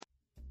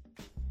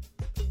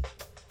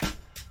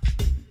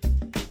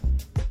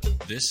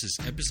This is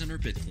Epicenter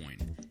Bitcoin,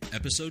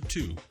 Episode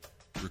 2,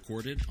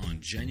 recorded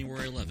on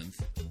January 11th,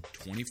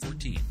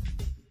 2014.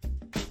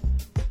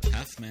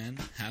 Half man,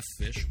 half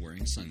fish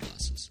wearing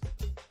sunglasses.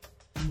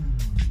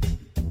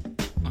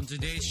 On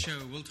today's show,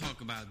 we'll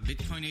talk about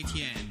Bitcoin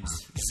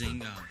ATMs,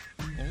 Zynga,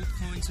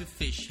 altcoins with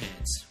fish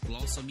heads. We'll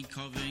also be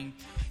covering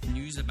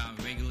news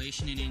about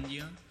regulation in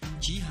India,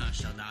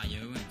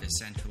 Ghash.io and the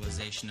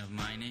centralization of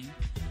mining,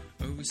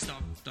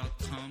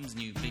 Overstock.com's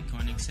new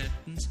Bitcoin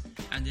acceptance,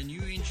 and the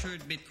new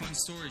insured Bitcoin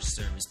storage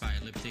service by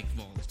Elliptic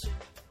Vault.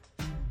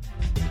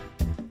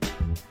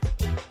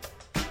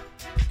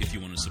 If you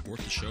want to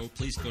support the show,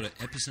 please go to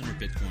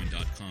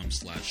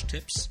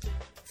epicenterbitcoin.com/tips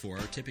for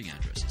our tipping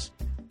addresses.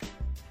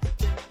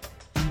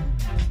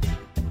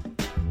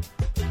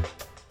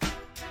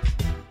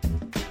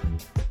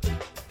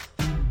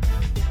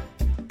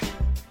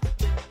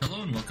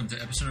 Welcome to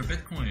Epicenter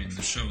Bitcoin,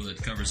 the show that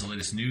covers the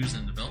latest news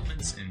and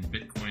developments in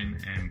Bitcoin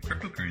and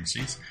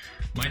cryptocurrencies.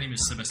 My name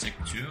is Sébastien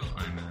Couture.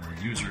 I'm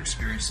a user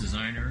experience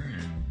designer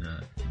and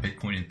a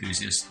Bitcoin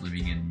enthusiast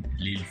living in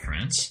Lille,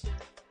 France.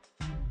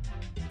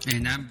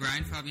 And I'm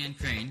Brian Fabian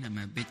Crane. I'm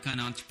a Bitcoin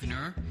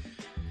entrepreneur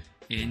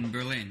in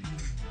Berlin.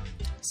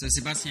 So,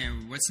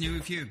 Sébastien, what's new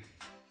with you?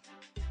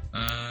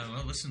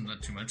 Well, listen,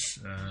 not too much.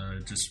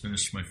 Just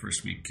finished my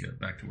first week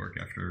back to work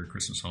after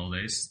Christmas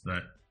holidays.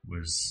 That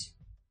was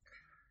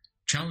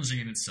challenging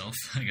in itself,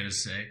 I gotta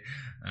say.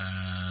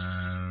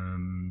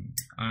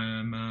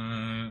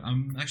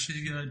 I'm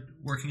actually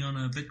working on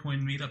a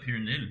Bitcoin meetup here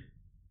in Lille,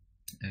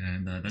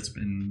 and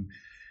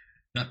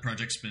that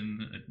project's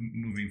been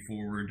moving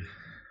forward.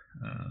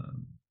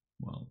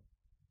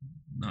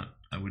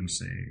 I wouldn't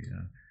say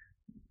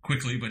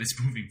quickly, but it's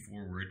moving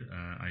forward.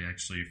 I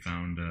actually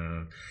found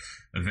a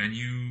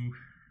venue.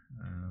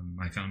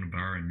 I found a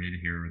bar in Mid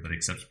here that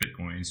accepts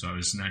Bitcoin, so I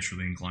was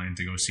naturally inclined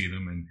to go see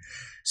them and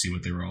see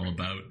what they were all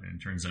about. And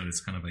it turns out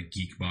it's kind of a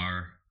geek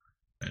bar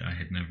that I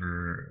had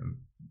never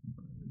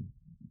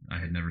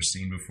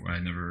seen before. I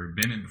had never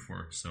been in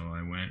before. So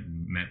I went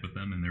and met with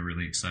them, and they're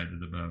really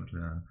excited about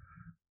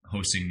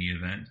hosting the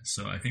event.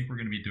 So I think we're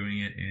going to be doing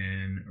it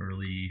in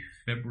early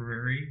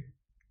February.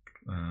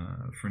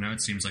 For now,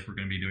 it seems like we're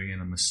going to be doing it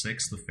on the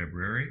 6th of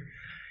February.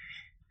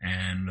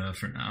 And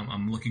for now,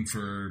 I'm looking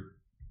for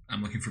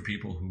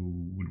people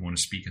who would want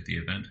to speak at the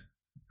event.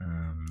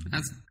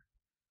 That's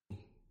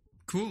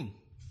cool.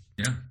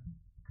 Yeah.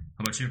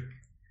 How about you?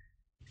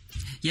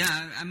 Yeah,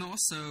 I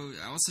also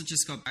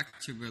just got back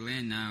to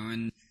Berlin now,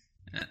 and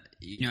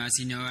as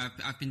you know,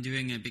 I've been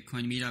doing a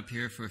Bitcoin meetup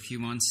here for a few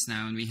months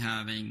now, and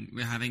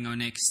we're having our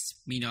next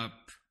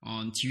meetup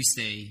on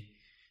Tuesday,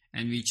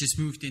 and we just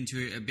moved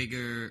into a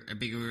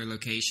bigger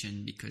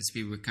location because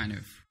we were kind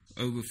of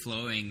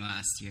overflowing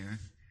last year.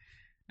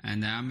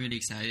 And I'm really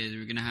excited.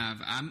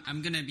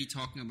 I'm gonna be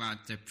talking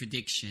about the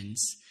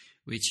predictions,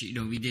 which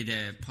we did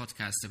a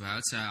podcast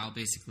about. So I'll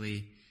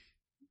basically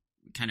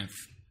kind of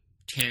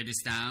tear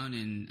this down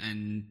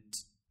and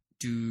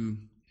do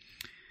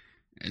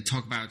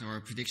talk about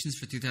our predictions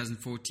for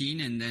 2014,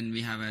 and then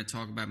we have a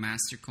talk about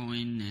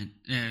Mastercoin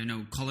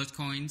and colored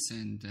coins,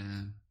 and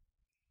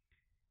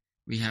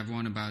we have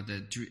one about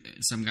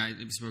some guy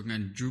that was working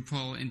on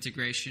Drupal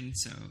integration.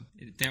 So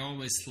they're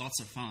always lots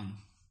of fun.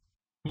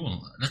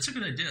 Cool. That's a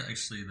good idea,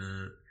 actually.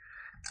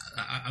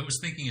 I was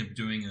thinking of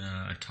doing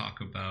a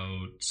talk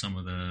about some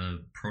of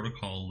the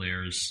protocol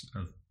layers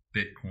of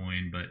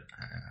Bitcoin, but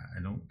I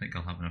don't think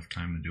I'll have enough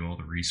time to do all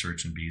the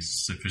research and be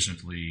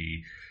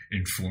sufficiently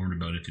informed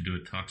about it to do a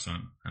talk. So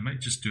I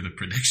might just do the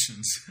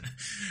predictions.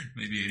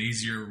 Maybe an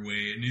easier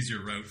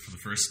route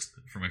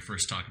for my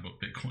first talk about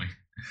Bitcoin.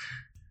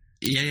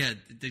 Yeah,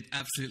 they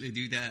absolutely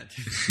do that.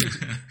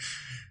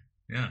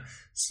 Yeah.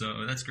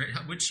 So that's great.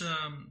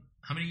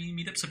 How many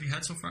meetups have you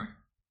had so far?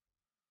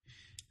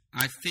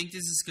 I think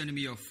this is going to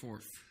be our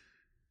fourth.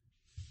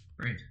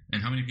 Great.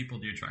 And how many people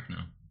do you track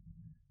now?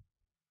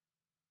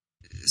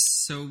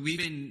 So we've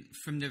been,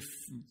 from the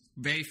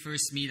very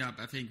first meetup,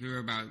 I think we were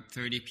about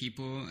 30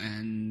 people,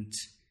 and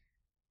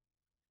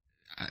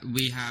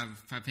we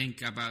have, I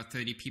think, about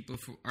 30 people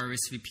for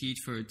RSVP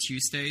for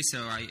Tuesday,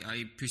 so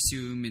I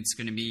presume it's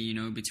going to be,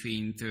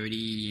 between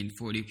 30 and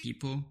 40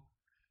 people.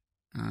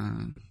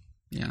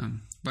 Yeah.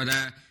 But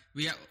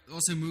we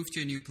also moved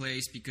to a new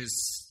place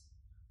because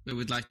we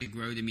would like to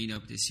grow the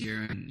meetup this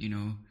year, and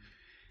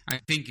I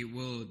think it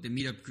will. The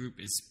meetup group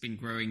has been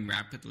growing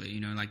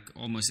rapidly. Like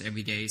almost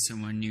every day,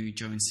 someone new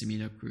joins the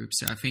meetup group.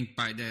 So I think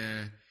by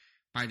the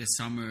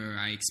summer,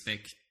 I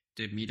expect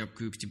the meetup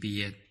group to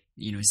be at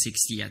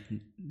 60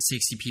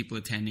 people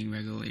attending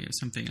regularly or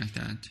something like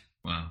that.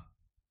 Wow,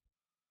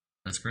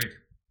 that's great.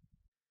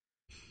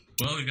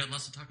 Well, we've got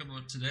lots to talk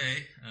about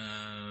today.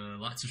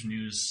 Lots of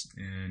news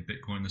in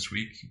Bitcoin this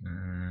week.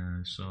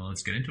 So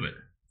let's get into it.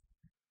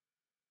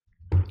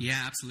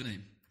 Yeah,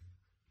 absolutely.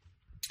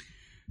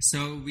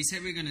 So we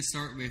said we're going to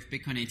start with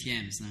Bitcoin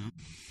ATMs now.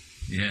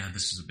 Yeah,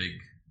 this is a big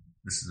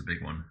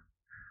one.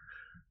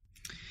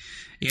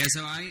 Yeah,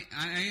 so I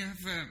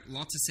have a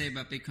lot to say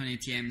about Bitcoin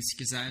ATMs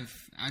because I've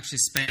actually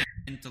spent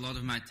a lot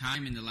of my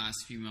time in the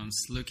last few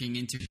months looking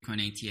into Bitcoin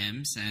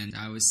ATMs, and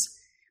I was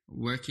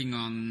working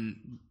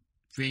on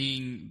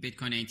bringing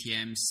Bitcoin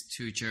ATMs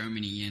to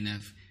Germany, and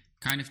I've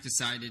kind of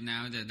decided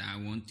now that I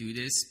won't do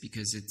this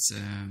because it's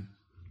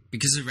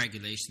because of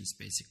regulations.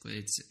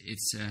 Basically,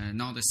 it's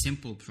not a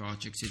simple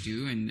project to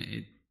do, and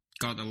it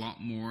got a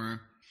lot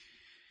more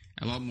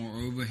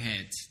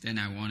overhead than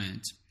I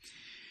wanted.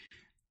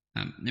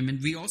 I mean,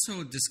 we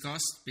also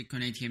discussed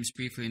Bitcoin ATMs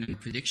briefly in a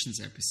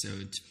predictions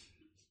episode.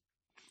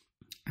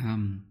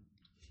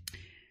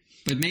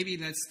 But maybe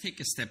let's take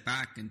a step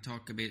back and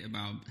talk a bit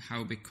about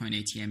how Bitcoin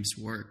ATMs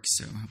work,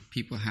 so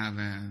people have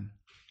a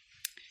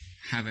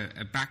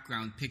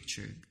background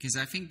picture. Because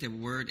I think the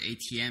word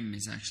ATM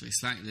is actually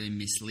slightly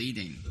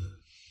misleading.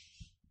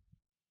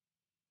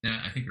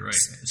 Yeah, I think you're right.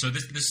 So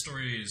this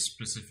story is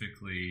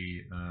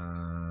specifically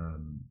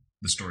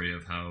the story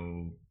of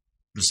how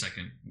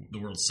the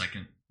world's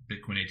second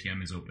Bitcoin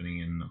ATM is opening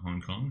in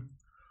Hong Kong.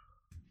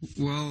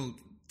 Well,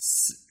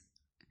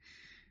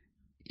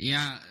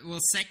 yeah. Well,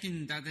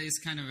 second, that is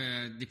kind of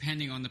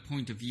depending on the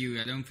point of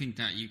view. I don't think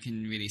that you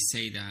can really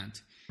say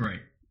that. Right.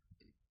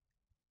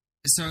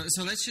 So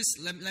let's just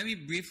let me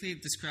briefly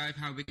describe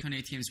how Bitcoin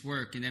ATMs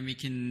work, and then we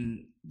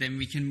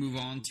can move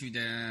on to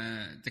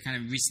the kind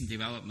of recent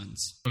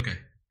developments. Okay.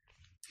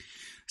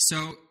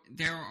 So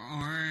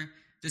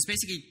there's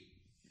basically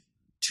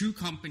two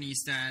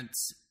companies that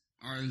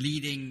are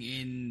leading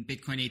in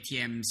Bitcoin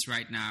ATMs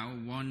right now.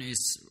 One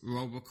is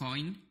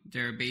Robocoin.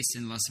 They're based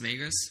in Las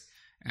Vegas.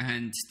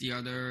 And the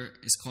other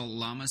is called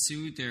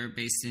Llamasu. They're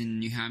based in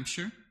New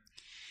Hampshire.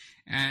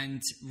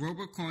 And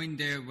Robocoin,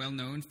 they're well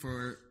known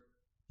for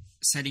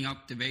setting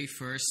up the very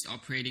first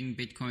operating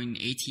Bitcoin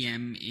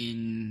ATM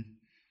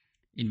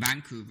in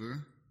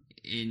Vancouver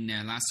in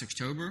last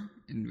October,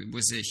 and it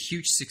was a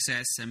huge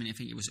success. I mean, I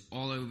think it was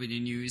all over the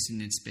news, and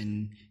it's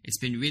been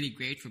really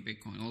great for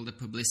Bitcoin. All the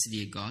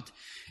publicity it got.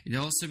 It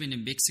also been a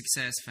big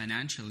success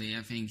financially.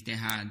 I think they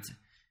had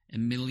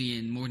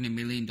more than $1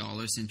 million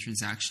in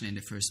transaction in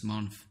the first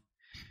month.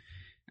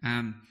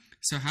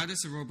 So how does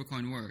the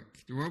Robocoin work?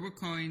 The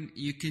Robocoin,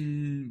 you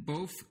can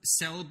both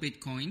sell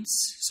Bitcoins,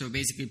 so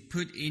basically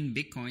put in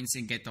Bitcoins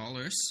and get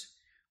dollars,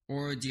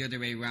 or the other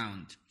way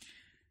around.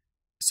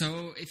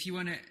 So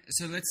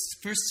let's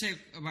first say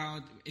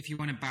about if you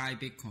want to buy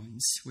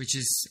Bitcoins, which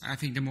is, I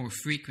think, the more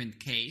frequent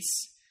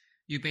case.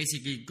 You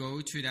basically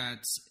go to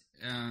that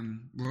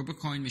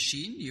Robocoin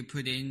machine, you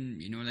put in,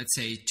 let's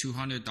say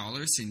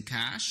 $200 in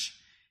cash,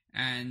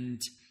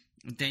 and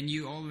then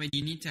you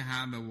need to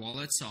have a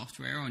wallet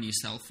software on your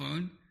cell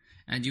phone,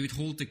 and you would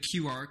hold the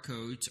QR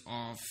code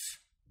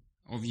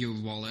of your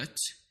wallet,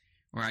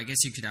 or I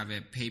guess you could have a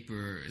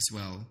paper as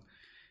well.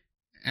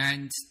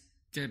 And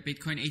the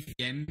Bitcoin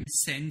ATM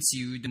sends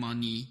you the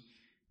money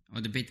or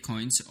the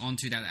Bitcoins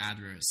onto that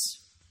address.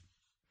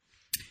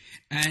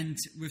 And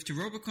with the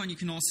Robocoin, you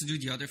can also do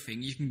the other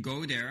thing. You can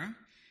go there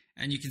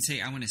and you can say,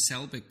 I want to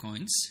sell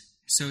Bitcoins.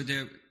 So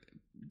the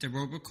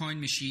Robocoin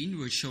machine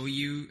will show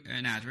you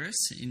an address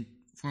in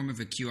form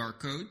of a QR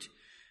code.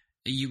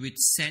 You would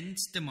send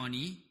the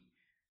money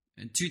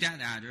to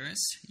that address.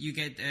 You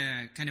get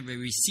kind of a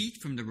receipt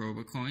from the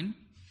Robocoin.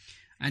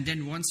 And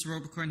then once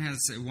Robocoin has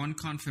one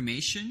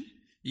confirmation,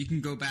 you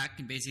can go back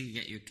and basically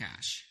get your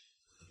cash.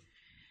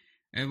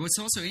 What's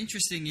also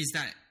interesting is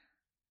that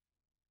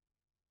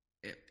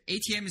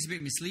ATM is a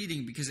bit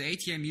misleading because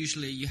ATM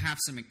usually you have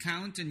some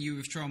account and you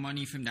withdraw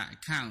money from that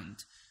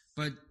account.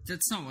 But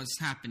that's not what's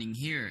happening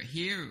here.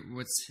 Here,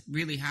 what's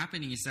really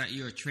happening is that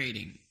you're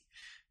trading.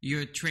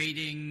 You're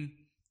trading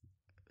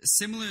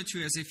similar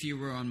to as if you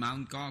were on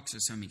Mt. Gox or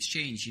some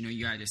exchange.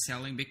 You're either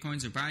selling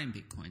Bitcoins or buying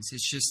Bitcoins.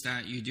 It's just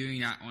that you're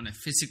doing that on a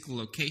physical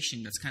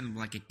location that's kind of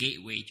like a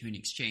gateway to an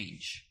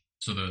exchange.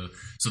 So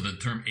the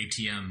term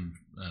ATM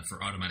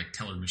for automatic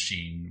teller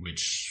machine,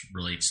 which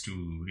relates to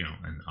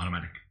an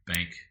automatic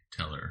bank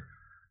teller,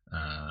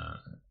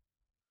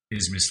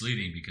 is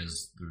misleading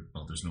because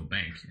there's no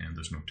bank and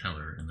there's no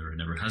teller, and there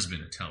never has been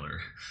a teller.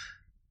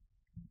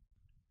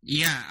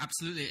 Yeah,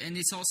 absolutely. And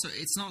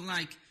it's not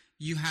like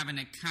you have an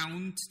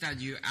account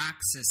that you're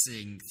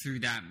accessing through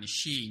that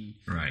machine.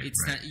 Right.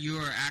 It's that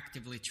you're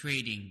actively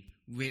trading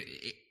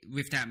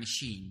with that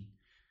machine,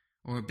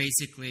 or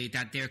basically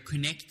that they're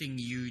connecting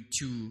you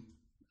to,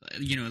 a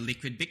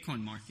liquid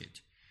Bitcoin market.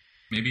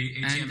 Maybe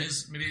ATM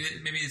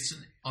maybe it's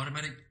an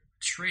automatic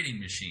trading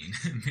machine.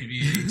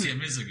 Maybe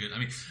ATM is a good. I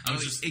mean, I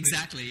was just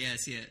exactly yes.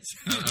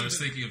 I was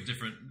thinking of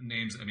different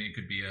names. I mean, it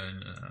could be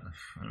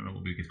I don't know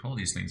what we could call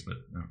these things, but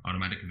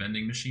automatic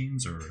vending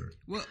machines, or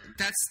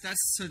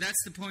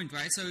that's the point,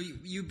 right? So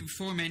you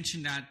before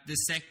mentioned that the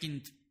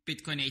second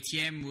Bitcoin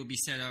ATM will be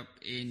set up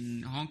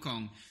in Hong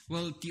Kong.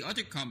 Well, the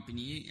other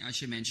company I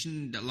should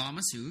mention, the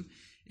Llamasu,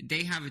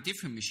 they have a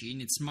different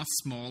machine. It's much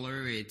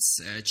smaller. It's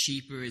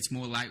cheaper. It's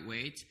more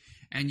lightweight.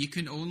 And you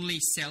can only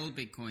sell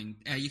Bitcoin.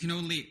 You can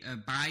only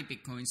buy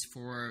Bitcoins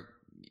for,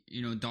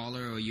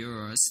 dollar or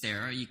euros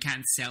there. You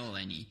can't sell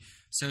any.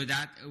 So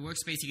that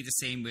works basically the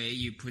same way.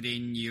 You put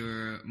in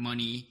your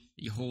money,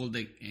 you hold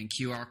a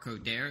QR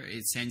code there,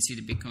 it sends you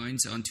the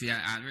Bitcoins onto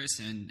that address,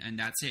 and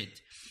that's it.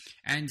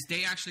 And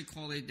they actually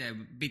call it a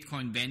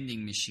Bitcoin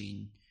vending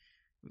machine.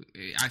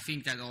 I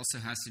think that also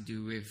has to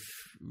do with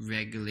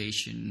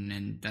regulation,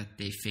 and that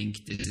they think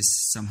that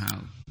this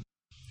somehow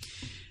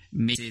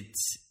makes it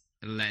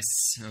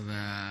less of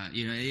a,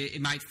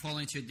 it might fall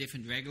into a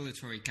different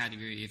regulatory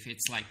category if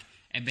it's like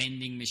a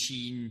vending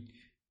machine,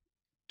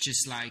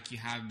 just like you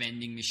have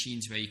vending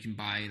machines where you can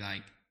buy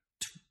like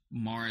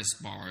Mars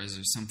bars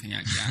or something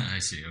like that. I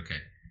see. Okay.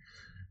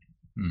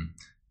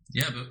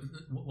 Yeah, but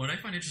what I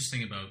find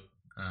interesting about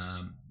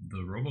the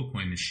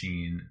RoboCoin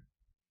machine,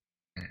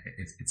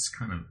 it's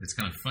kind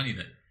of funny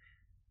that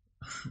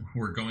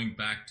we're going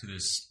back to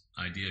this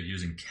idea of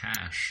using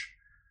cash.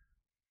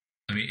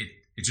 I mean,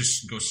 it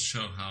just goes to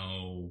show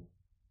how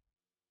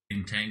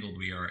entangled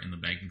we are in the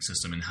banking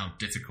system and how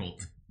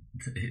difficult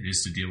it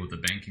is to deal with the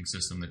banking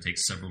system that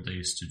takes several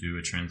days to do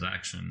a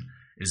transaction.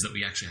 Is that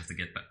we actually have to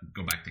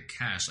go back to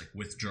cash, like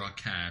withdraw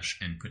cash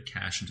and put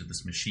cash into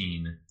this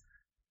machine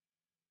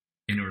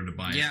in order to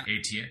buy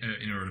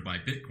ATM, in order to buy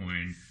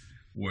Bitcoin,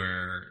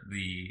 where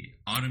the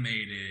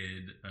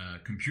automated,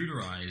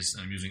 computerized,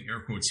 I'm using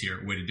air quotes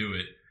here, way to do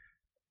it,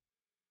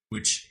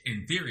 which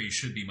in theory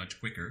should be much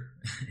quicker,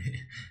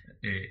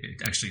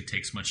 it actually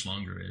takes much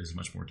longer. It is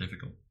much more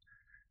difficult.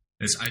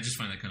 I just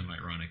find that kind of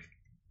ironic.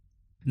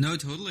 No,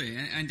 totally.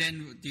 And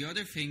then the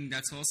other thing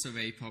that's also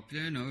very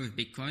popular, with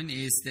Bitcoin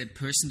is the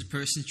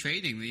person-to-person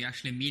trading. Where you're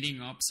actually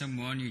meeting up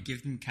someone, you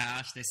give them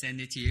cash, they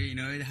send it to you.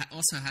 It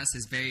also has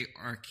this very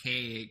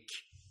archaic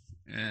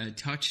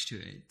touch to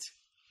it.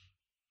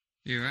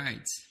 You're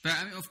right. But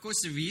I mean, of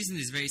course, the reason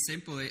is very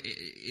simple.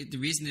 The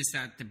reason is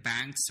that the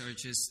banks are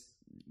just,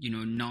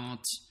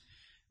 not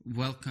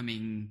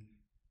welcoming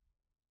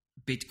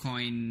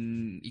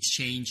Bitcoin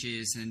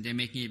exchanges, and they're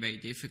making it very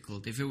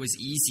difficult. If it was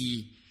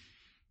easy,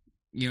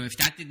 if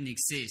that didn't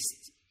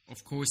exist,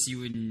 of course you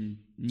wouldn't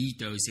need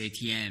those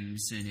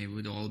ATMs, and it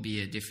would all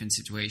be a different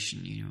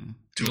situation.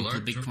 To a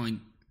large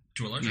extent,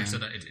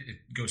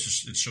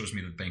 it shows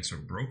me that banks are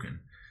broken,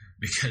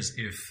 because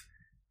if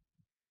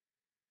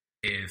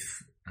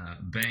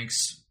banks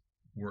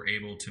were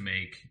able to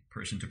make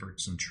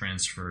person-to-person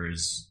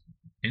transfers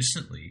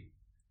instantly,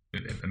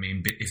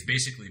 if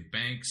basically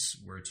banks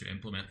were to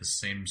implement the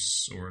same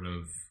sort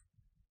of,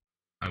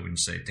 I wouldn't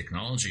say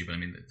technology, but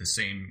the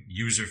same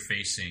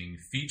user-facing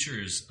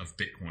features of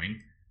Bitcoin,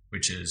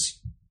 which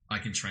is I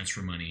can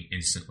transfer money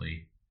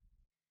instantly,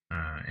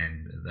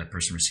 and that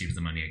person receives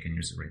the money, I can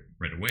use it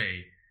right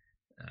away,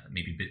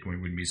 maybe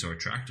Bitcoin wouldn't be so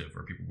attractive,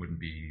 or people wouldn't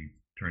be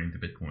turning to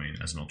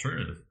Bitcoin as an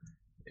alternative.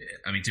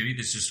 To me,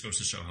 this just goes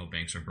to show how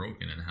banks are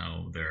broken and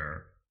how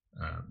they're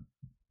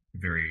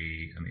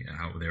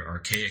how they're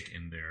archaic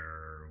in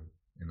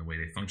the way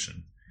they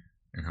function,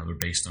 and how they're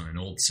based on an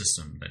old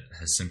system that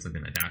has simply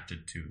been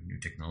adapted to new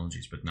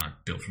technologies, but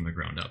not built from the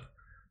ground up.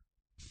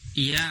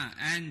 Yeah,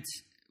 and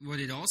what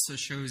it also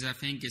shows, I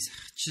think, is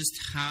just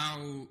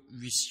how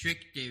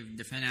restrictive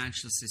the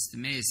financial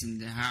system is,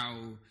 and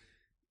how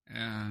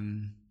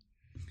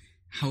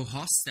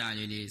hostile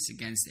it is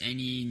against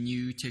any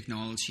new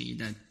technology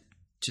that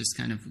just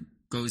kind of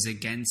goes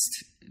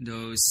against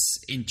those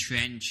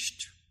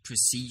entrenched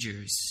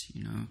procedures.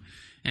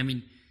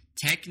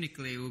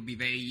 Technically it would be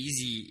very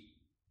easy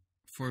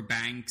for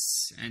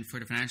banks and for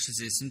the financial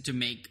system to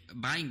make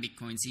buying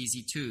Bitcoins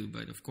easy too,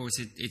 but of course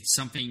it's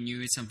something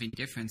new, it's something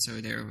different,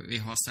 so they're very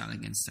hostile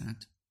against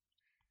that.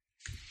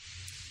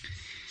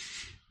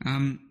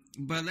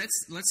 But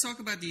let's talk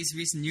about these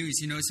recent news.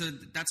 So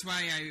that's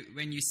why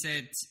when you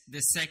said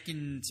the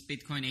second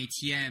Bitcoin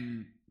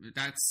ATM,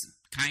 that's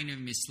kind of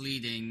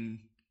misleading,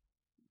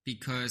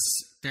 because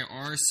there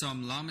are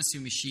some Lamassu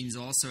machines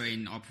also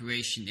in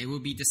operation. It will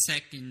be the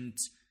second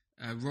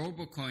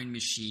RoboCoin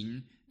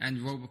machine, and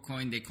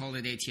RoboCoin, they call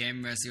it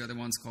ATM, whereas the other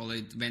ones call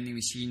it vending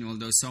machine,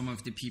 although some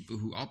of the people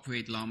who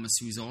operate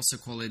Lamassus also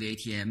call it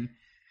ATM.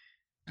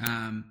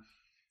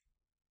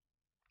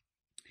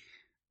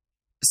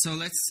 So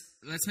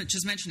let's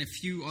just mention a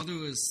few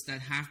others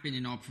that have been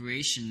in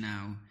operation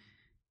now.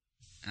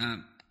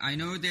 I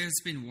know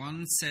there's been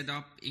one set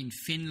up in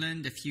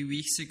Finland a few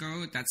weeks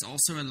ago. That's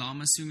also a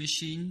Lamassu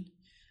machine.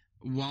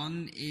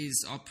 One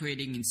is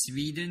operating in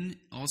Sweden,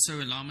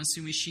 also a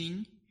Lamassu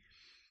machine.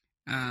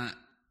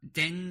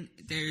 Then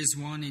there's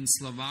one in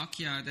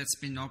Slovakia that's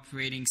been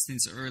operating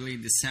since early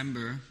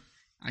December.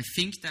 I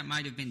think that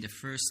might have been the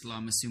first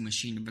Lamassu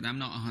machine, but I'm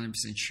not 100%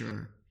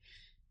 sure.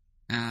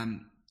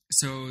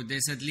 So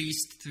there's at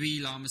least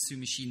 3 Lamassu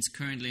machines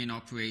currently in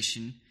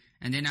operation.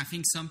 And then I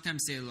think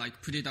sometimes they'll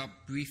put it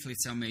up briefly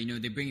somewhere.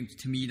 They bring it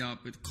to meet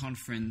up at a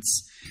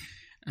conference,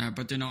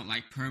 but they're not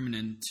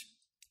permanent.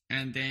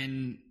 And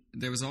then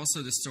there was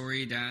also the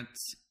story that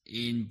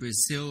in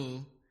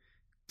Brazil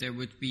there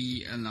would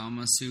be a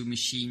Lamassu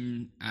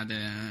machine at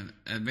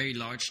a very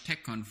large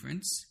tech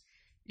conference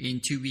in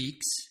 2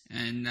 weeks.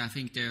 And I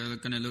think they're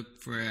going to look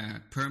for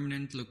a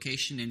permanent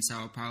location in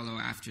Sao Paulo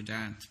after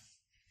that.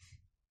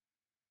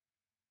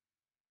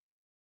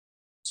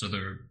 So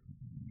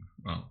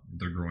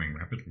they're growing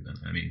rapidly. Then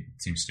I mean,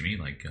 it seems to me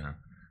like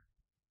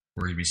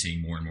we're going to be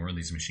seeing more and more of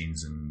these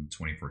machines in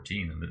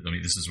 2014. And I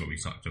mean, this is what we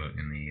talked about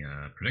in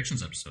the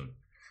predictions episode.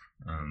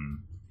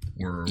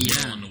 We're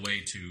well on the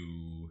way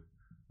to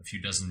a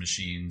few dozen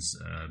machines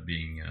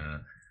being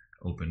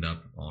opened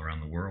up all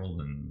around the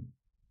world. And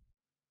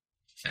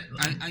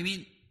I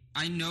mean,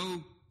 I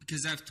know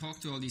because I've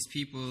talked to all these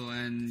people,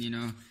 and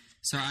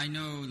so I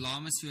know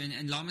Llamasu,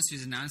 and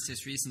Llamasu announced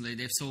this recently.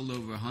 They've sold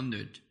over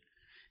 100,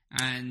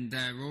 and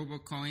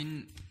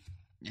Robocoin,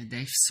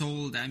 they've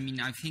sold. I mean,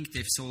 I think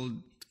they've sold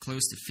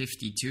close to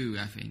 52.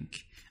 I think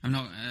I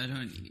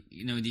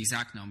don't know the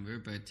exact number,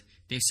 but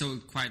they've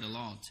sold quite a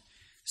lot.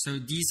 So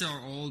these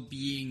are all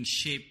being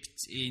shipped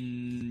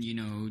in,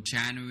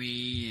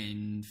 January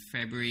and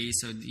February.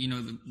 So,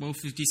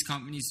 both of these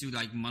companies do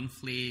like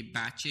monthly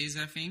batches,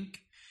 I think.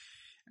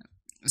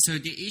 So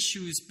the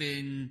issue's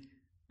been,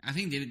 I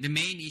think the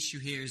main issue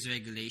here is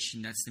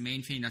regulation. That's the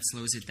main thing that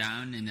slows it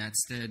down. And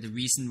that's the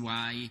reason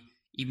why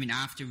even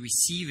after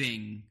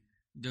receiving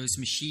those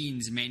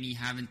machines, many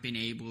haven't been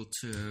able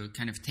to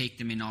kind of take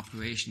them in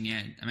operation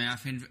yet. I mean,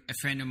 a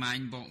friend of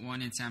mine bought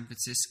one in San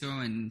Francisco,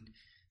 and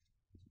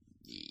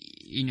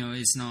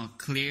it's not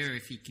clear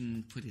if he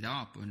can put it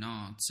up or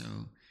not. So,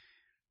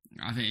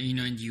 I think, in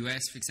the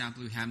US, for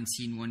example, we haven't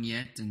seen one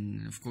yet.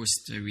 And of course,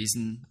 the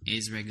reason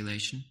is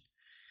regulation.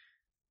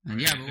 And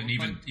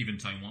right. Even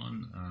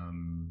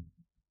Taiwan,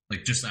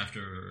 like just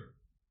after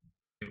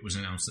it was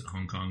announced that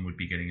Hong Kong would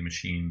be getting a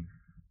machine,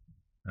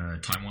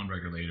 Taiwan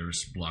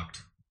regulators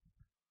blocked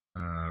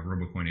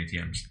Robocoin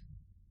ATMs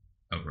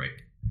outright.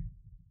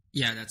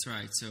 Yeah, that's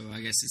right. So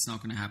I guess it's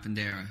not going to happen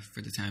there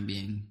for the time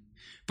being.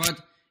 But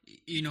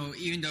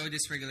even though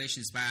this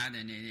regulation is bad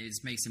and it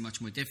makes it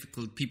much more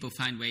difficult, people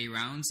find way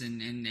arounds,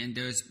 and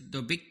there's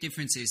the big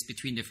differences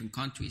between different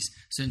countries.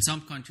 So in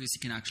some countries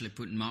you can actually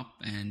put them up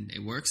and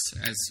it works,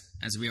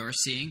 as we are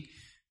seeing.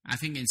 I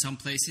think in some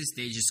places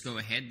they just go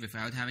ahead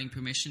without having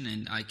permission,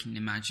 and I can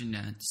imagine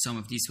that some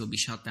of these will be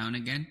shut down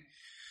again.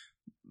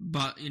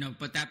 But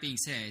that being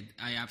said,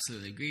 I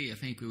absolutely agree. I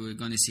think we were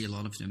going to see a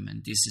lot of them,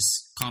 and this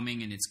is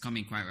coming, and it's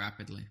coming quite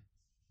rapidly.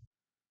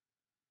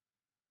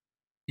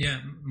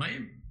 Yeah,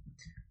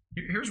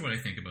 here's what I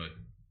think about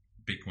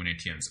Bitcoin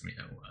ATMs. I mean,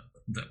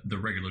 the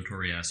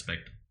regulatory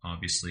aspect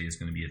obviously is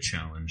going to be a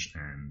challenge,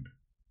 and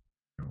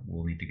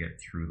we'll need to get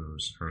through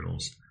those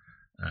hurdles.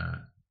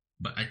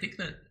 But I think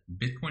that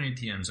Bitcoin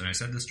ATMs, and I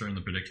said this during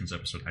the predictions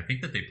episode, I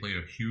think that they play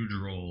a huge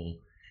role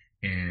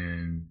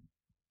in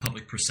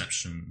public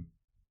perception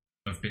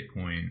of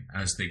Bitcoin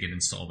as they get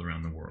installed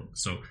around the world.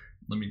 So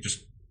let me just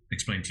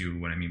explain to you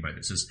what I mean by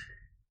this.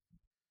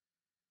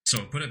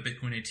 So put a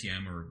Bitcoin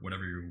ATM, or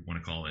whatever you want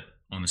to call it,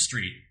 on the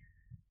street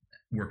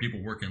where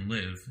people work and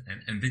live,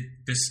 and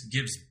this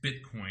gives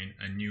Bitcoin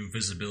a new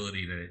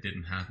visibility that it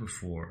didn't have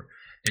before.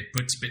 It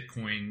puts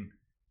Bitcoin,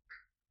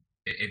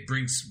 it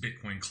brings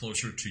Bitcoin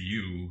closer to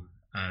you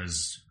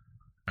as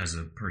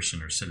a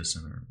person or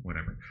citizen or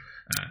whatever,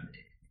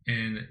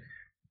 and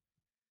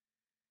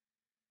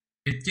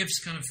it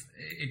gives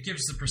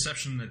the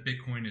perception that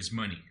Bitcoin is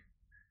money.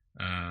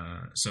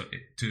 So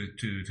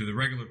to the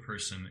regular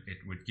person, it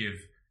would give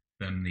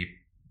them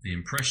the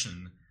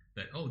impression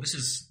that, oh, this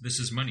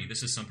is money.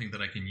 This is something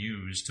that I can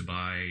use to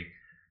buy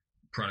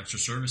products or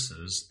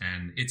services,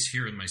 and it's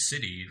here in my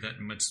city. That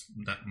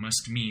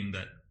must mean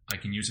that I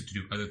can use it to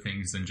do other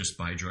things than just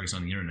buy drugs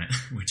on the internet,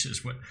 which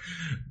is what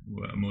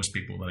most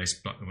people that I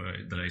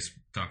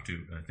talk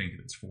to think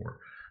it's for.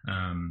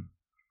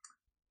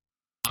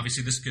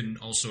 Obviously, this can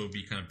also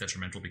be kind of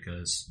detrimental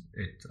because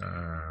it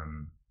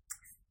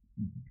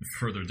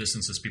further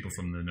distances people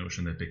from the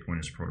notion that Bitcoin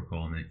is a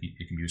protocol and that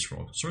it can be used for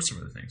all sorts of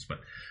other things.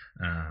 But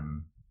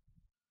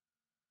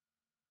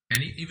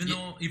and even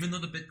though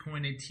the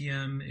Bitcoin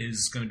ATM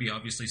is going to be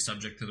obviously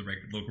subject to the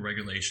local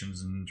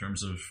regulations in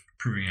terms of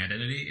proving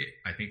identity,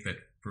 I think that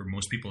for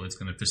most people it's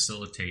going to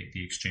facilitate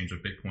the exchange of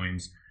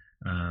Bitcoins,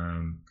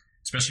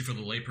 especially for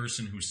the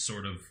layperson who's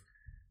sort of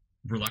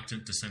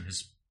reluctant to send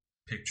his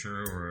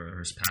picture or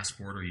his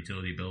passport or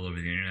utility bill over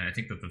the internet. I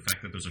think that the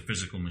fact that there's a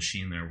physical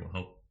machine there will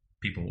help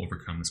people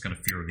overcome this kind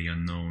of fear of the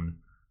unknown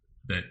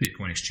that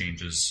Bitcoin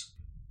exchanges,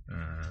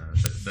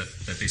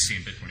 that they see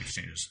in Bitcoin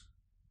exchanges.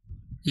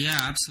 Yeah,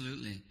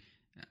 absolutely.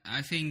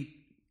 I think,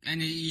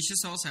 and you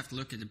just also have to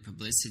look at the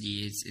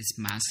publicity. It's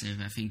massive.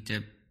 I think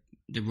the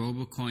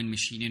Robocoin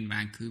machine in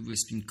Vancouver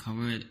has been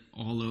covered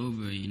all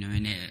over,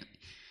 and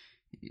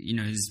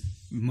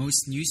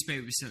most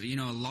newspapers,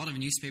 a lot of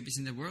newspapers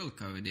in the world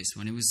covered this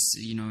one. It was,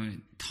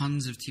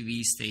 tons of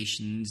TV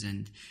stations,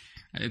 and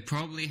it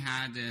probably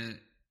had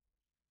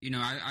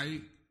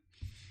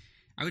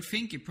I would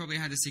think it probably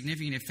had a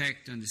significant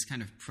effect on this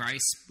kind of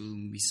price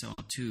boom we saw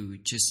too,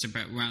 just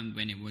about around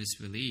when it was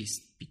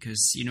released,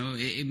 because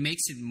it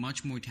makes it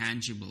much more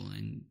tangible,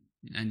 and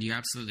you're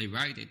absolutely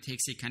right. It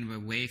takes it kind of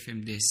away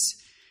from this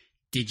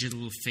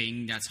digital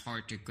thing that's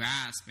hard to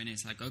grasp, and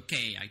it's like,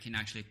 okay, I can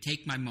actually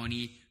take my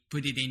money,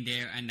 put it in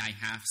there, and I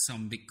have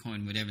some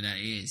Bitcoin, whatever that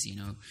is,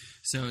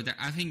 So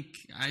I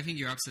think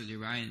you're absolutely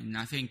right, and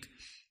I think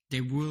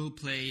they will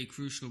play a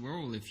crucial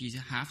role. If you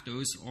have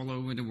those all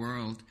over the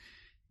world,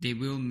 they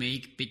will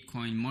make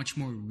Bitcoin much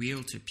more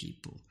real to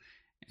people,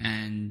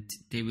 and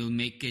they will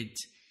make it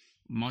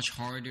much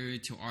harder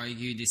to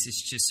argue this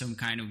is just some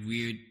kind of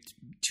weird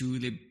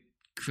tulip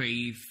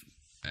craze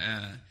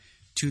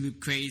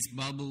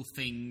bubble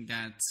thing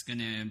that's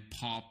gonna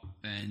pop,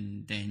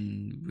 and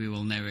then we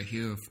will never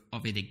hear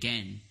of it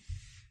again.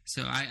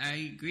 So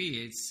I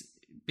agree.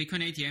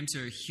 Bitcoin ATMs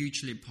are a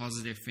hugely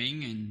positive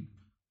thing, and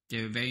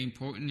they're very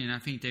important. And I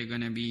think they're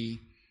gonna be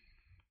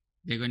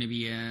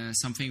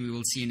something we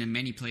will see in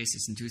many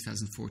places in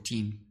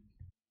 2014.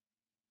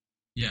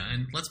 Yeah,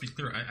 and let's be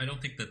clear. I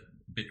don't think that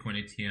Bitcoin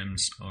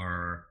ATMs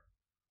are,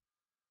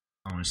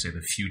 I want to say,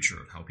 the future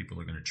of how people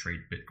are going to trade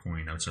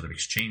Bitcoin outside of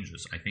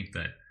exchanges. I think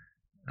that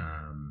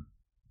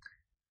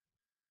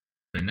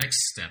the next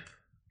step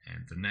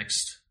and the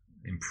next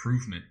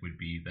improvement would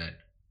be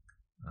that,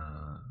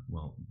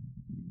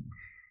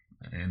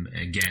 and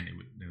again,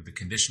 the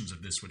conditions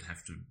of this would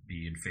have to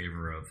be in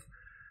favor of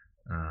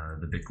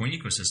the Bitcoin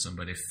ecosystem.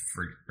 But if,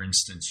 for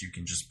instance, you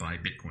can just buy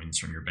Bitcoins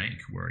from your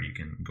bank, where you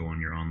can go on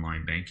your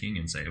online banking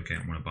and say, okay,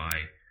 I want to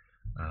buy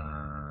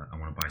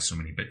so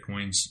many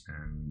Bitcoins,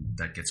 and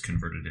that gets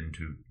converted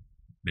into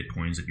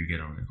Bitcoins that you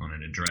get on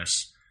an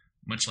address,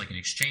 much like an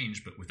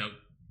exchange, but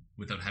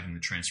without having to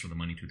transfer the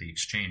money to the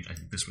exchange. I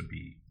think this would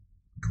be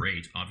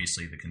great.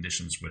 Obviously, the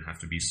conditions would have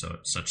to be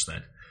such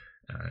that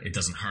it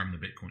doesn't harm the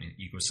Bitcoin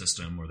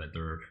ecosystem, or that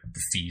the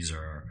fees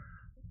are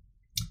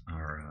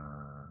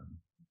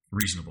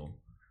reasonable.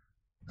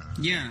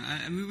 We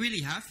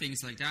really have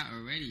things like that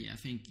already. I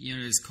think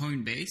there's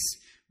Coinbase,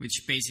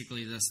 which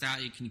basically does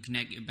that. You can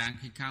connect your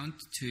bank account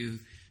to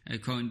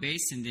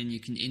Coinbase, and then you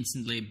can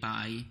instantly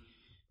buy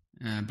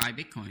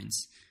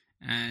Bitcoins.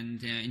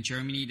 And in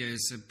Germany,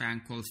 there's a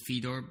bank called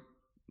Fidor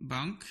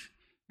Bank,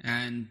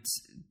 and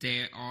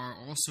they are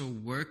also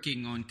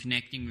working on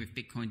connecting with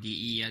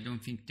Bitcoin.de. I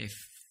don't think they've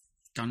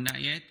done that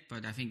yet,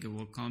 but I think it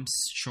will come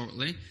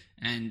shortly,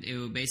 and it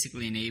will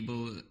basically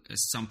enable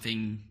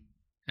something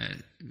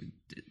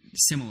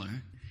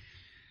similar.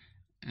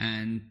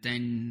 And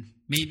then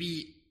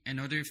maybe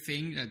another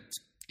thing that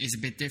is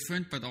a bit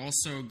different, but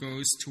also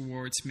goes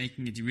towards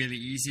making it really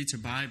easy to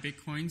buy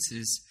Bitcoins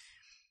is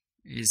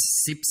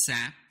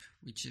ZipZap,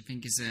 which I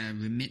think is a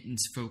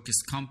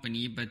remittance-focused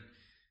company. But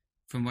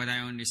from what I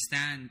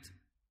understand,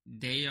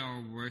 they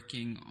are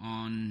working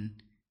on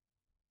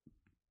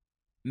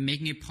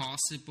making it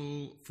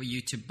possible for you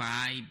to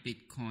buy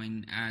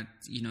Bitcoin at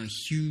a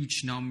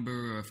huge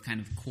number of kind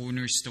of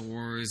corner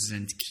stores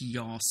and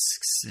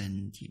kiosks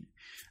and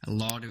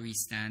lottery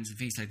stands and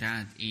things like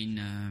that in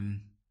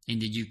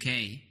the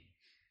UK.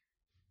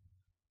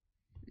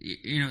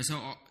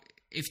 So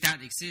if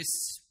that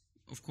exists,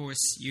 of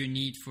course, your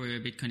need for a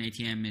Bitcoin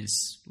ATM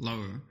is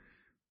lower,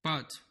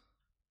 but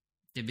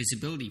the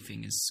visibility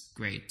thing is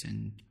great.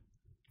 And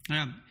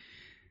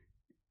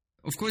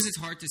of course, it's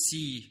hard to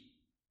see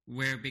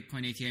where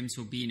Bitcoin ATMs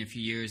will be in a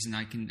few years, and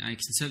I can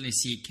certainly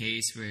see a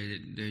case where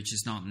they're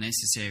just not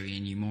necessary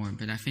anymore.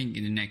 But I think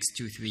in the next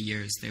 2-3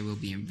 years, they will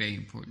be very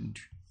important.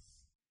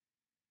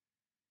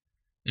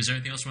 Is there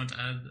anything else you want to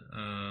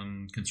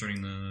add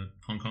concerning the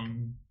Hong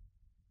Kong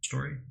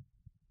story?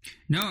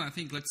 No, I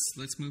think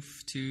let's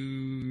move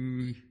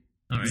to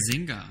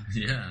Zynga.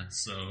 Yeah,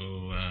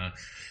 so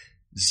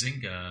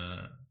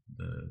Zynga,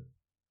 the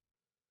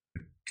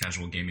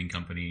casual gaming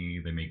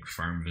company, they make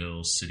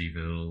Farmville,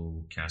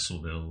 Cityville,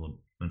 Castleville,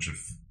 a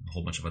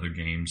whole bunch of other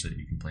games that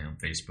you can play on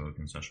Facebook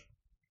and such.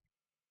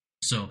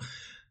 So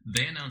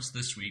they announced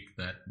this week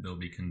that they'll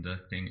be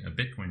conducting a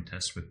Bitcoin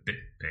test with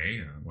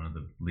BitPay, one of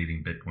the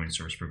leading Bitcoin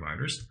service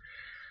providers.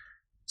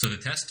 So the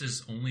test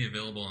is only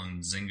available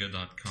on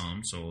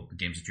Zynga.com, so the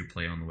games that you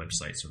play on the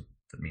website. So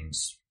that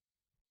means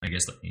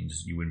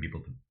you wouldn't be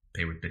able to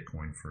pay with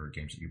Bitcoin for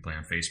games that you play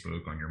on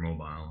Facebook, on your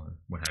mobile, or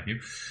what have you.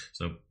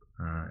 So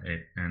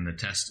and the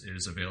test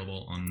is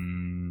available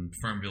on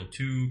Farmville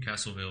 2,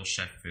 Castleville,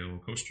 Chefville,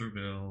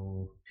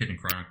 Coasterville, Hidden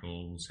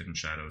Chronicles, Hidden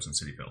Shadows, and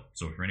Cityville.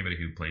 So for anybody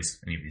who plays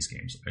any of these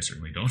games, I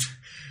certainly don't,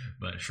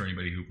 but for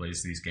anybody who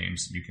plays these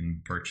games, you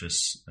can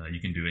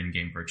do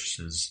in-game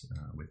purchases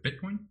with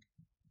Bitcoin.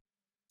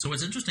 So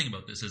what's interesting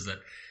about this is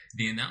that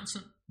the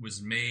announcement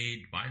was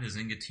made by the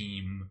Zynga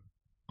team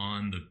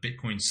on the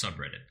Bitcoin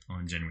subreddit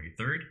on January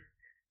 3rd.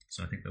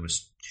 So I think that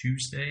was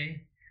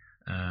Tuesday.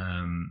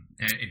 And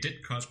it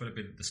did cause quite a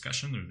bit of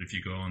discussion. If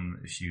you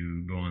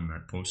go on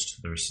that post,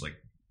 there's like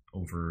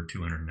over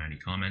 290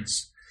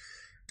 comments,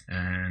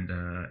 and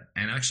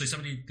actually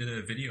somebody did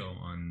a video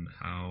on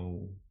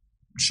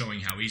showing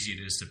how easy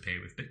it is to pay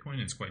with Bitcoin.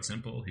 It's quite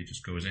simple. He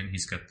just goes in.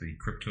 He's got the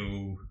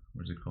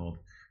what is it called?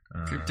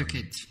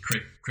 CryptoKit.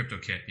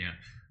 CryptoKit, yeah.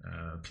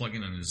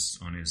 Plugin on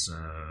his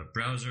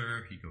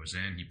browser. He goes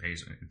in. He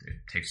pays.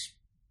 It takes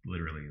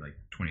literally like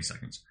 20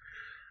 seconds.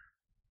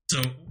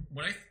 So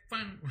what I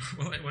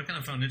kind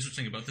of found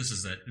interesting about this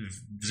is that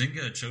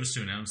Zynga chose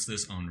to announce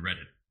this on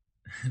Reddit.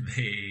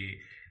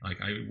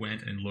 I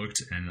went and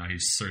looked and I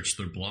searched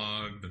their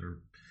blog, their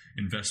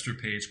investor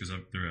page because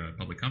they're a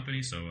public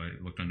company. So I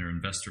looked on their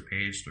investor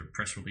page, their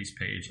press release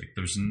page. Like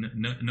there's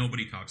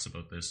nobody talks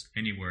about this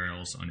anywhere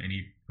else on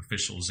any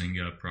official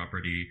Zynga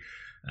property.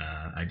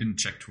 I didn't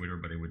check Twitter,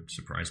 but it would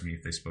surprise me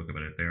if they spoke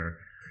about it there.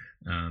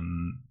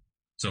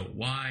 So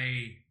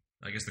why?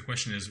 I guess the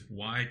question is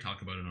why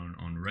talk about it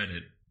on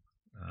Reddit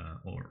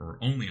or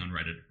only on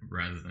Reddit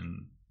rather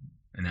than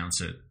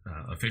announce it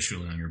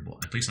officially on your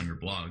at least on your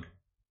blog.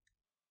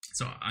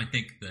 So I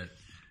think that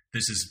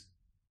this is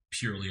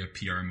purely a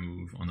PR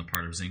move on the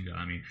part of Zynga.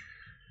 I mean,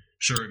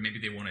 sure, maybe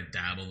they want to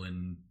dabble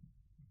in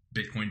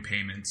Bitcoin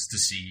payments to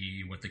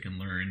see what they can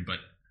learn, but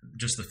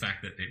just the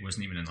fact that it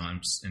wasn't even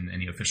announced in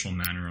any official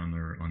manner on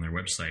their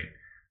website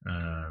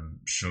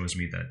shows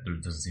me that there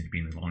doesn't seem to be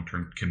any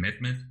long-term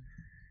commitment,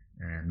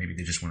 and maybe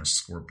they just want to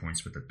score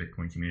points with the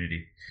Bitcoin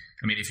community.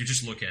 I mean, if you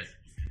just look at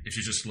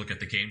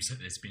the games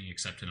that it's being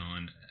accepted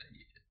on,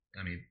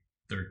 I mean,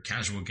 they're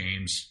casual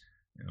games.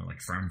 You know,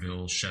 like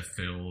Farmville,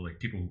 Chefville, like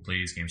people who play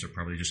these games are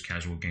probably just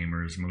casual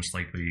gamers, most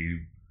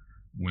likely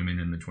women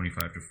in the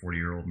 25 to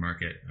 40-year-old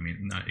market. I mean,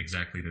 not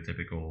exactly the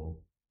typical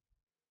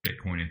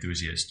Bitcoin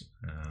enthusiast.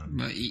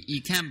 But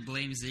you can't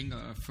blame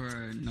Zynga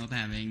for not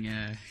having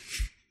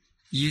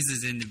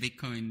users in the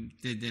Bitcoin,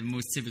 the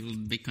most typical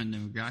Bitcoin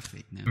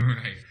demographic now.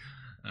 Right.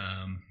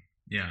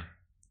 Yeah.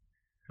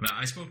 But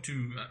I spoke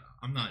to,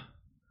 I'm not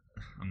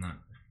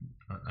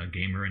a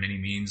gamer in any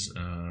means,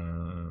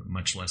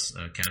 much less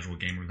a casual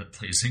gamer that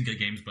plays Zynga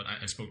games, but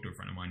I spoke to a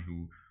friend of mine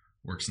who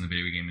works in the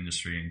video game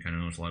industry and kind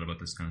of knows a lot about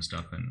this kind of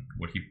stuff, and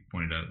what he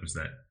pointed out was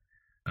that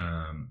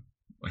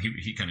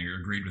he kind of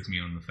agreed with me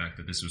on the fact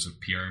that this was a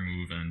PR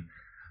move,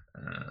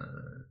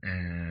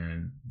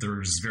 and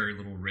there's very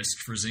little risk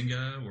for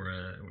Zynga, or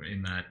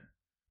in that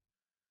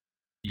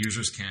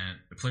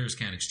players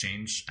can't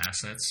exchange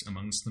assets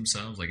amongst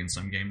themselves. Like in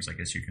some games, I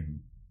guess you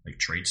can like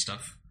trade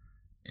stuff.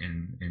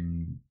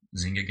 In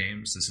Zynga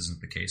games, this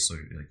isn't the case. So,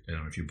 like, I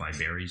don't know, if you buy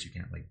berries, you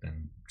can't like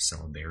then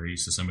sell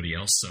berries to somebody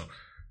else. So,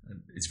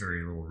 it's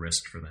very little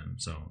risk for them.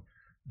 So,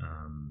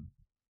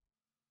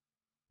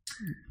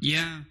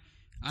 yeah,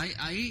 I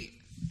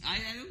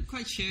don't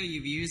quite share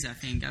your views. I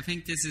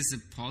think this is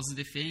a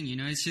positive thing. You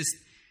know, it's just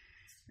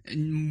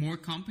more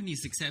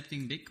companies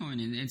accepting Bitcoin,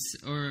 and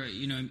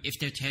if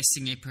they're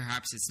testing it,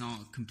 perhaps it's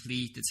not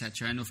complete,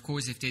 etc. And of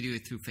course, if they do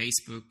it through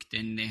Facebook,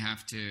 then they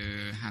have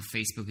to have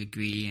Facebook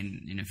agree,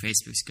 and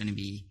Facebook's going to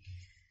be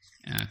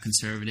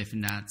conservative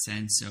in that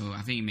sense. So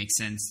I think it makes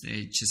sense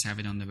to just have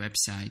it on the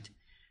website.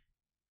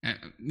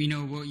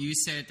 What you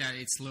said, that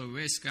it's low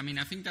risk. I mean,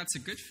 I think that's a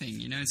good thing.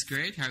 You know, it's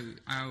great how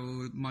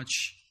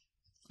much,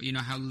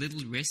 how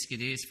little risk it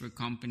is for a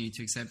company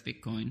to accept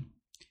Bitcoin.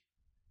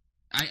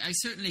 I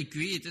certainly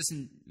agree. It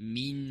doesn't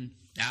mean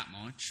that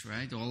much,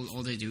 right?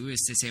 All they do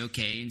is to say,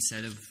 okay,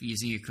 instead of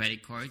using your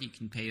credit card, you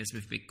can pay us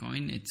with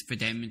Bitcoin. For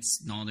them,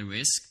 it's not a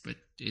risk, but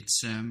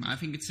it's. I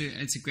think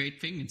it's a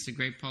great thing. It's a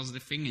great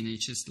positive thing, and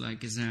it's just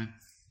like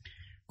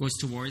goes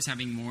towards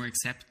having more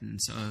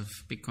acceptance of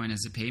Bitcoin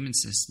as a payment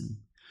system.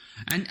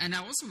 And I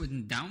also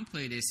wouldn't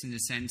downplay this in the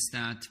sense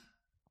that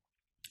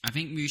I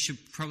think we should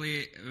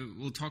probably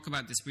we'll talk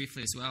about this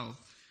briefly as well.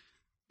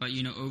 But,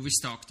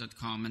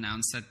 Overstock.com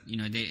announced that,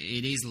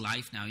 it is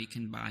live now. You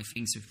can buy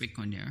things with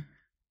Bitcoin there.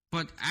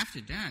 But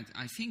after that,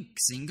 I think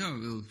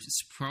Zynga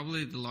is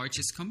probably the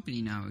largest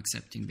company now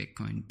accepting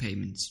Bitcoin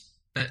payments.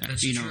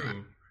 That's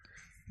true.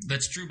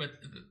 That's true, but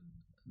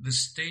the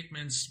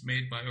statements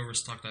made by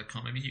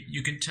Overstock.com, I mean,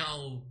 you can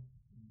tell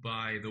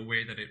by the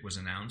way that it was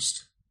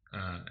announced,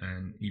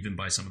 and even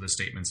by some of the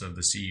statements of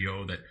the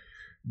CEO, that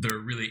they're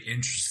really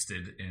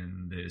interested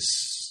in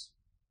this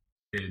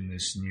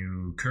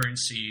new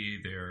currency.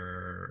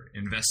 They're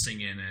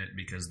investing in it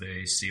because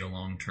they see a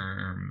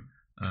long-term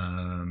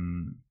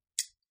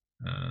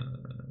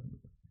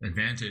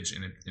advantage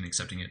in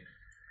accepting it.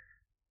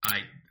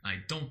 I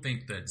don't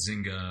think that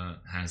Zynga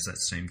has that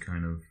same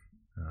kind of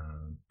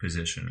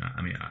position.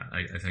 I mean,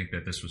 I think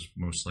that this was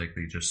most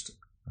likely just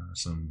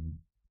some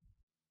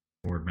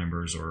board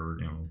members or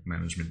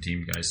management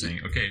team guys saying,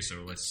 okay,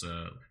 so let's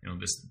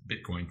this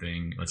Bitcoin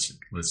thing,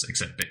 let's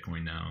accept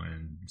Bitcoin now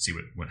and see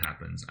what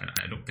happens.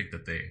 I don't think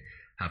that they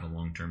have a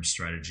long-term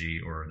strategy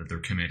or that they're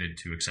committed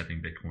to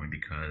accepting Bitcoin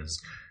because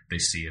they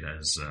see it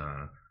as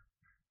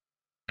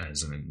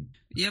an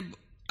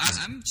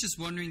I'm just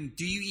wondering,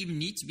 do you even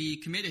need to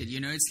be committed?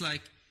 It's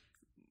like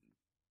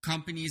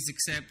companies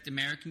accept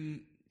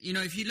American.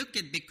 If you look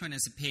at Bitcoin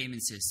as a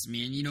payment system,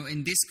 and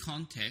in this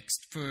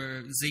context,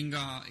 for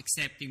Zynga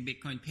accepting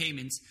Bitcoin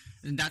payments,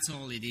 then that's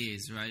all it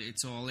is, right?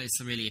 It's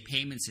really a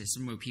payment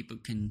system where people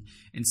can,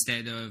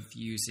 instead of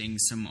using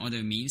some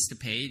other means to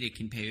pay, they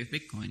can pay with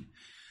Bitcoin.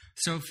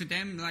 So for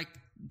them, like,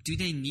 do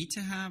they need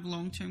to have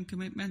long-term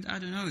commitment? I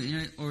don't know,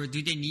 or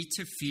do they need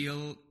to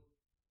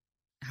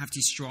have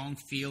these strong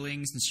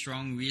feelings and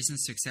strong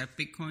reasons to accept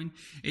Bitcoin?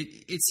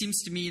 It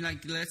seems to me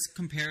like, let's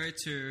compare it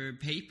to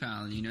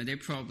PayPal. They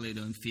probably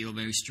don't feel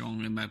very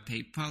strongly about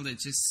PayPal. They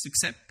just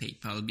accept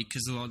PayPal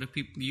because a lot of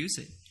people use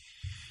it.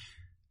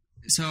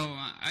 So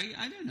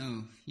I don't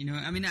know.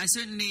 I mean, I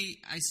certainly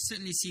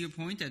see your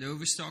point that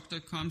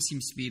Overstock.com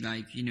seems to be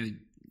like,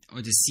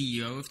 or the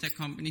CEO of that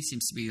company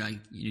seems to be like,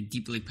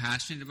 deeply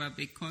passionate about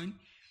Bitcoin.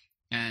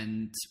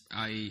 And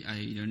I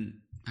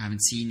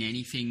haven't seen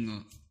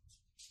anything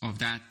of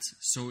that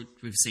sort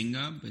with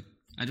Zynga, but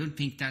I don't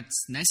think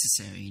that's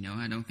necessary.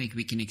 I don't think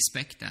we can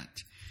expect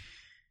that.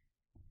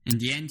 In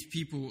the end,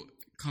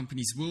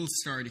 companies will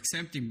start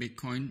accepting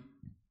Bitcoin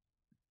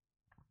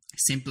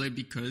simply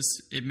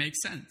because it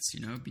makes sense,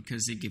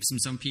 because it gives them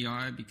some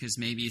PR, because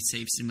maybe it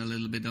saves them a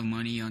little bit of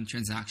money on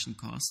transaction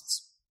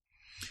costs,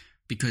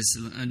 because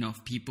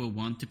enough people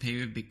want to pay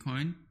with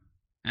Bitcoin.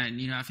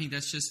 And, I think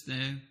that's just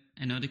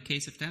another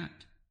case of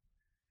that.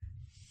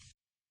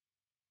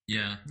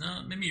 Yeah,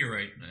 no, maybe you're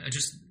right.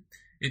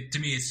 To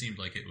me, it seemed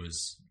like it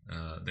was,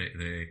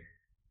 they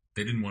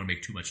didn't want to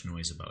make too much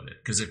noise about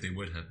it, because if they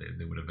would have,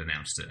 they would have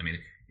announced it. I mean,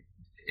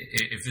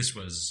 if this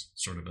was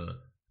sort of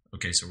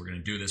okay, so we're going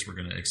to do this, we're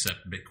going to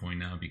accept Bitcoin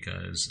now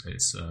because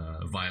it's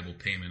a viable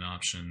payment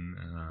option,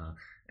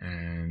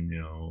 and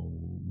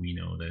we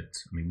know that.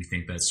 I mean, we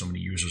think that so many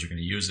users are going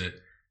to use it.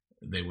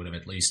 They would have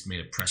at least made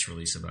a press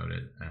release about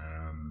it.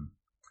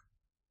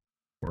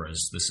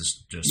 Whereas this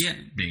is just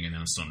being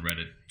announced on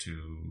Reddit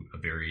to a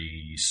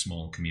very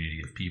small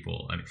community of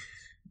people. I mean,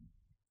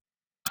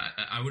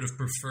 I would have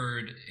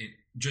preferred it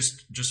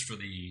just for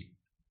the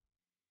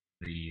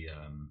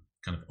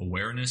kind of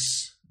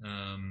awareness,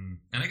 and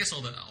I guess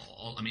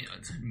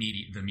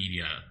the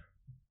media,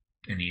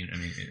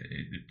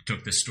 it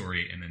took this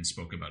story and then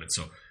spoke about it.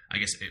 So I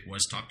guess it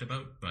was talked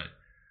about, but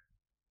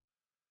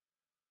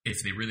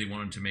if they really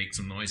wanted to make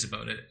some noise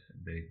about it,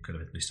 they could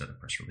have at least had a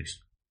press release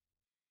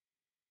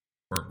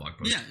or a blog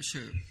post. Yeah,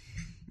 sure.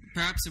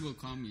 Perhaps it will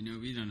come.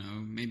 We don't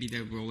know. Maybe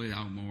they'll roll it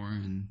out more,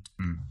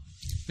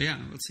 but yeah,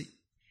 we'll see.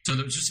 So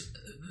there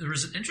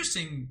was an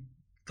interesting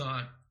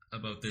thought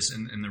about this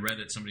in the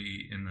Reddit.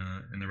 Somebody in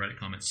the Reddit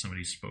comments,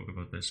 somebody spoke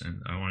about this,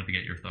 and I wanted to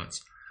get your thoughts.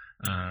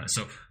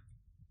 So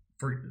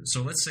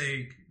let's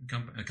say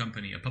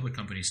a public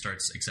company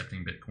starts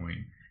accepting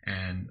Bitcoin,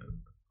 and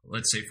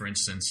let's say, for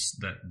instance,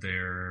 that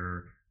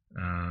their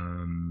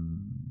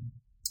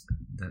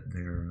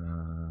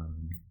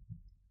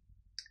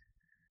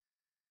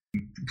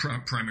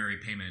primary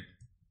payment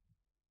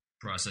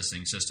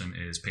processing system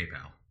is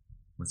PayPal.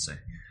 Let's say.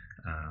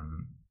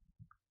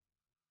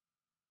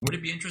 Would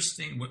it be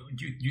interesting?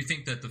 Do you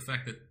think that the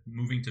fact that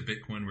moving to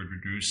Bitcoin would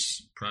reduce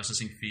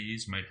processing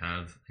fees might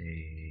have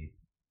a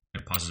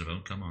positive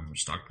outcome on the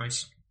stock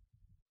price?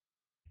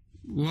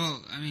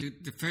 Well, I mean,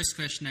 the first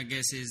question, I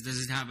guess, is: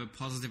 does it have a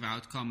positive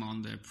outcome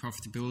on the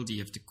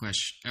profitability of the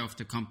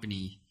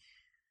company?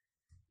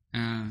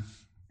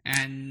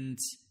 And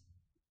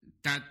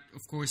that,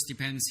 of course,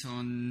 depends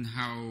on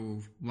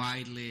how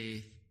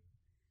widely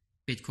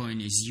Bitcoin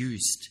is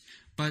used.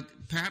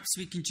 But perhaps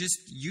we can just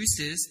use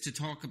this to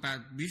talk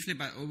briefly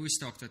about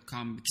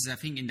Overstock.com, because I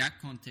think in that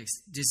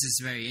context, this is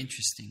very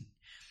interesting.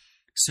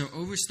 So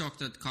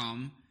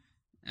Overstock.com,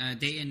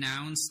 they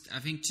announced, I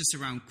think just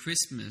around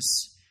Christmas,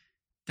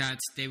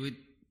 that they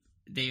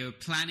are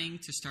planning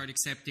to start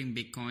accepting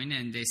Bitcoin,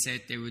 and they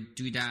said they would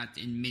do that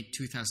in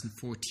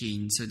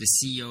mid-2014. So the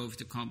CEO of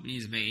the company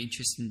is very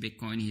interested in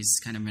Bitcoin. He's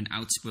kind of an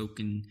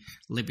outspoken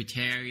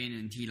libertarian,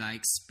 and he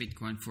likes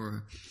Bitcoin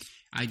for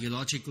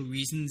ideological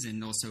reasons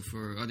and also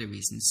for other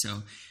reasons.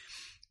 So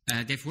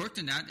they've worked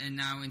on that, and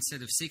now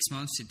instead of 6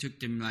 months, it took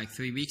them like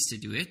 3 weeks to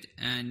do it,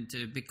 and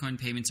Bitcoin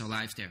payments are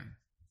live there.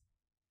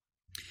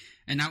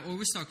 And now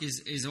Overstock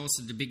is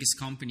also the biggest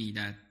company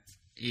that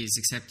is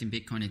accepting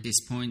Bitcoin at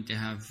this point. They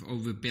have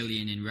over $1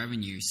 billion in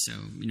revenue. So,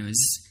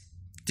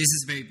 this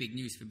is very big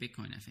news for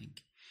Bitcoin, I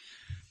think.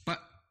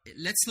 But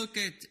let's look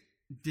at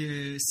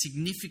the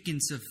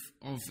significance of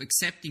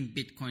accepting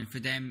Bitcoin for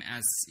them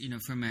as,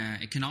 from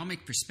an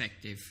economic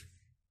perspective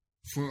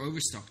for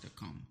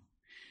Overstock.com.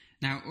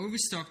 Now,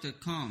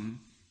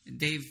 Overstock.com,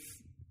 they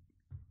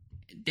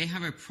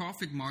have a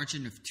profit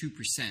margin of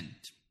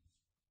 2%.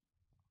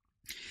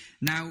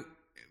 Now,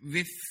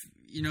 with,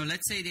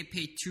 let's say they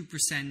pay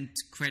 2%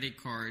 credit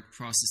card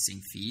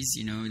processing fees,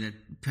 that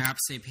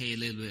perhaps they pay a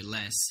little bit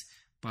less,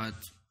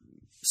 but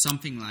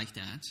something like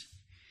that.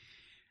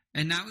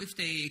 And now if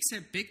they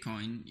accept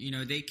Bitcoin,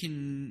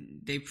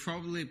 they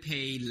probably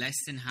pay less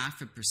than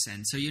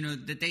 0.5%. So,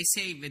 that they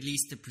save at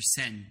least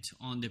 1%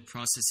 on the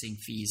processing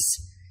fees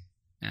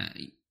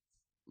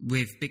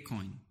with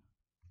Bitcoin.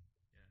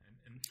 Yeah,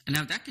 and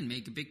now that can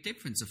make a big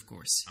difference, of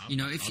course.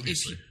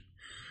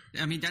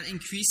 That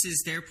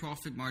increases their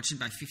profit margin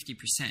by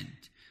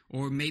 50%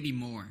 or maybe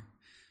more,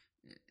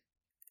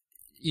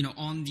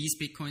 on these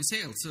Bitcoin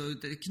sales. So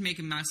that can make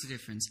a massive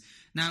difference.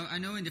 Now, I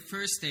know in the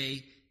first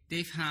day,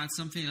 they've had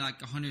something like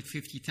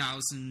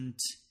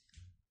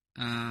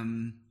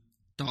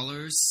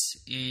 $150,000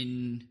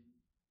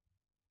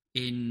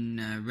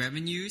 in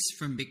revenues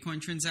from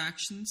Bitcoin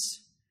transactions.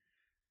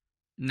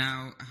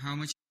 Now, how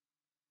much?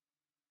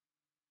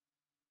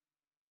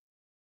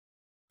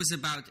 It was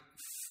about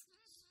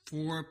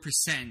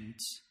 4%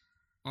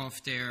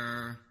 of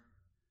their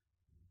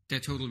their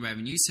total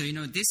revenue. So,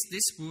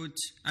 this would,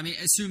 I mean,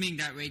 assuming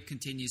that rate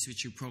continues,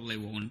 which you probably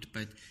won't,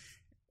 but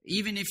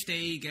even if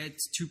they get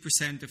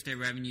 2% of their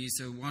revenues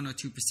or 1 or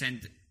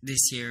 2%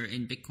 this year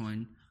in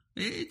Bitcoin,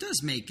 it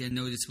does make a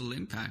noticeable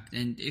impact.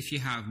 And if you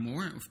have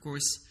more, of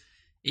course,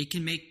 it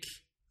can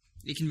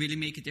really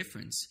make a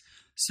difference.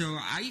 So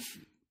I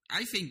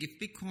think if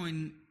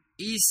Bitcoin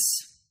is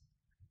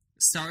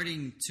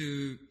starting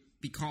to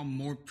become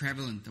more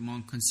prevalent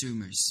among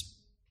consumers,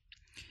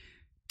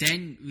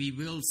 then we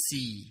will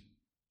see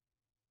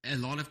a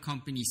lot of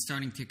companies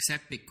starting to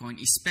accept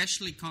Bitcoin,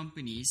 especially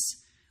companies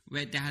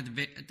where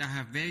that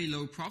have very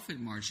low profit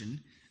margin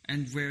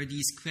and where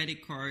these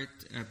credit card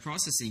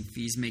processing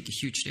fees make a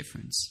huge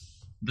difference.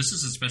 This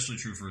is especially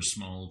true for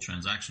small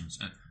transactions.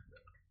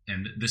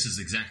 And this is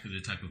exactly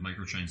the type of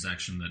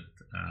microtransaction that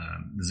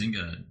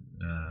Zynga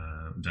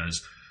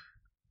does.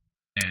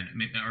 And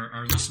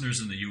our listeners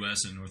in the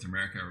U.S. and North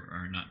America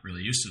are not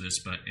really used to this,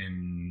 but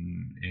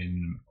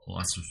in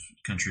lots of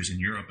countries in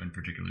Europe, and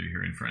particularly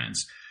here in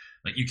France,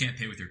 like you can't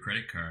pay with your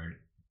credit card,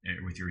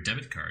 with your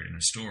debit card in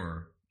a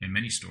store, in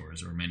many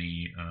stores, or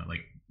many like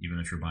even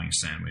if you're buying a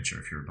sandwich or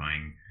if you're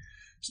buying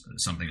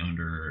something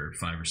under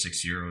 €5 or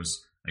 €6,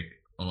 like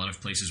a lot of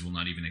places will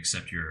not even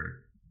accept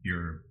your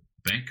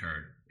bank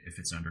card if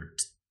it's under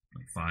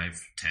like 5,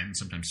 10,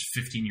 sometimes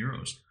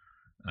 €15,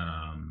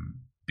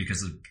 because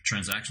the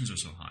transactions are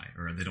so high,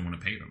 or they don't want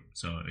to pay them.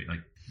 So,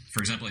 like for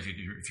example, if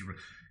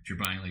you're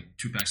buying like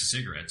 2 packs of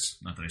cigarettes,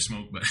 not that I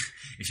smoke, but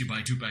if you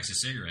buy 2 packs of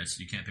cigarettes,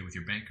 you can't pay with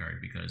your bank card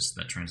because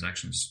the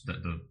transaction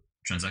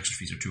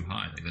fees are too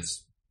high. Like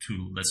that's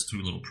too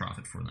little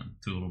profit for them,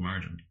 too little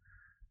margin.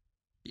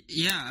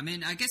 Yeah, I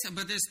mean, I guess,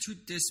 but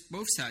there's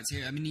both sides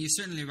here. I mean, you're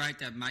certainly right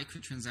that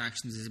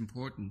microtransactions is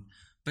important,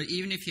 but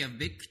even if you have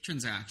big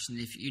transactions,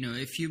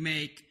 if you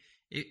make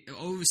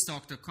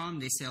Overstock.com,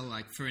 they sell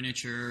like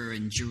furniture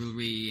and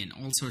jewelry and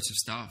all sorts of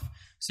stuff.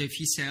 So if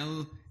you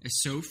sell a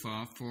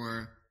sofa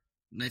for,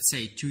 let's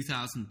say,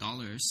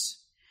 $2,000,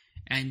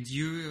 and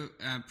your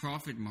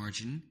profit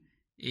margin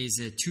is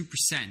 2%,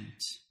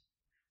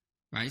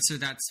 right? So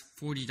that's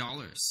 $40.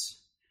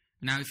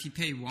 Now, if you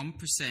pay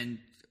 1%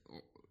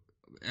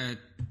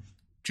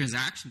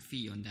 transaction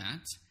fee on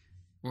that,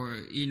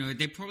 or,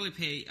 they probably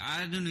pay,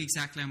 I don't know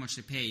exactly how much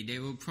they pay. They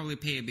will probably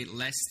pay a bit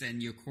less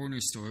than your corner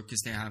store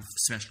because they have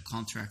special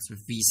contracts with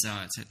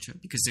Visa, etc.,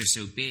 because they're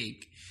so big.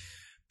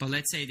 But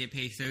let's say they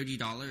pay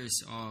 $30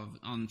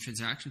 on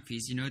transaction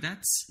fees.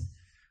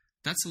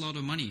 That's a lot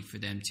of money for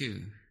them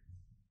too.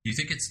 You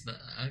think it's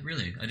I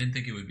didn't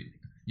think it would be.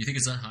 You think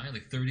it's that high,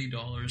 like $30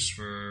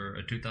 for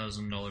a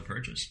 $2,000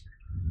 purchase?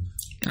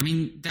 I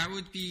mean, that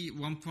would be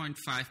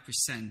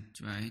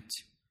 1.5%, right?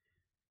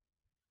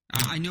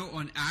 I know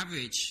on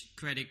average,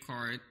 credit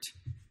card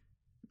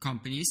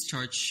companies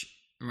charge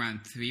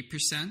around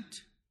 3%.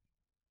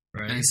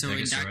 Right. And so I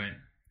guess you're right.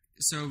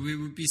 So we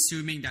would be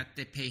assuming that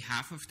they pay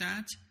half of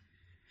that.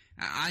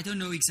 I don't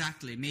know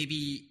exactly.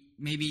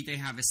 Maybe they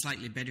have a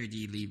slightly better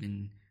deal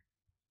even.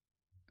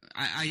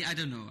 I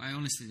don't know. I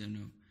honestly don't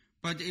know.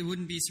 But it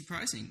wouldn't be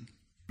surprising.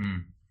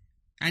 Mm.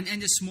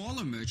 And the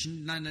smaller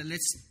merchant,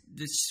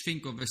 let's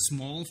think of a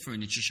small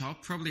furniture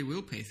shop, probably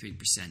will pay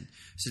 3%.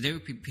 So they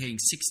would be paying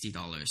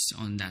 $60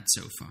 on that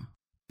sofa.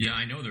 Yeah,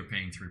 I know they're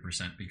paying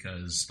 3%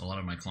 because a lot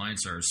of my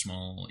clients are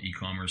small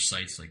e-commerce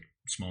sites, like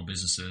small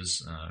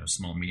businesses,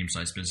 small,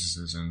 medium-sized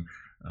businesses. And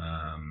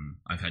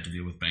I've had to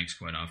deal with banks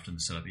quite often to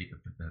set up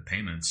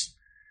payments.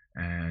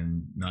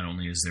 And not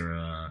only is there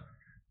a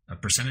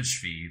percentage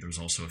fee, there's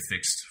also a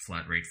fixed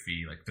flat rate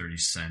fee, like 30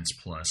 cents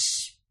plus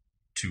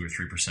 2 or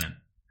 3%.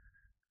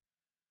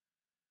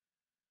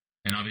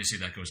 And obviously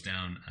that goes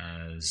down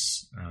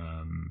as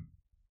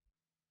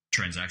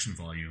transaction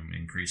volume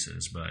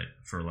increases. But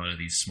for a lot of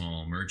these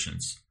small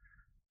merchants,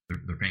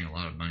 they're paying a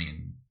lot of money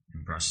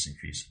in processing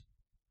fees.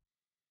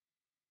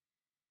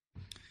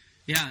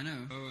 Yeah, I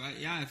know.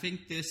 I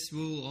think this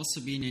will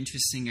also be an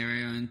interesting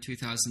area in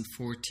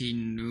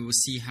 2014. We will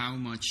see how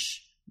much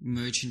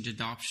merchant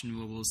adoption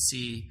we will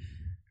see.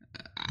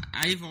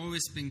 I've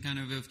always been kind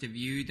of the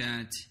view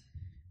that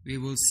we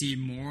will see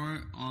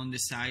more on the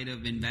side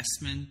of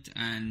investment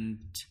and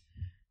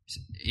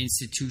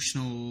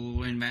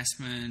institutional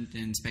investment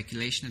and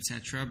speculation,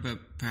 etc.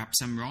 But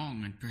perhaps I'm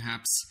wrong, and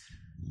perhaps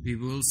we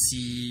will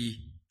see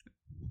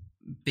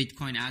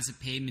Bitcoin as a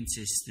payment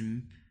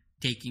system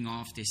taking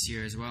off this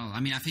year as well. I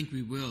mean, I think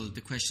we will.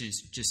 The question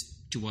is just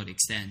to what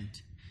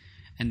extent,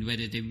 and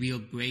whether the real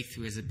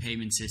breakthrough as a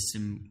payment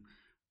system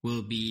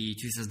will be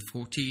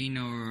 2014,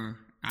 or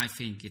I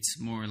think it's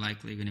more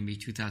likely going to be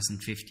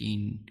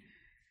 2015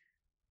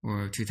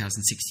 or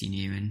 2016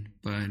 even.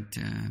 But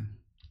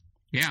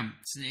yeah,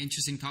 it's an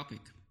interesting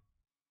topic.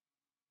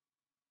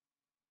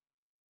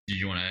 Did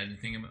you want to add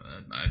anything?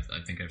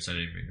 I think I've said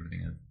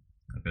everything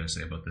I've got to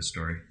say about this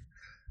story.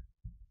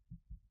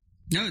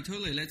 No,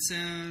 totally. Let's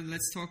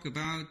talk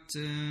about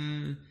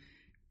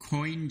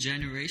coin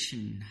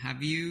generation.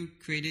 Have you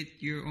created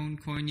your own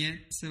coin yet,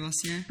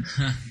 Sebastian?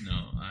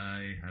 No,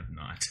 I have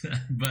not.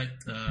 But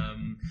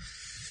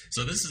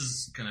so this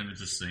is kind of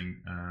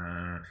interesting.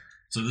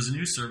 So there's a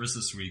new service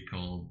this week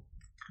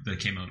that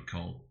came out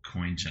called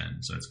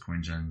CoinGen. So it's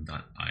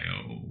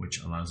coingen.io, which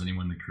allows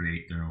anyone to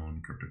create their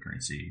own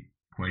cryptocurrency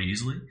quite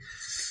easily.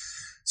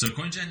 So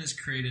CoinGen is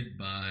created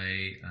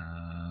by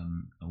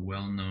a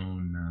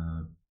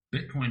well-known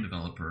Bitcoin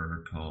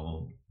developer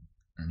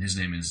and his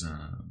name is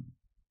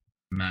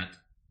Matt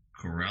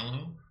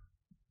Corallo,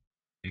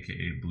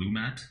 aka Blue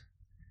Matt.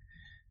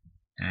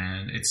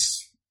 And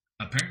it's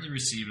apparently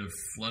received a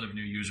flood of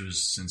new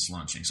users since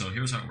launching. So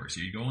here's how it works.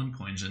 You go on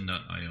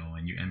coingen.io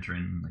and you enter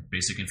in like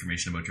basic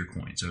information about your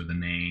coin. So the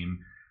name,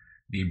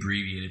 the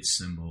abbreviated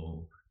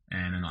symbol,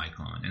 and an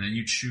icon. And then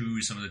you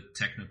choose some of the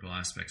technical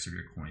aspects of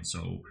your coin.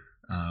 So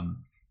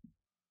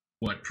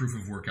what proof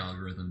of work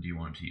algorithm do you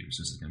want to use?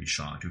 Is it going to be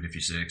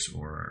SHA-256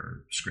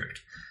 or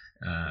Script?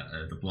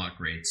 The block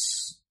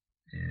rates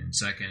in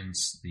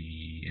seconds,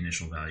 the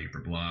initial value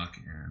per block,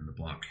 and the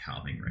block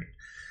halving rate.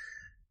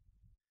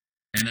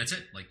 And that's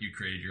it. Like, you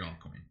created your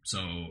altcoin.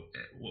 So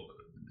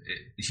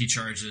he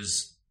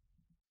charges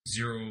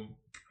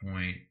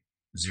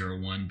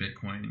 0.01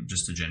 Bitcoin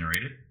just to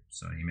generate it.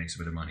 So he makes a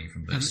bit of money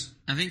from this.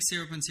 I think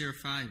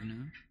 0.05,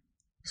 no?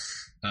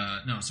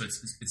 No, so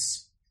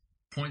it's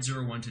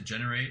 0.01 to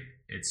generate.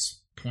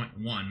 It's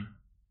 0.1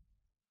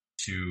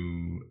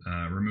 to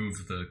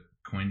remove the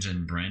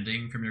CoinGen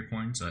branding from your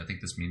coin. So I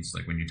think this means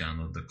like when you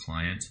download the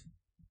client,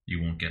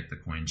 you won't get the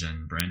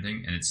CoinGen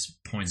branding. And it's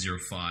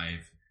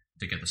 0.05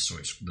 to get the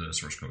source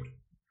code.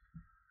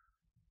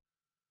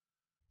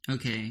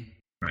 Okay.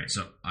 Right.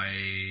 So I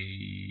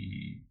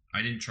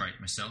didn't try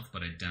it myself,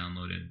 but I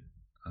downloaded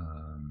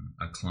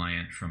a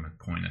client from a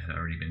coin that had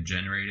already been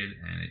generated,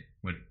 and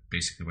what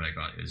I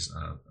got is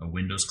a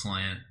Windows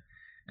client,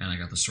 and I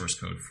got the source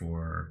code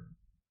for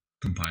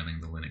compiling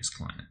the Linux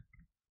client.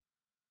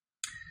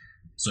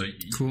 So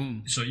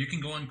cool. So you can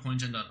go on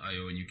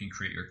coingen.io and you can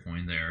create your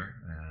coin there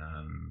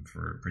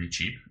for pretty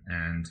cheap,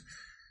 and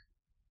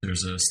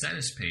there's a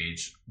status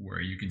page where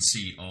you can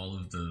see all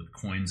of the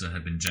coins that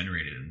have been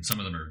generated, and some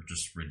of them are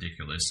just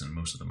ridiculous, and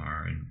most of them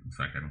are. In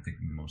fact, I don't think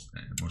most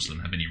of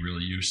them have any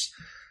real use.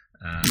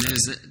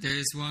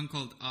 There's one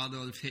called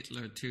Adolf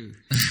Hitler too,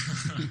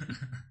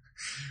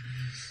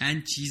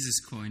 and Jesus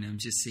Coin. I'm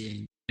just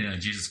saying. Yeah,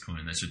 Jesus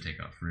Coin, that should take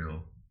off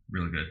real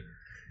good.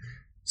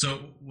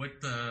 So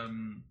what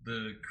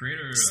the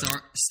creator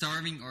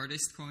Starving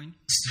Artist Coin.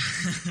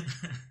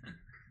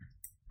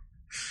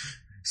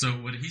 So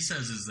what he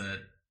says is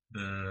that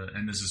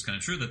and this is kind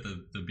of true, that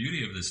the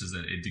beauty of this is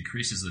that it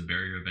decreases the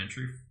barrier of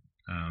entry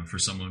for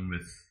someone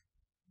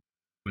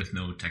with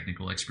no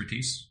technical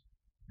expertise,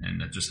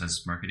 and that just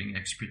has marketing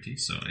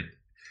expertise. So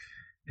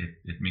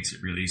it makes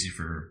it really easy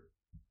for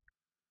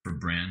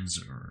brands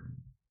or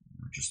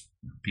just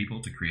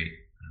people to create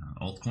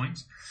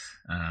altcoins.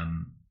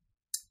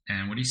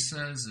 And what he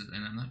says,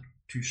 and I'm not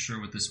too sure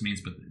what this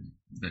means, but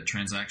that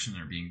transactions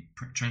are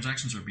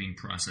being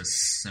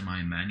processed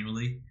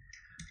semi-manually.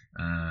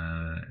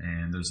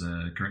 And there's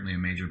currently a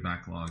major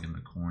backlog in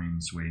the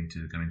coins waiting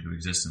to come into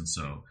existence.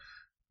 So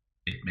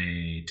it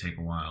may take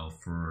a while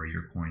for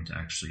your coin to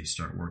actually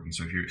start working.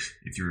 So if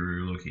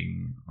you're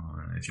looking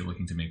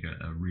to make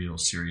a real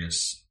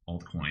serious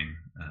altcoin,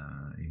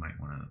 you might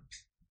want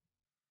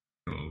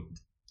to go,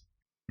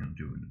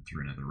 do it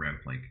through another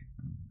route, like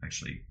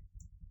actually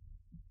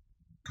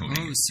coding.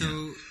 Oh,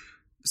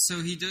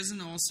 so he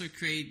doesn't also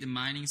create the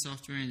mining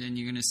software, and then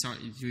you're going to start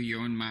to do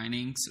your own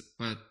mining,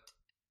 but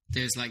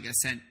there's like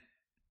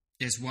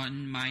there's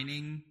one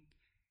mining.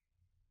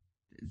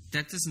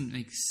 That doesn't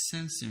make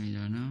sense to me,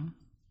 though, no?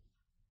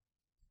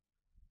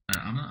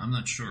 I'm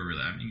not sure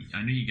really. I mean,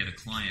 I know you get a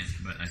client,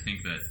 but I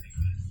think that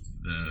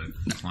the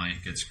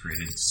client gets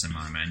created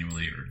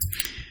semi-manually,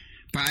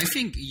 But I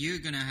think you're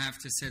gonna have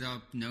to set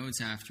up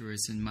nodes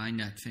afterwards and mine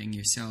that thing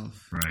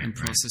yourself, and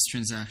process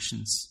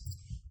transactions.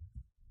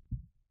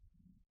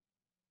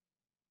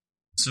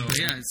 So but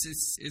yeah,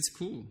 it's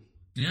cool.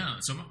 Yeah.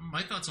 So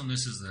my thoughts on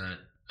this is that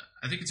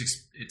I think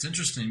it's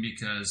interesting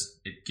because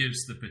it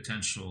gives the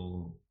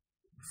potential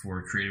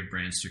for creative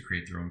brands to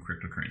create their own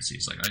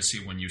cryptocurrencies. Like, I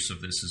see one use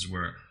of this is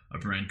where a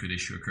brand could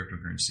issue a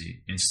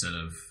cryptocurrency instead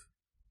of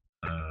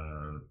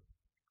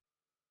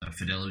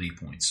fidelity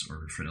points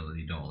or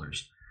fidelity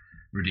dollars,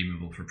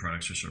 redeemable for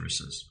products or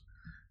services.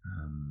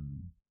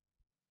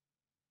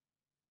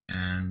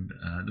 And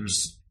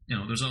there's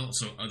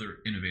also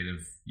other innovative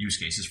use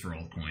cases for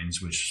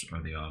altcoins, which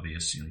are the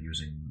obvious,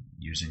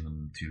 using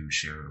them to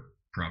share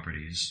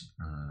properties,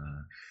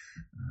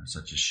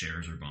 such as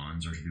shares or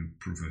bonds, or to do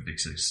proof of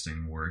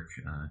existing work,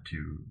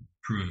 to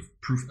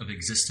proof of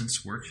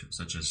existence work,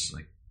 such as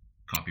like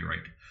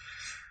copyright.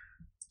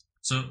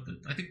 So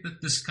I think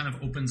that this kind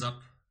of opens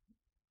up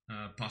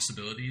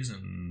possibilities,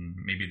 and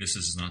maybe this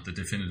is not the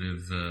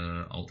definitive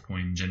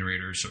altcoin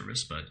generator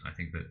service, but I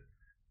think that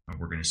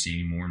we're going to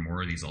see more and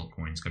more of these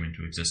altcoins come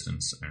into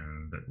existence,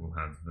 and that will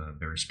have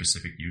very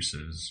specific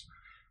uses.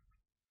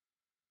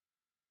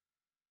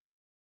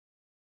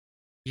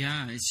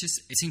 Yeah,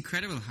 it's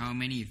incredible how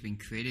many have been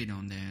created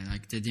on there.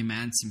 Like, the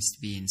demand seems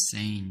to be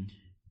insane.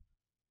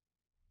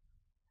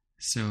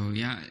 So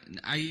yeah,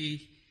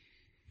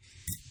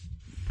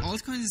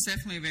 altcoins is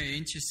definitely very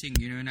interesting,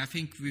 and I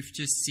think we've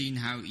just seen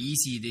how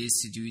easy it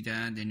is to do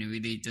that, and it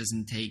really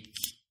doesn't take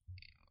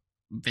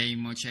very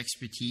much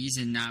expertise.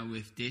 And now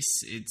with this,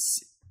 it's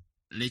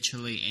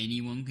literally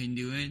anyone can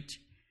do it.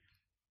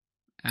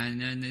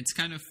 And then it's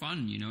kind of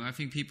fun, I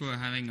think people are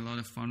having a lot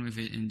of fun with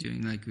it and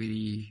doing like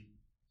really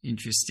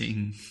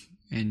interesting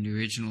and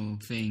original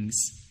things.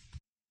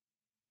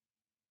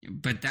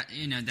 But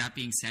that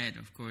being said,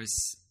 of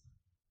course,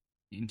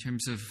 in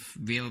terms of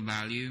real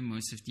value,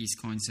 most of these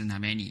coins don't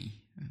have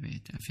any of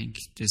it. I think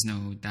there's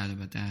no doubt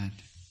about that.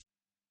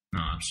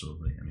 No,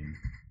 absolutely. I mean,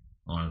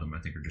 a lot of them I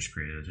think are just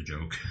created as a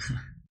joke.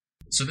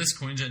 So this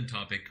CoinGen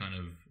topic kind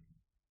of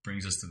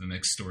brings us to the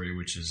next story,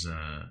 which is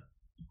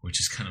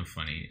kind of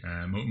funny.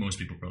 Most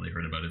people probably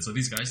heard about it. So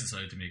these guys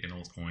decided to make an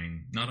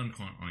altcoin, not on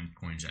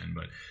CoinGen,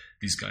 but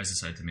these guys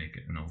decided to make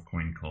an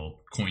altcoin called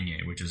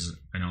Coinye, which is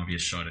an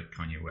obvious shot at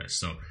Kanye West.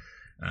 So,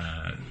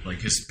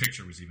 like his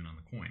picture was even on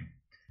the coin.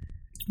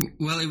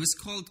 Well, it was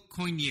called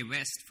Kanye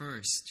West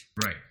first,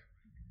 right?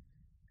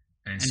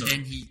 And so,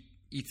 then he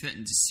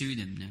threatened to sue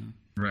them now.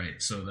 Right.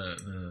 So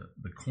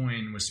the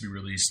coin was to be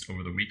released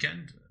over the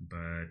weekend,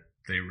 but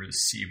they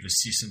received a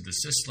cease and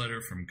desist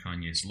letter from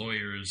Kanye's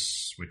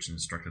lawyers, which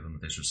instructed them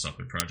that they should stop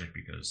the project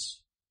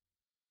because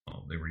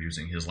they were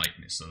using his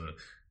likeness. So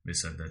they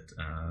said that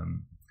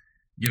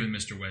given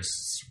Mr.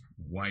 West's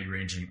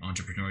wide-ranging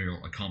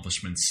entrepreneurial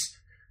accomplishments,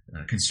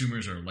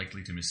 consumers are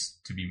likely to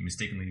be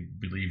mistakenly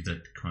believe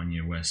that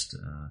Kanye West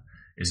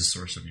is a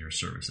source of your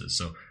services.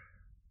 So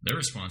their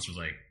response was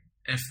like,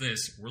 F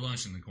this, we're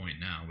launching the coin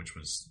now, which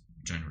was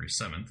January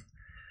 7th.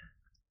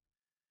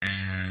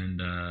 And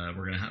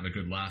we're going to have a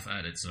good laugh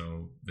at it.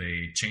 So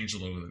they changed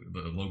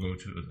the logo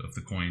of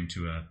the coin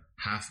to a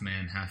half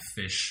man, half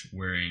fish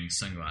wearing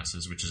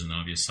sunglasses, which is an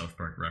obvious South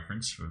Park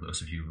reference. For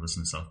those of you who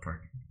listen to South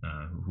Park,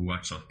 who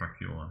watch South Park,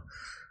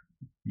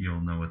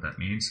 you'll know what that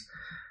means.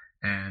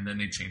 And then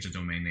they changed the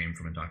domain name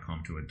from a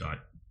 .com to a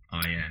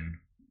 .in,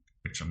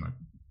 which I'm not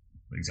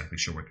exactly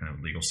sure what kind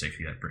of legal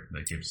safety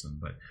that gives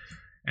them.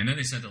 And then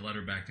they sent a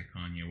letter back to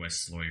Kanye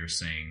West's lawyer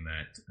saying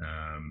that,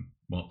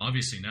 well,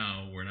 obviously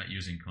now we're not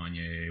using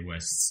Kanye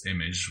West's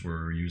image.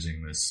 We're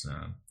using this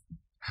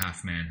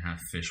half man, half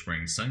fish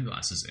wearing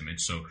sunglasses image.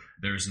 So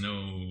there's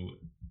no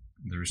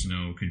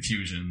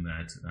confusion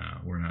that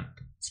we're not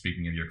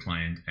speaking of your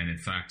client. And in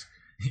fact,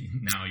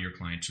 now your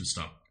client should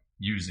stop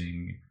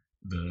using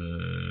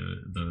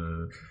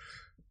the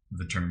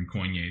term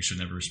Coinye, should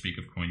never speak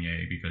of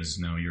Coinye, because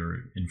now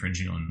you're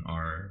infringing on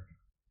our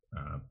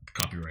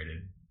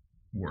copyrighted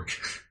work.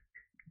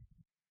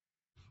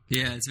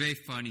 Yeah, it's very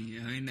funny.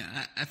 I mean,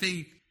 I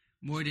think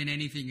more than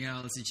anything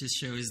else, it just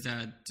shows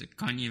that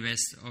Kanye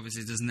West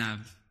obviously doesn't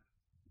have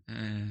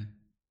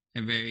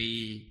a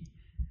very,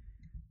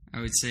 I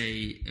would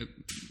say,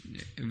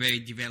 a very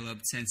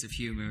developed sense of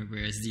humor,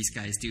 whereas these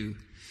guys do.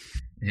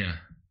 Yeah.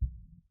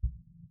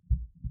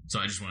 So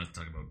I just wanted to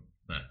talk about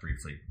that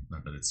briefly.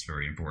 Not that it's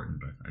very important,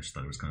 but I just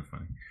thought it was kind of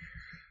funny.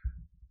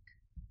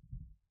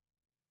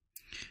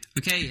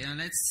 Okay,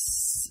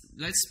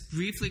 let's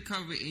briefly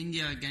cover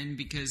India again,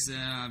 because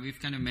we've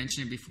kind of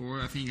mentioned it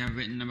before. I think I've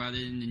written about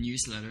it in the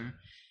newsletter.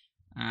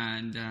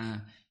 And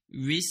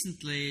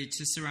recently,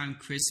 just around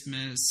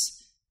Christmas,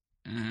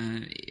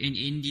 in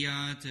India,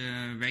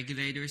 the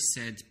regulators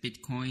said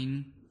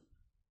Bitcoin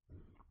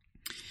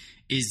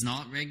is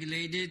not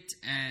regulated,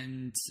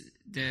 and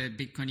the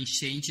Bitcoin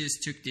exchanges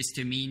took this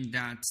to mean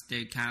that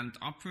they can't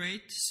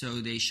operate.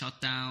 So they shut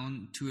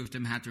down. 2 of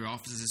them had their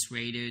offices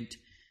raided.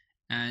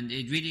 And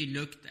it really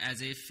looked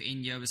as if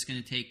India was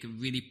going to take a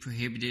really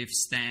prohibitive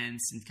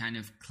stance and kind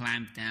of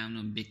clamp down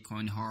on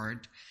Bitcoin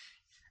hard.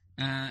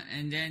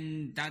 And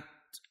then that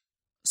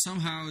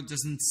somehow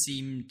doesn't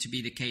seem to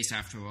be the case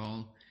after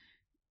all.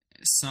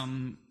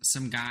 Some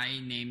guy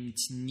named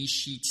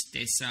Nishit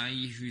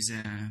Desai, who's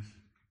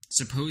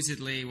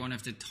supposedly one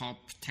of the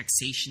top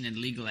taxation and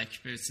legal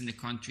experts in the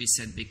country,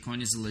 said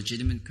Bitcoin is a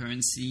legitimate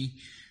currency.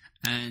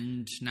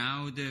 And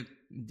now the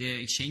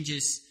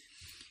exchanges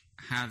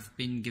have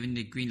been given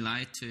the green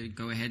light to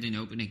go ahead and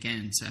open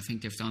again. So I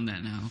think they've done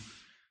that now.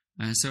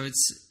 So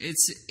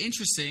it's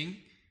interesting.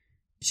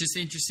 It's just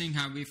interesting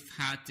how we've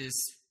had this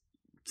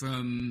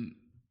from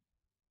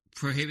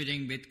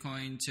prohibiting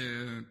Bitcoin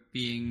to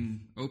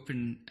being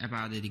open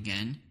about it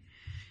again.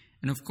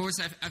 And of course,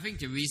 I think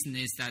the reason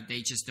is that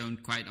they just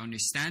don't quite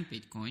understand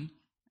Bitcoin,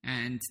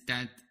 and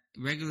that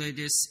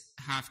regulators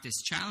have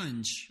this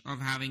challenge of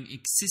having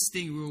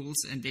existing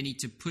rules, and they need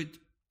to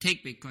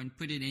take Bitcoin,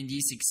 put it in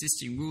these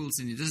existing rules,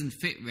 and it doesn't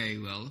fit very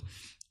well.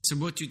 So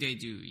what do?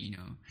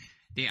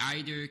 They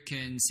either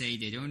can say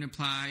they don't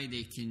apply,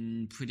 they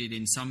can put it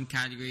in some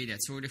category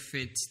that sort of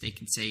fits, they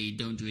can say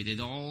don't do it at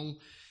all,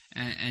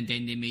 and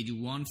then they may do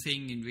one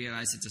thing and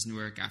realize it doesn't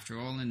work after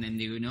all, and then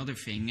they do another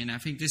thing. And I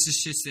think this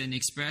is just an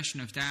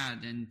expression of that,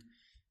 and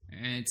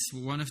it's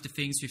one of the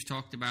things we've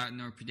talked about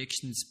in our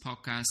predictions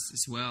podcast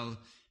as well.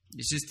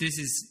 It's just this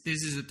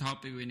is a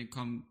topic we're going to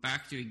come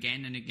back to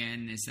again and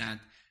again, is that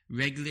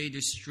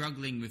regulators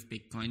struggling with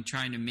Bitcoin,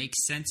 trying to make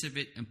sense of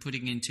it and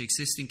putting it into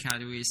existing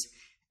categories,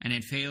 and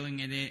then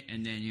failing at it,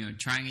 and then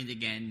trying it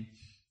again,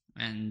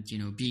 and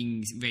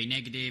being very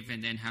negative,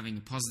 and then having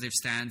a positive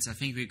stance. I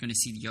think we're going to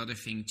see the other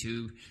thing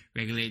too: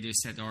 regulators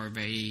that are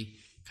very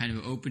kind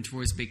of open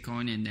towards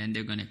Bitcoin, and then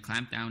they're going to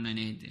clamp down on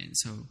it. And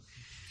so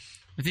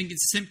I think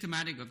it's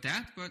symptomatic of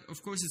that. But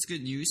of course, it's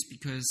good news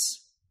because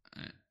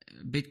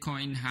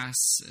Bitcoin has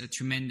a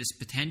tremendous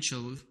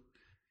potential,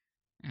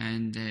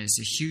 and there's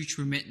a huge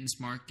remittance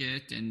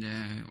market, and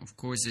of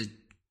course a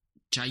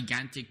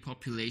gigantic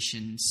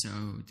population. So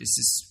this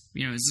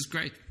is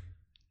great.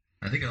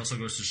 I think it also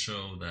goes to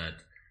show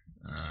that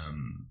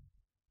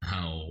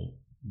how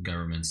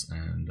governments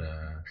and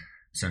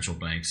central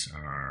banks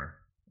are,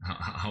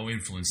 how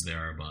influenced they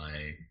are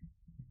by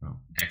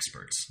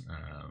experts.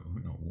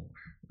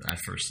 At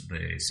first,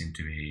 they seem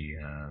to be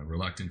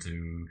reluctant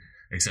to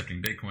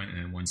accepting Bitcoin,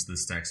 and once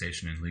this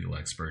taxation and legal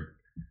expert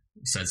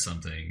said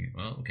something,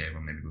 well, okay,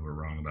 well, maybe we were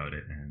wrong about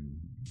it. And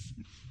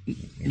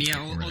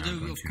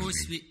although of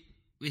course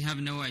we have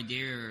no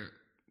idea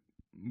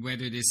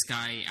whether this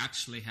guy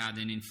actually had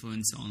an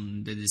influence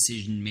on the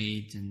decision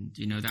made, and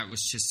that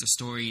was just a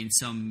story in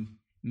some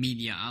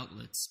media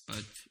outlets.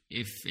 But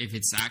if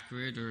it's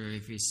accurate or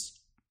if it's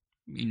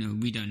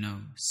we don't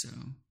know. So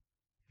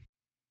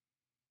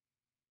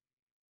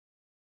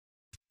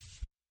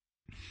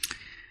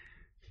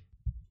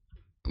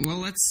well,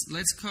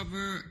 let's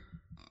cover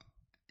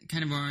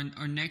kind of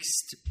our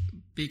next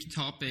big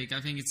topic.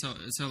 I think it's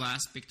our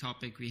last big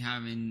topic we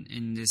have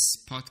in this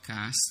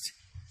podcast,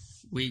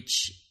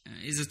 which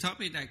is a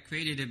topic that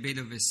created a bit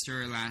of a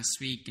stir last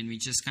week, and we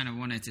just kind of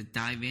wanted to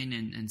dive in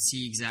and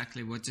see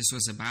exactly what this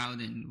was about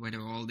and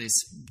whether all this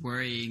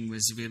worrying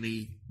was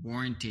really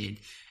warranted.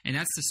 And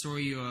that's the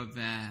story of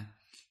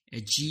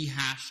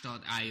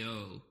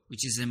ghash.io,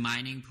 which is a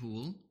mining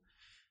pool.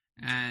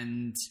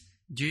 And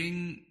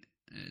during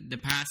the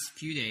past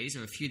few days,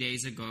 or a few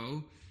days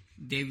ago,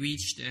 they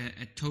reached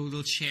a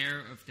total share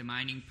of the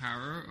mining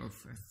power of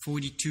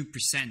 42%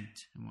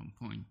 at one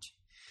point.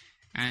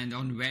 And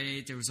on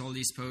Reddit, there was all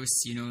these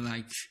posts,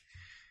 like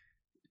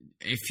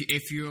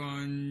if you're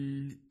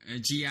on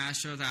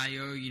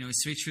ghash.io,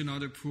 switch to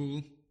another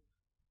pool,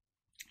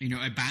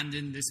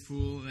 abandon this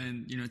pool,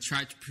 and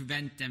try to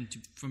prevent them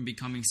from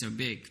becoming so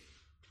big.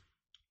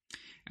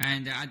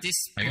 And at this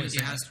point,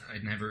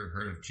 I'd never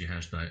heard of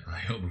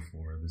ghash.io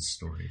before this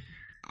story.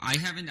 I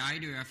haven't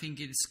either. I think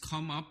it's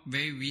come up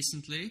very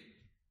recently.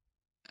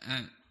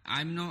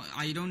 I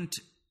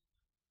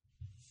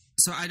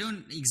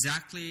don't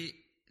exactly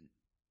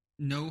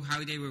know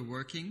how they were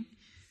working,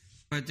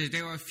 but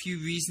there are a few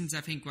reasons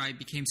I think why it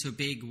became so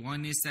big.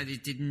 One is that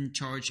it doesn't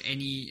charge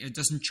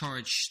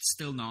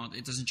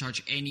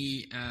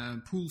any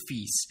pool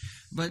fees.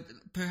 But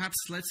perhaps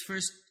let's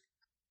first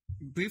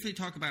briefly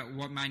talk about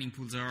what mining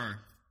pools are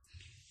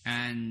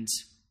and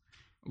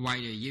why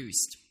they're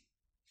used.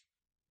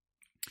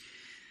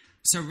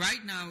 So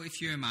right now, if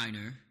you're a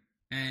miner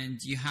and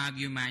you have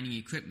your mining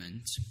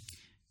equipment,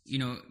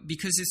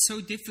 because it's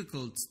so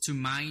difficult to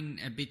mine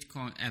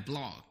a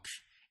block,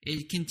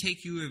 it can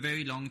take you a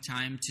very long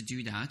time to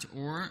do that,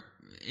 or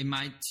it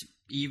might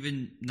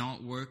even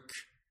not work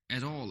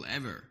at all,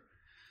 ever.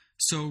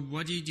 So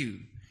what do?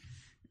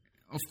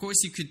 Of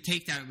course, you could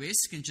take that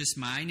risk and just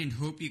mine and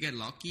hope you get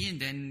lucky, and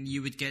then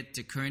you would get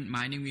the current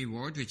mining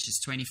reward, which is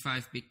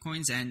 25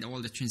 Bitcoins and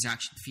all the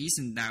transaction fees,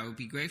 and that would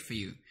be great for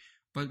you.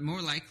 But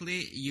more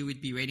likely, you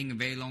would be waiting a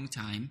very long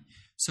time.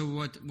 So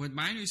what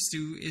miners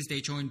do is they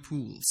join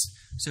pools.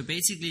 So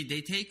basically, they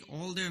take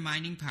all their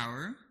mining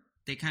power,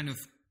 they kind of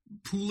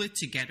pool it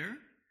together,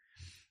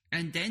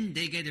 and then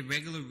they get a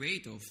regular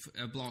rate of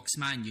blocks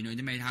mined.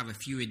 They might have a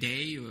few a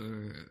day,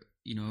 or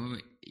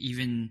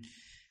even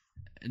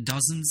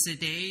dozens a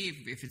day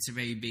if it's a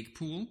very big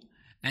pool.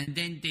 And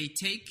then they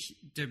take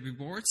the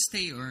rewards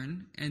they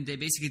earn and they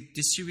basically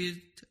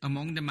distribute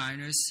among the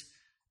miners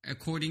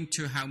according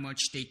to how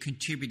much they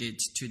contributed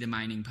to the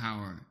mining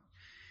power.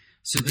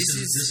 So this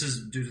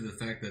is due to the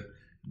fact that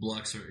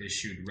blocks are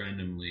issued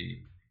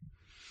randomly.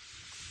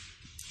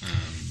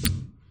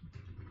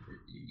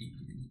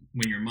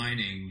 When you're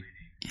mining,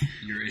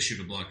 you're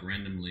issued a block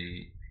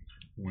randomly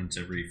once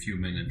every few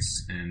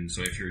minutes, and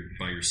so if you're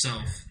by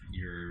yourself,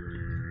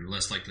 you're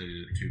less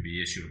likely to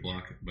be issued a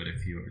block. But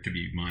if you've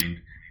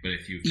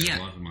got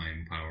a lot of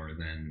mining power,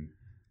 then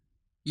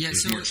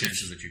there's more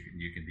chances that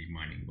you can be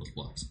mining those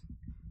blocks.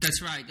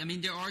 That's right. I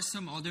mean, there are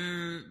some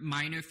other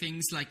minor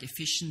things like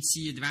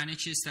efficiency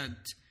advantages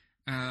that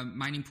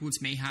mining pools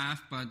may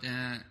have, but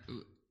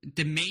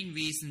the main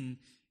reason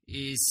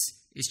is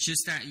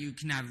just that you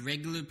can have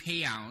regular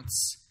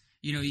payouts.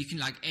 You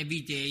can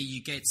every day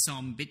you get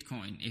some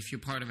Bitcoin if you're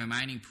part of a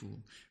mining pool.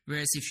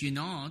 Whereas if you're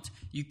not,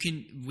 you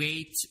can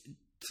wait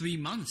 3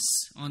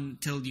 months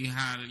until you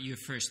have your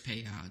first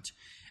payout.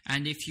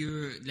 And if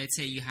let's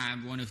say you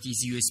have one of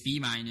these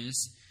USB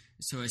miners,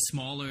 so a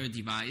smaller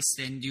device,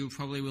 then you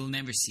probably will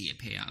never see a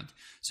payout.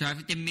 So I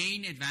think the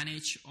main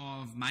advantage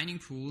of mining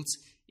pools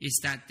is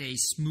that they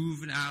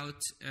smooth out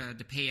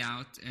the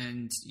payout,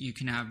 and you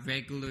can have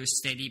regular,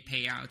 steady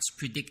payouts,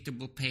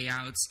 predictable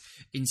payouts,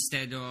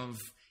 instead of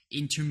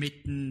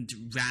intermittent,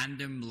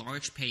 random,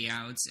 large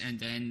payouts, and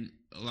then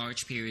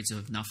large periods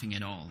of nothing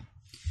at all.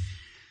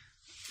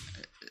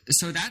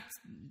 So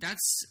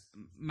that's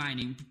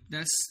mining.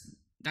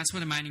 That's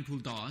what a mining pool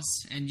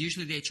does, and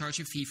usually they charge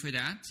a fee for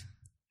that.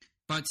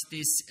 But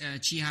this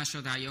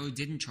ghash.io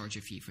didn't charge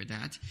a fee for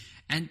that.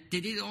 And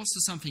they did also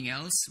something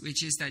else,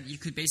 which is that you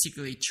could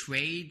basically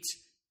trade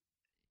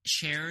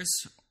shares.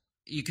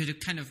 You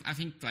could kind of, I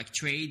think, like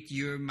trade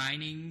your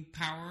mining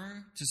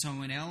power to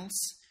someone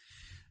else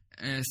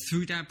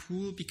through that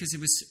pool, because it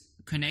was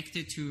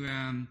connected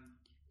to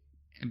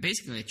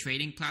basically a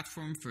trading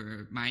platform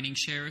for mining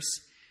shares.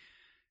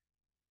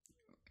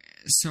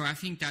 So I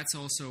think that's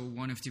also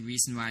one of the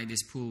reasons why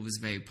this pool was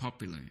very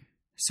popular.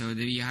 So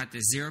you had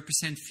the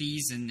 0%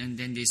 fees and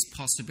then this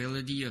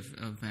possibility of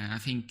I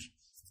think,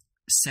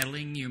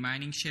 selling your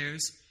mining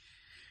shares.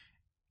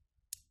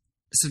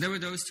 So there were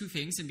those two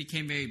things and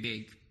became very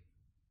big.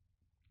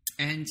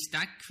 And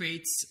that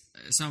creates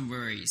some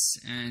worries.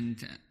 And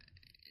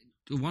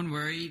the one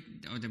worry,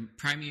 or the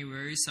primary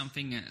worry, is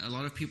something a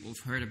lot of people have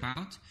heard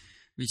about,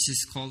 which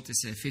is called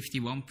as a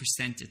 51%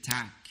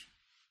 attack.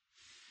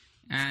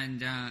 And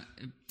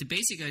the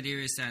basic idea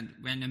is that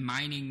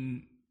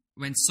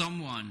when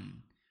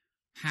someone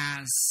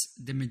has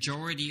the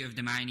majority of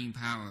the mining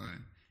power,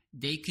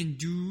 they can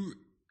do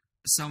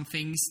some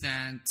things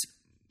that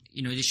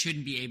they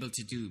shouldn't be able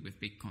to do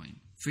with Bitcoin.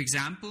 For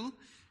example,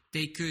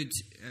 they could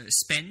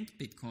spend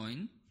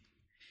Bitcoin,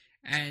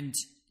 and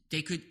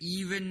they could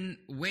even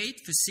wait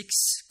for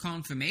 6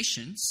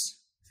 confirmations.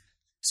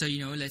 So,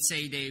 let's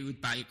say they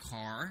would buy a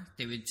car,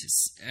 they would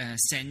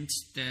send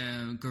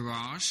the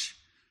garage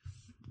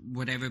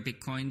whatever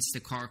Bitcoins the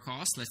car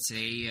costs, let's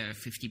say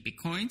 50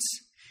 Bitcoins.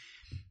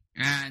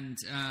 And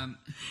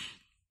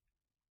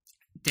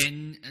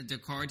then the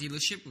car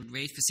dealership would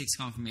wait for 6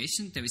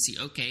 confirmations. They would see,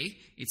 okay,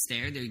 it's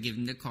there. They would give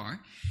them the car.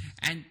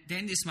 And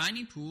then this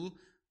mining pool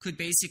could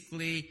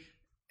basically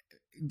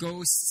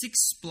go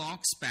 6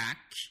 blocks back.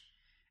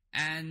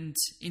 And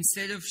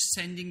instead of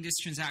sending this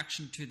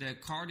transaction to the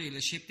car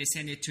dealership, they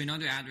send it to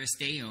another address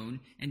they own.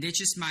 And they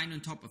just mine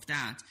on top of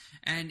that.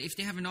 And if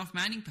they have enough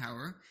mining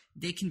power,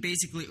 they can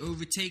basically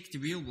overtake the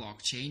real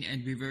blockchain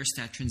and reverse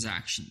that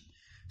transaction.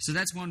 So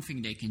that's one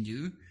thing they can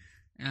do.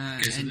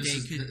 Okay, so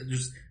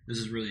this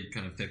is really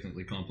kind of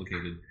technically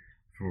complicated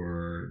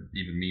for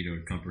even me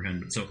to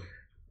comprehend. But so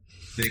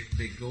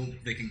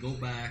they can go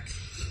back.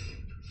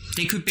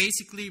 They could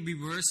basically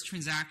reverse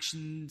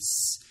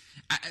transactions,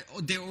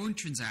 their own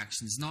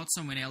transactions, not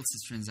someone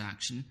else's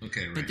transaction.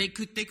 Okay, right. But they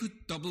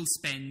could double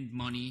spend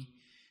money.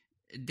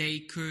 They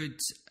could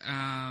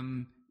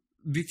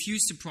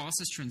refuse to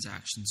process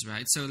transactions,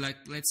 right? So, like,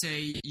 let's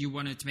say you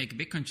wanted to make a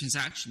Bitcoin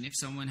transaction. If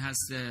someone has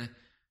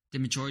the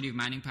majority of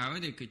mining power,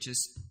 they could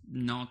just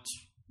not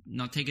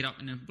take it up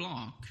in a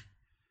block.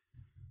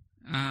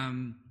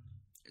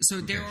 So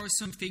okay. There are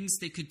some things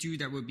they could do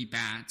that would be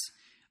bad.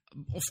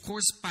 Of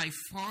course, by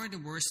far the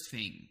worst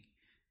thing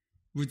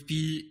would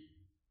be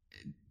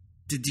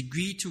the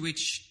degree to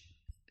which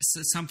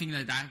something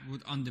like that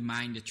would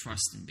undermine the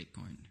trust in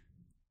Bitcoin.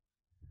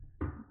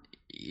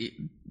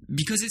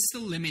 Because it's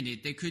still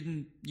limited. They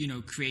couldn't,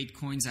 create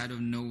coins out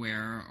of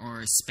nowhere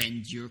or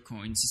spend your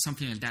coins,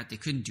 something like that. They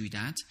couldn't do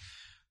that.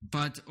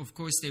 But, of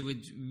course, they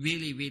would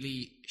really,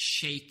 really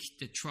shake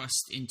the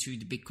trust into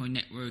the Bitcoin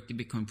network, the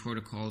Bitcoin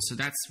protocol. So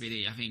that's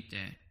really, I think,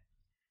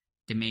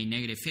 the main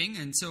negative thing.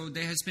 And so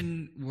there has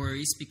been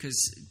worries because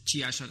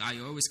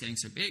ghash.io was getting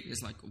so big.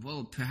 It's like,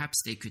 well, perhaps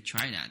they could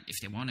try that if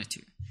they wanted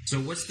to. So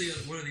what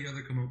are the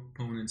other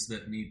components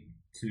that need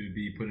to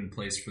be put in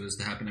place for this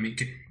to happen? I mean,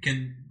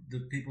 can the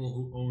people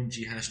who own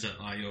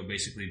ghash.io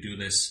basically do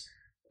this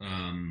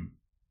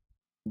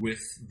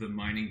with the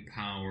mining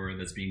power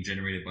that's being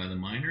generated by the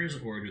miners,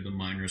 or do the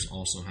miners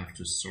also have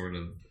to sort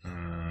of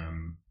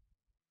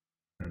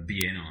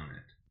be in on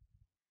it?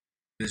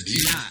 Is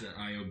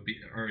ghash.io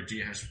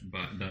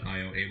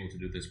able to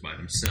do this by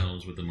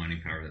themselves with the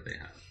mining power that they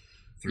have?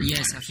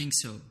 Yes, I think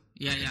so.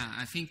 Yeah, okay. Yeah.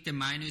 I think the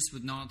miners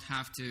would not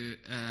have to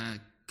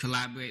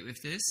collaborate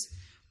with this.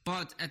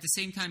 But at the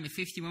same time, a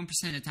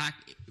 51% attack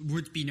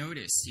would be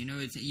noticed.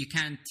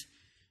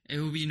 It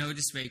will be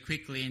noticed very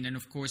quickly. And then,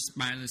 of course,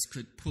 miners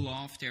could pull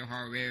off their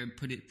hardware and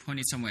point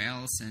it somewhere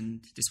else,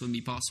 and this wouldn't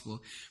be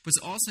possible. What's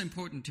also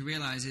important to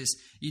realize is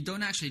you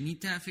don't actually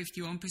need to have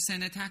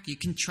 51% attack. You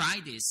can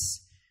try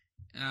this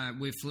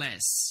with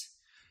less.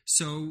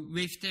 So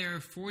with their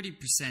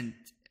 40%,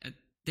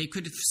 they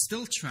could have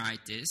still tried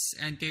this,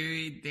 and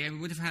they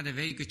would have had a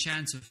very good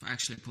chance of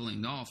actually pulling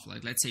it off,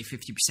 like let's say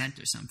 50%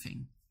 or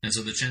something. And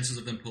so the chances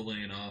of them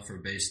pulling it off are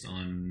based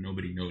on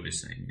nobody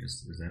noticing.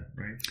 Is that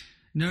right?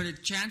 No, the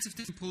chance of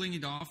them pulling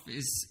it off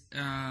is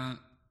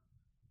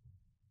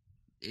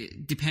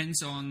it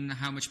depends on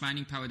how much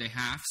mining power they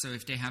have. So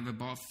if they have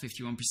above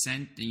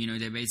 51%,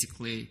 they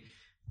basically,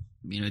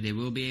 they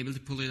will be able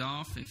to pull it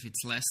off. If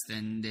it's less,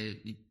 then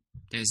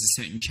there's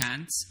a certain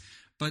chance.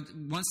 But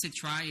once they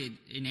try it,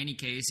 in any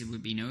case, it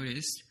would be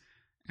noticed.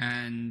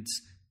 And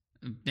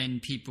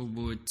then people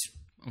would,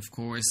 of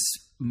course,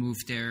 move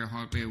their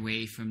hardware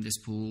away from this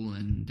pool,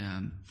 and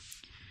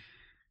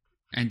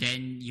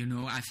then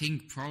I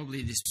think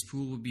probably this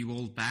pool would be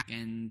rolled back,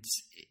 and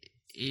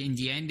in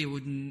the end it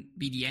wouldn't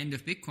be the end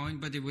of Bitcoin,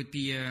 but it would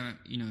be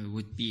it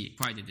would be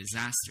quite a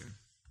disaster.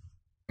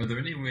 Are there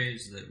any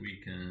ways that we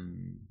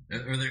can?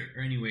 Are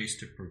there any ways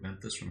to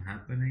prevent this from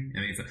happening?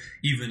 I mean,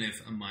 even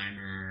if a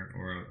miner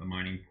or a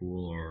mining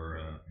pool or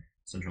a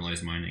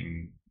centralized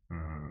mining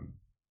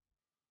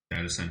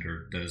data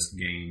center does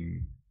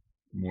gain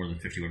more than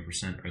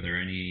 51%, are there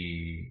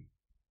any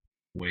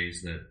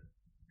ways that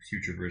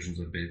future versions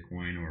of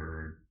Bitcoin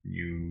or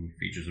new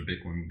features of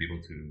Bitcoin will be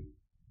able to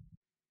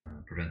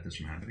prevent this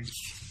from happening?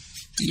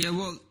 Yeah,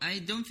 well, I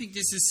don't think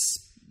this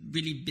is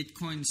really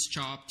Bitcoin's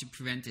job to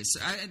prevent this.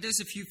 There's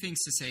a few things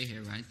to say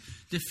here, right?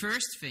 The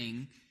first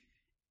thing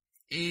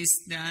is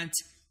that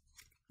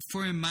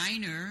for a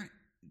miner,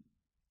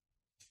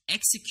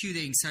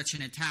 executing such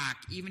an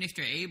attack, even if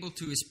they're able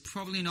to, is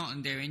probably not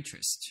in their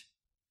interest.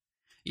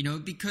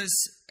 Because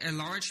a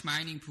large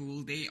mining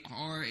pool, they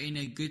are in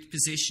a good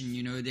position.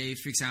 They,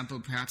 for example,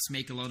 perhaps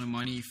make a lot of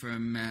money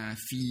from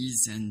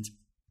fees, and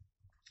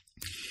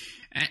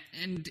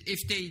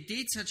if they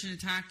did such an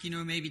attack,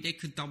 maybe they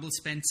could double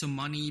spend some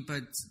money,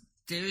 but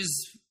there's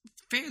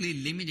fairly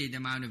limited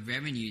amount of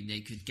revenue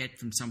they could get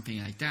from something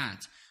like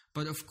that.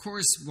 But of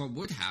course, what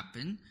would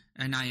happen,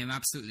 and I am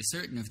absolutely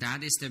certain of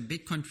that, is the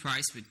Bitcoin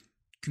price would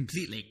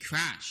completely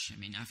crash. I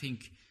mean, I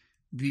think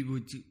we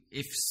would,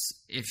 if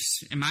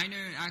a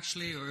miner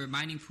actually or a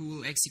mining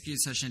pool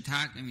executes such an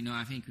attack,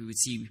 I think we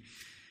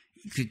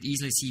could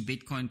easily see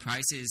Bitcoin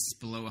prices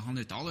below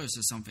 $100 or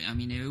something. I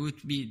mean, it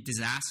would be a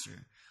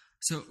disaster.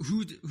 So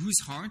who's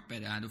harmed by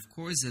that? Of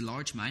course, the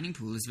large mining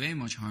pool is very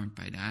much harmed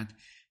by that.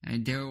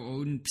 And their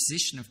own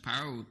position of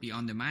power would be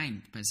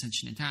undermined by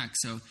such an attack.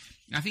 So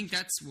I think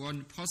that's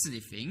one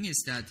positive thing,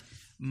 is that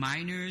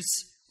miners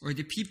or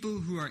the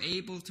people who are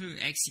able to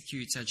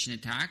execute such an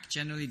attack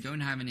generally don't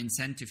have an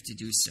incentive to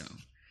do so,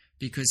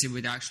 because it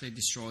would actually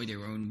destroy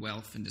their own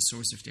wealth and the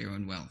source of their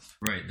own wealth.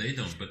 Right, they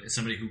don't. But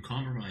somebody who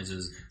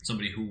compromises,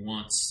 somebody who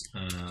wants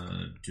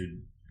to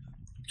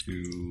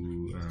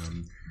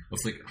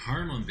inflict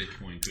harm on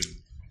Bitcoin could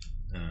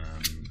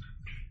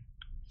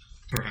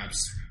perhaps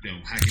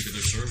hack into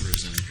their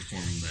servers and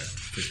perform that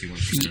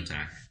 51%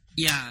 attack.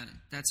 Yeah,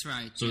 that's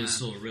right. So there's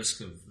still a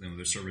risk of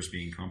their servers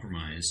being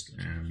compromised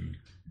and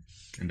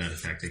that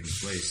attack taking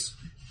place.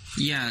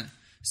 Yeah,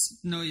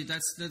 no,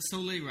 that's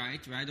totally right.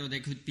 Or they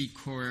could be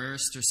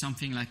coerced or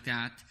something like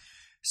that.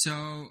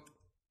 So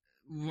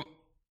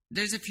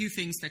there's a few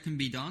things that can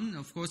be done.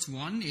 Of course,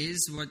 one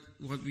is what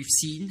we've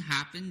seen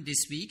happen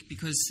this week,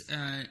 because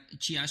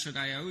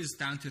Chi.io is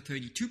down to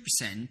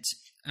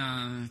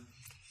 32%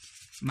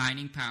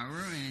 mining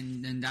power,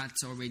 and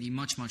that's already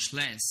much, much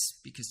less,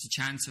 because the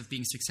chance of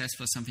being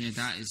successful at something like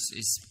that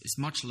is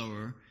much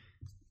lower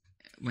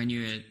when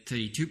you're at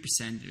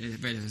 32%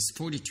 versus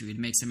 42%. It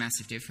makes a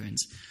massive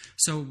difference.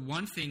 So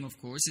one thing, of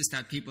course, is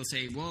that people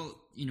say, well,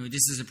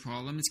 this is a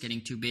problem, it's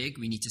getting too big,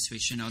 we need to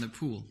switch to another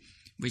pool,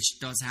 which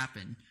does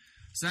happen.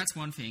 So that's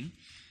one thing.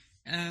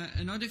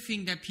 Another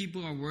thing that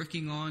people are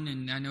working on,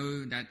 and I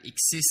know that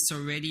exists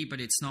already, but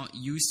it's not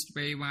used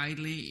very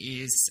widely,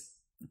 is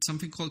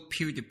something called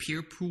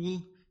peer-to-peer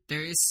pool.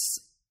 There is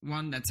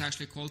one that's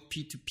actually called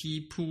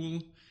P2P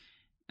pool,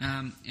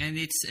 and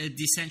it's a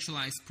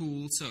decentralized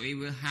pool, so it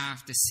will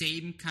have the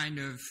same kind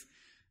of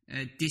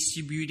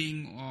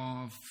distributing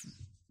of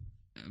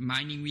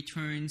mining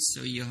returns,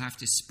 so you'll have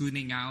to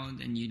smoothing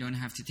out, and you don't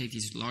have to take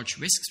these large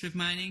risks with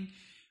mining.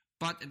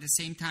 But at the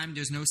same time,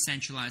 there's no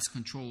centralized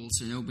control,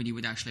 so nobody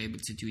would actually be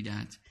able to do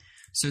that.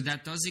 So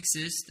that does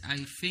exist.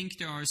 I think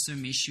there are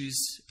some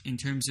issues in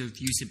terms of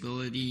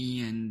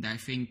usability, and I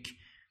think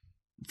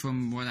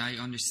from what I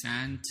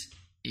understand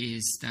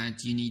is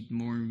that you need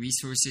more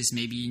resources.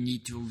 Maybe you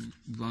need to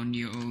run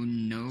your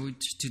own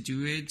node to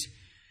do it.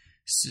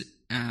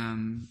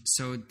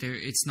 So there,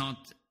 it's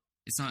not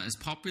as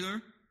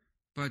popular,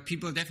 but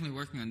people are definitely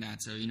working on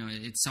that. So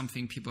it's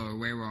something people are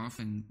aware of,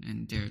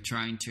 and they're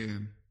trying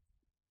to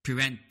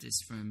prevent this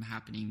from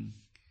happening.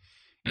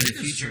 I think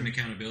there's a certain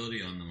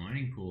accountability on the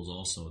mining pools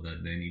also,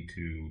 that they need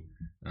to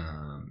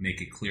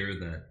make it clear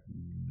that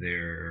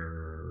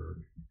they're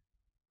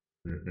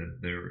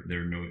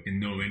in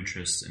no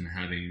interest in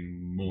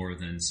having more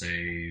than,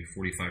 say,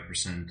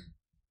 45%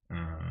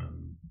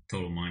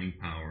 total mining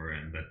power,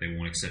 and that they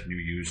won't accept new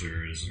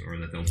users, or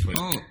that they'll put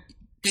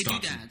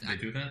stops. Do that. They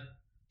do that?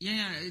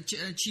 Yeah,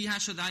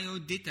 Chi.io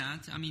did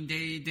that. I mean,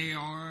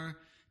 they're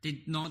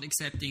not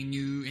accepting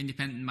new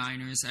independent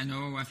miners.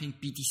 I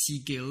think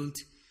BTC Guild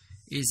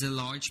is a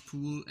large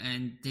pool,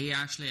 and they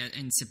actually,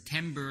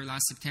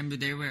 last September,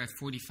 they were at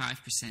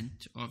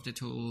 45% of the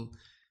total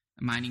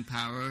mining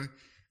power.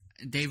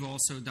 They've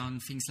also done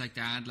things like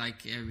that,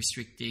 like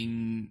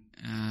restricting,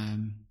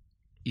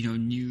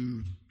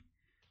 new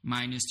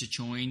miners to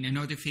join.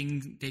 Another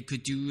thing they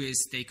could do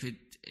is they could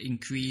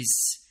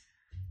increase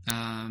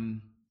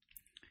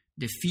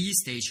the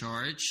fees they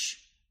charge.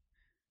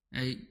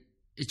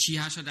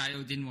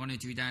 Chi-Io didn't want to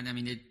do that. I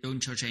mean, they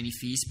don't charge any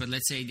fees, but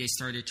let's say they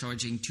started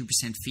charging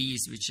 2%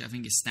 fees, which I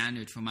think is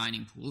standard for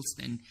mining pools,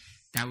 then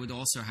that would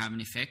also have an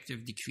effect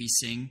of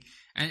decreasing.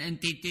 And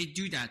they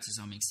do that to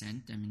some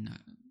extent. I mean,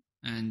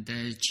 and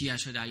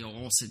Chi-Io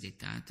also did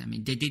that. I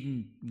mean, they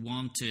didn't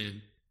want to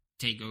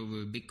take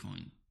over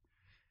Bitcoin.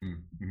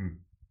 Mm-hmm.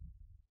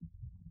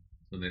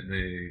 So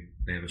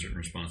they have a certain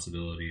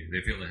responsibility.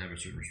 They feel they have a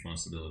certain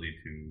responsibility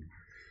to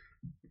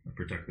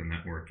protect the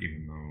network,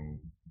 even though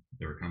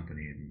they're a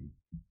company and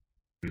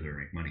they're there to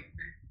make money.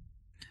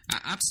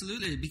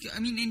 Absolutely, because I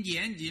mean, in the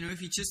end,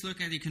 if you just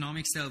look at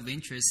economic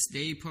self-interest,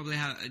 they probably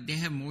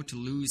have more to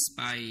lose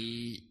by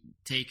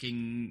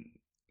taking,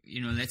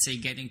 let's say,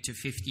 getting to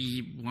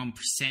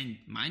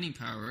 51% mining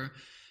power,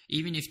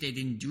 even if they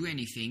didn't do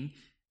anything.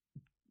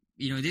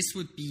 This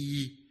would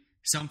be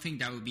something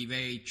that would be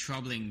very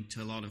troubling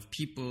to a lot of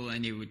people,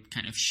 and it would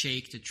kind of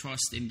shake the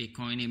trust in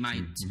Bitcoin. It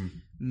might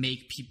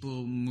make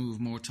people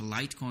move more to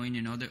Litecoin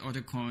and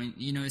other coin,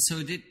 so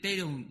they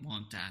don't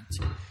want that.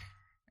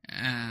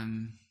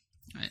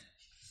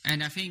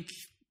 And I think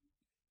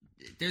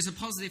there's a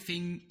positive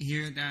thing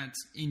here that,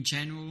 in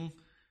general,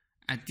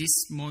 at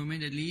this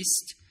moment at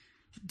least,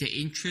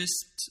 the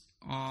interest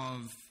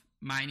of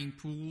mining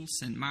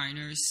pools and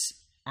miners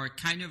are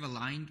kind of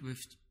aligned with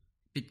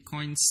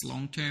Bitcoin's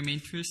long-term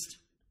interest.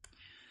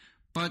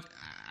 But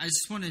I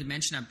just wanted to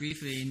mention that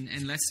briefly,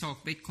 and let's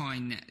talk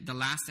Bitcoin. The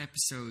last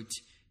episode,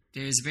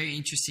 there's a very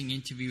interesting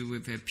interview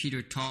with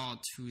Peter Todd,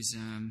 who's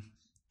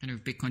kind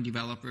of Bitcoin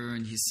developer,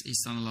 and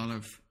he's done a lot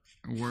of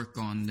work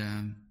on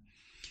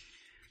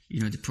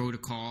the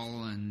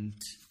protocol and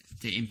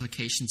the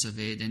implications of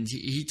it. And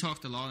he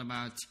talked a lot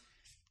about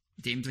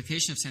the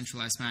implication of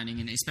centralized mining,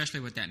 and especially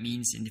what that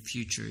means in the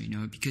future,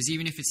 because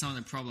even if it's not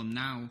a problem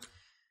now,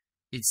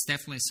 it's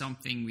definitely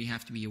something we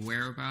have to be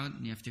aware about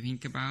and you have to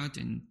think about,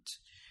 and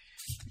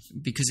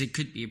because it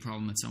could be a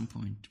problem at some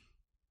point.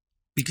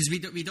 Because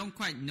we don't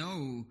quite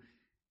know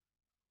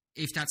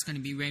if that's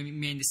going to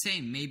remain the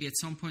same. Maybe at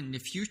some point in the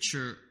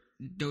future,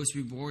 those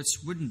rewards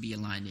wouldn't be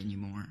aligned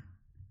anymore.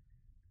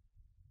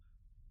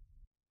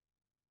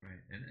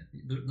 Right, and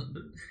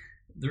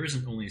there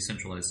isn't only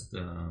centralized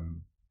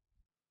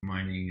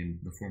mining in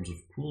the forms of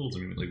pools.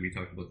 I mean, like we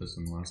talked about this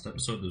in the last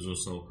episode. There's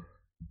also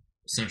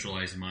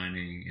centralized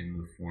mining in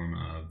the form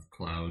of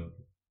cloud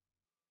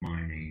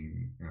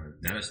mining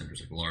data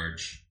centers, like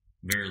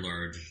very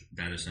large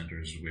data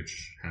centers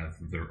which have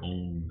their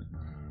own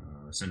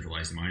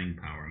centralized mining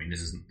power. I mean,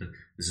 this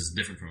is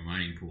different from a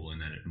mining pool in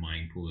that a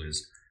mining pool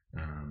is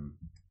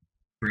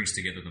brings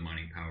together the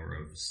mining power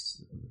of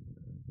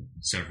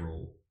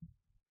several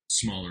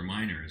smaller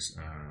miners.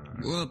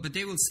 Well, but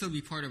they will still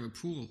be part of a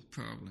pool,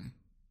 probably,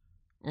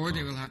 or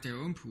they will have their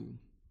own pool.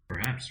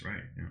 Perhaps,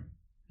 right? Yeah.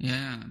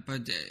 Yeah,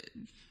 but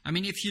I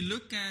mean, if you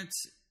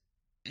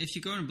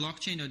go on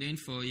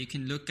blockchain.info, you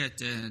can look at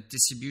the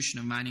distribution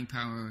of mining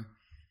power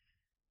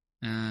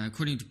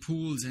according to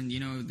pools, and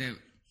that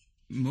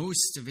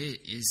most of it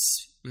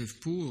is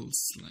with pools,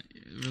 like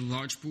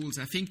large pools.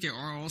 I think there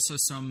are also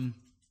some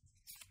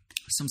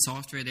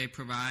software they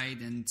provide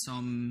and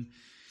some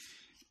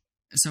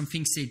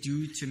things they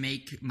do to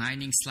make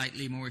mining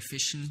slightly more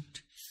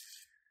efficient.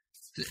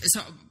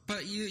 So,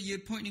 but you're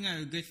pointing out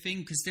a good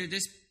thing, because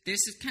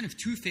there's kind of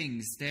two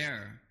things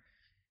there.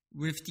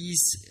 With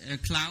these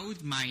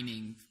cloud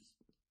mining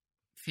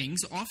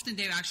things, often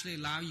they actually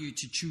allow you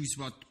to choose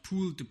what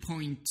pool to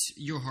point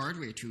your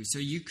hardware to. So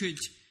you could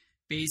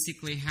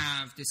basically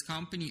have this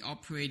company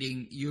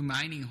operating your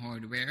mining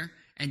hardware,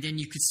 and then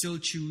you could still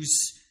choose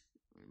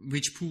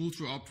which pool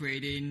to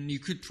operate in. You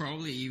could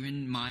probably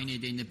even mine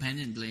it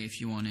independently if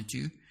you wanted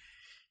to.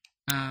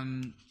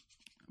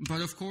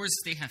 But of course,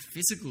 they have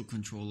physical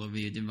control over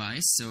your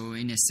device. So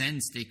in a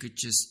sense, they could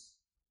just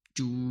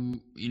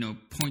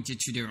point it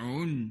to their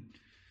own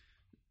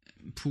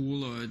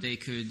pool, or they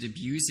could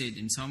abuse it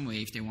in some way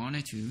if they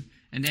wanted to.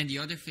 And then the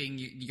other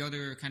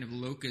kind of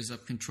locus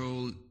of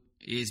control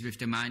is with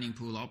the mining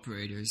pool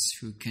operators,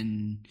 who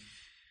can,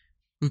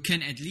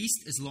 at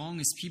least as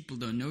long as people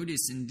don't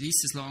notice, and at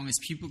least as long as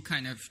people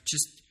kind of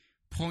just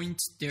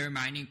point their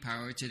mining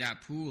power to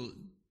that pool,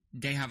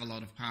 they have a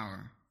lot of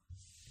power.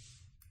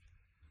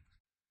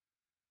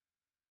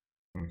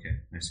 Okay,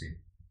 I see.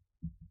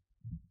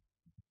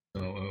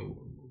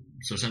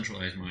 So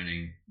centralized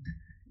mining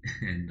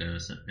and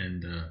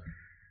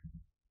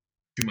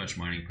too much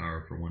mining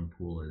power for one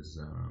pool is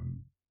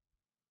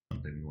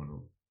something we want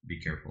to be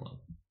careful of.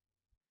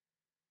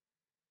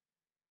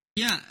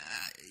 Yeah,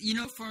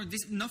 for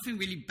this, nothing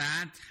really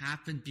bad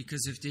happened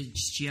because of the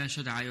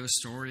Chi-Io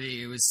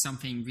story. It was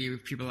something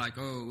people were like,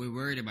 oh, we're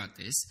worried about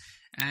this.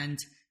 And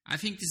I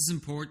think this is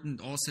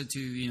important also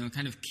to,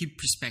 kind of keep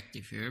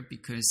perspective here,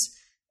 because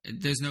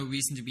there's no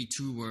reason to be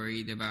too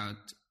worried about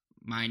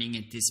mining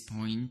at this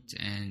point,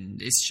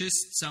 and it's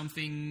just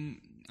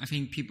something I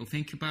think people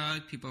think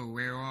about, people are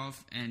aware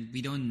of, and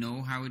we don't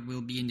know how it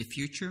will be in the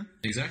future.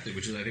 Exactly,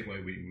 which is I think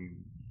why we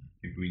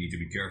need to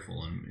be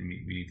careful, and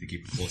we need to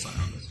keep a close eye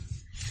on this.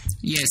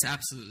 Yes,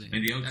 absolutely.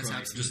 And the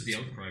outcry, just the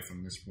outcry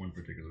from this one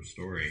particular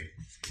story,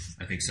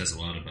 I think says a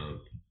lot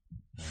about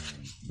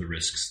the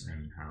risks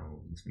and how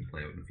this can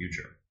play out in the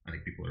future. I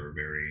think people are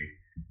going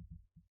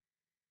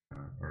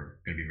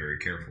to be very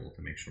careful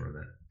to make sure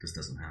that this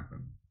doesn't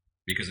happen,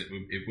 because it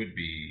would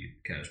be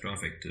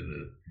catastrophic to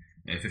the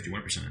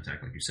 51%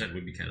 attack, like you said,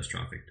 would be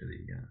catastrophic to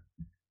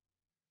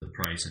the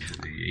price and to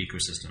the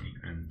ecosystem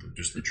and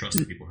just the trust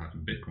that people have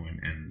in Bitcoin,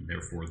 and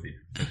therefore the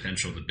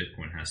potential that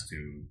Bitcoin has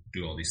to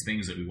do all these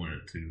things that we want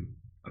it to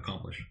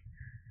accomplish.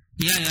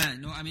 Yeah.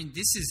 No, I mean,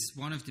 this is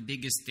one of the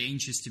biggest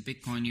dangers to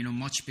Bitcoin,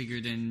 much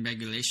bigger than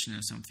regulation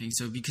or something.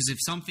 So because if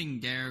something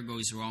there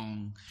goes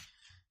wrong,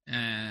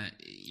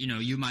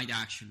 you might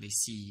actually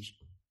see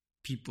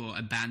people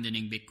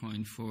abandoning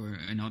Bitcoin for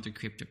another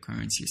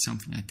cryptocurrency or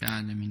something like that.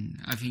 I mean,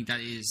 I think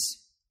that is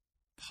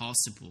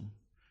possible.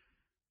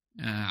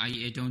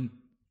 I don't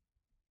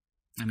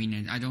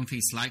think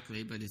it's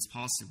likely, but it's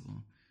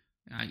possible.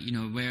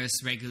 Whereas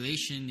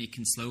regulation, it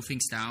can slow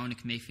things down, it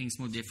can make things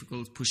more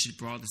difficult, push it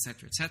broad,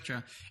 etc.,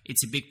 etc.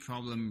 It's a big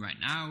problem right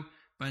now,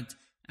 but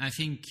I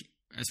think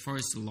as far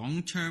as the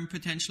long-term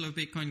potential of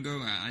Bitcoin go,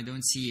 I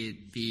don't see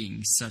it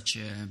being such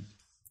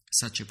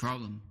a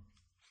problem.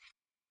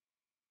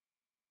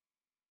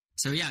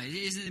 So yeah, it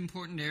is an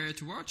important area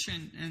to watch,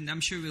 and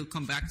I'm sure we'll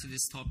come back to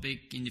this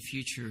topic in the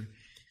future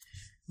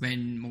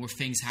when more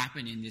things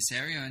happen in this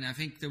area, and I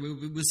think that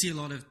we'll see a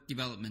lot of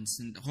developments,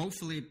 and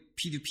hopefully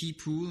P2P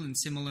pool and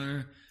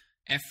similar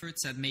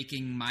efforts at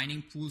making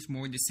mining pools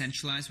more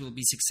decentralized will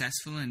be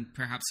successful, and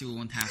perhaps we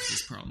won't have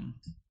this problem.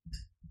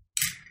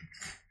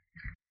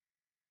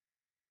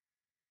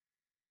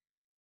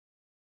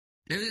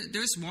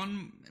 There's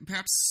one,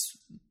 perhaps,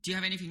 do you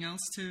have anything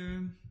else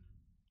to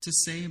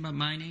say about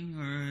mining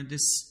or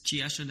this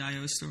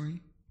G-Asher.io story?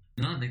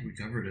 No, I think we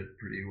covered it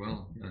pretty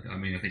well. I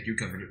mean, I think you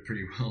covered it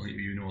pretty well.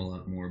 You know a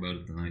lot more about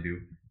it than I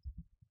do.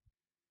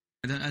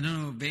 I don't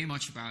know very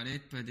much about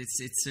it, but it's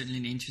certainly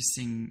an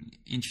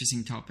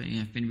interesting topic.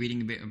 I've been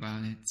reading a bit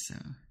about it. So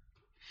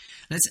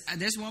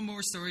there's one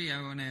more story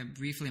I want to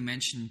briefly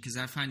mention because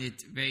I find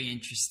it very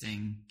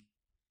interesting.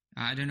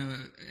 I don't know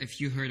if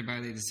you heard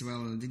about it as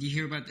well. Did you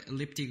hear about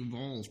Elliptic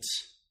Vault?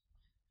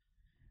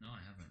 No, I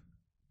haven't.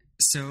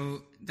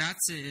 So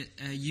that's a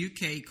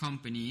UK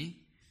company,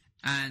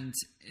 and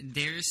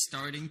they're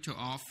starting to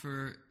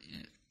offer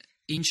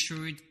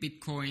insured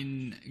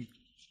Bitcoin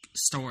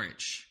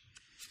storage.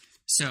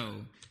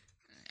 So,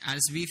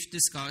 as we've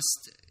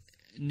discussed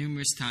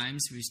numerous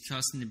times, we've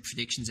discussed in the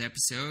predictions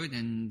episode,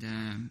 and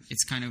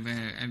it's kind of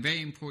a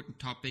very important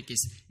topic,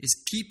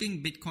 is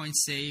keeping Bitcoin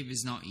safe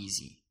is not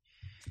easy.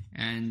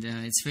 And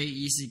it's very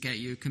easy to get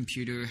your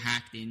computer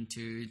hacked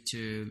into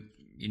to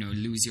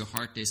lose your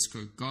hard disk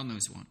or God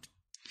knows what.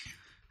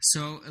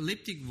 So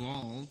Elliptic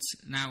Vault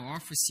now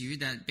offers you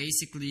that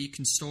basically you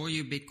can store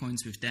your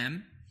Bitcoins with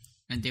them,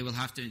 and they will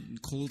have the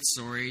cold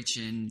storage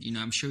and,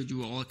 I'm sure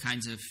do all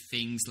kinds of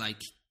things like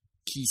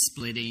key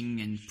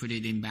splitting and put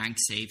it in bank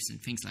safes and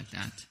things like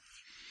that.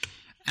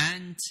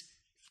 And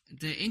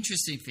the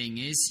interesting thing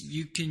is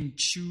you can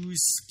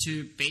choose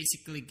to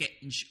basically get,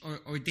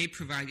 or they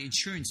provide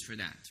insurance for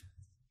that.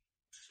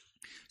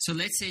 So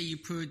let's say you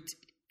put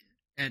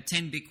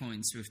 10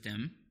 Bitcoins with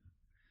them.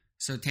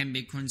 So 10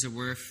 Bitcoins are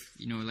worth,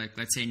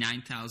 let's say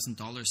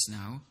 $9,000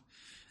 now.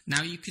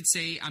 Now you could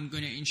say, I'm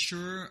going to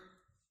insure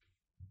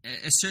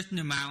a certain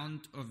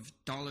amount of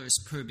dollars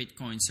per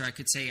Bitcoin. So I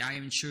could say I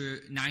insure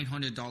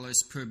 $900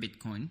 per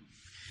Bitcoin.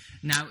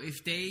 Now,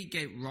 if they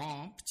get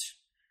robbed,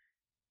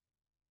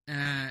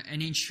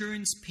 an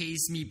insurance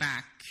pays me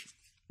back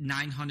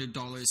 $900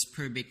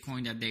 per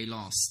Bitcoin that they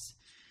lost.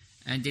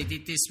 And they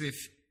did this with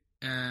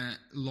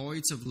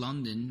Lloyd's of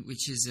London,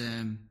 which is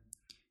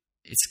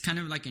it's kind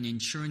of like an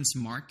insurance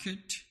market.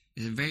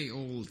 It's very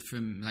old,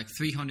 from like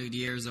 300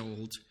 years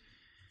old.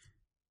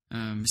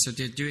 So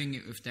they're doing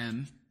it with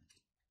them.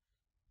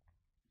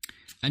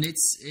 And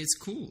it's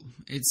cool.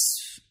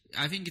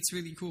 I think it's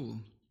really cool.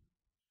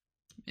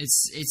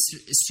 It's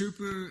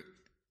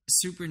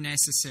super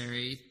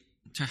necessary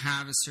to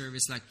have a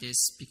service like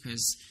this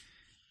because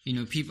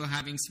people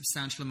having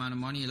substantial amount of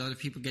money, a lot of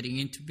people getting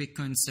into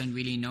Bitcoins don't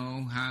really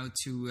know how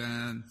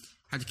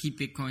to keep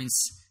Bitcoins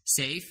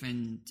safe,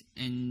 and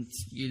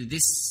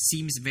this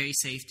seems very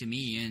safe to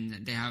me,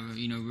 and they have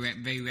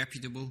very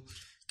reputable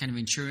kind of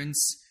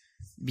insurance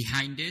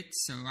behind it.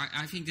 So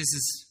I think this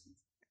is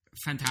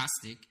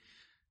fantastic.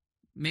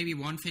 Maybe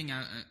one thing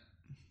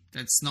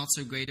that's not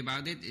so great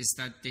about it is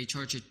that they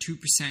charge a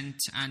 2%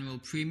 annual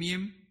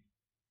premium.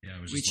 Yeah,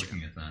 I was just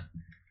looking at that.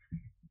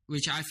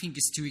 Which I think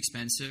is too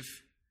expensive.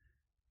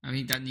 I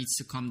think that needs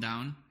to come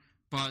down.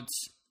 But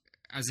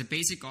as a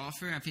basic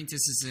offer, I think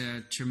this is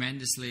a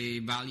tremendously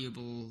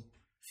valuable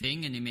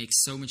thing, and it makes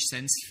so much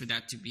sense for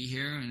that to be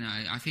here. And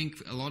I think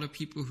a lot of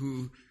people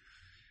who,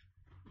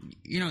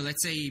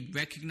 let's say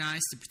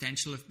recognize the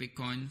potential of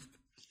Bitcoin,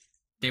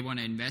 they want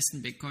to invest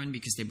in Bitcoin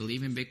because they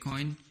believe in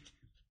Bitcoin,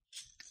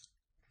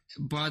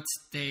 but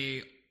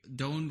they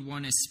don't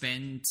want to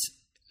spend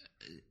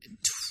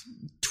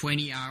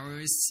 20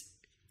 hours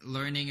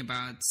learning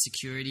about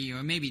security,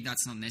 or maybe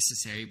that's not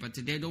necessary, but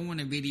they don't want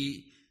to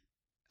really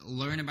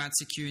learn about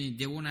security.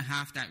 They want to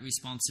have that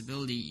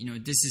responsibility.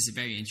 This is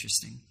very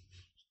interesting.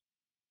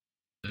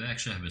 They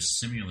actually have a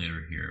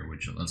simulator here,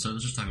 so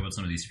let's just talk about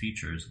some of these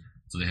features.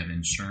 So they have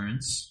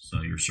insurance.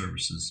 So your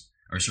services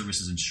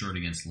insured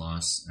against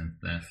loss and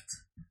theft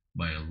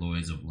by a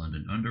Lloyd's of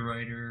London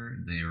underwriter.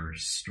 They are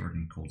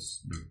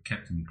they're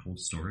kept in cold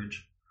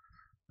storage.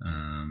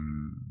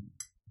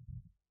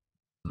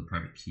 The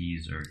private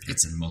keys are kept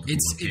in multiple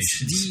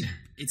locations.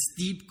 It's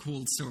deep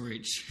cold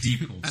storage.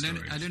 Deep cold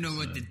storage. I don't know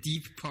what the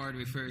deep part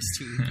refers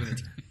to,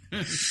 but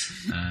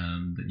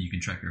that you can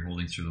track your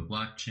holdings through the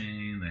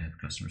blockchain. They have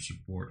customer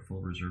support,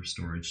 full reserve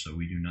storage. So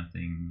we do not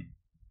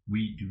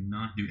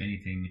do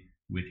anything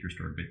with your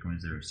stored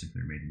bitcoins. They're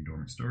simply made in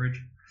dormant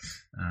storage.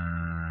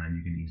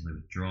 You can easily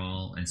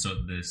withdraw. And so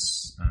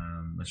this,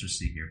 let's just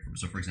see here.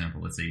 So for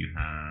example, let's say you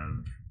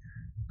have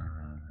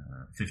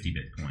 50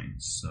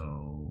 bitcoins.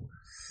 So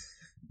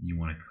you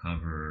want to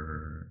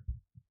cover,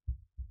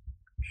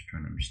 just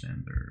trying to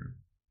understand their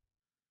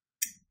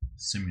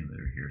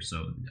simulator here.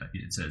 So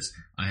it says,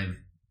 I have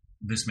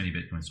this many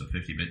bitcoins, so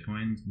 50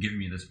 bitcoins, give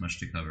me this much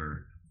to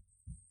cover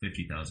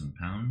 50,000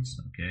 pounds.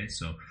 Okay,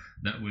 so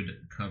that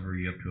would cover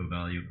you up to a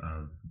value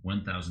of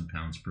 1,000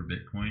 pounds per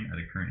bitcoin at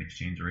a current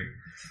exchange rate,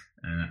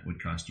 and that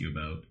would cost you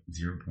about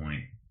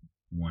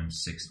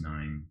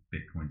 0.169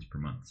 bitcoins per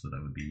month. So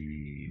that would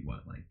be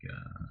what, like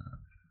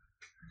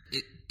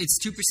it's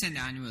 2%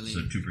 annually. So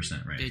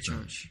 2%, right? They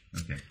charge.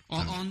 Okay.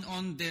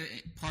 On the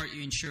part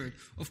you insured.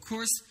 Of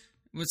course,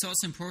 what's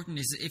also important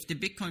is if the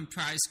Bitcoin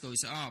price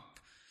goes up,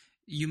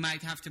 you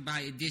might have to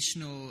buy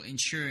additional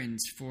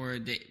insurance for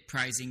the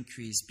price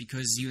increase,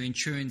 because your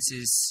insurance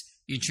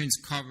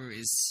cover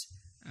is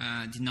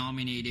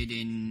denominated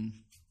in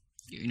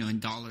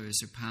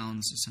dollars or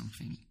pounds or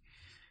something.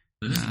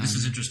 This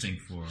is interesting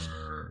for,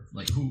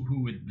 like,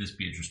 who would this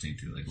be interesting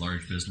to? Like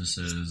large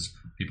businesses,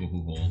 people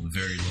who hold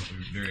very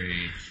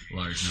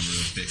large number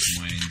of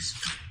bitcoins.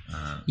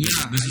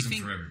 This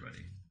isn't for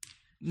everybody.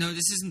 No,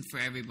 this isn't for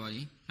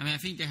everybody. I mean, I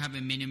think they have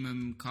a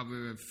minimum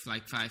cover of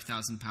like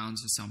 5,000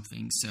 pounds or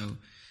something. So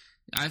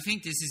I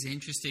think this is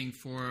interesting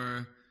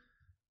for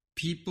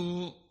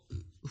people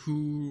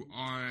who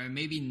are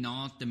maybe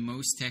not the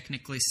most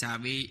technically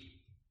savvy,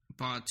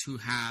 but who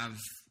have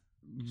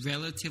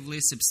relatively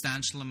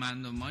substantial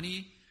amount of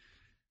money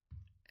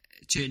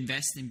to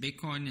invest in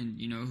Bitcoin, and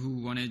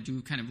who want to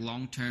do kind of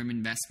long-term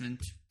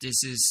investment.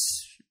 This is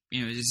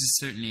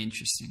certainly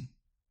interesting.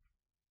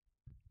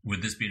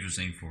 Would this be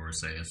interesting for,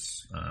 say,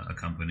 a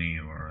company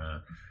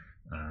or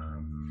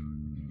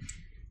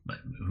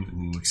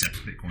who accepts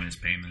Bitcoin as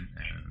payment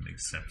and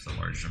accepts a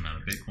large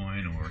amount of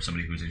Bitcoin, or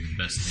somebody who's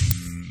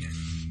investing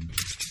in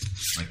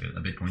like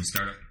a Bitcoin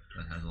startup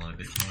that has a lot of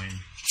Bitcoin?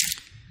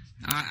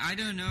 I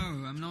don't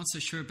know. I'm not so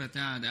sure about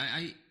that.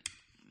 I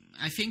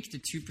think the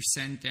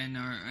 2% then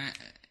are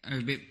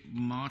a bit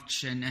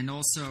much, and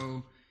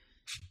also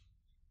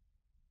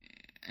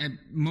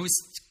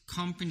most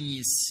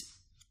companies,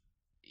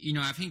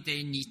 I think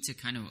they need to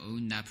kind of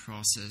own that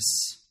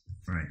process.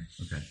 Right.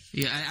 Okay.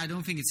 Yeah, I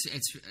don't think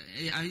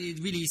it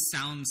really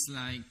sounds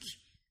like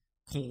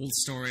cold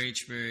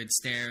storage where it's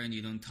there and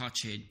you don't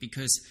touch it,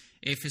 because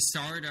if a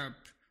startup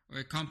or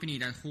a company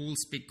that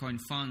holds Bitcoin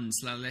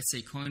funds, let's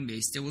say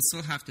Coinbase, they will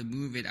still have to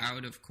move it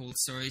out of cold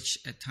storage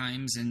at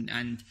times, and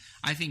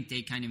I think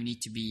they kind of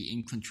need to be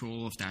in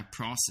control of that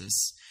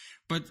process.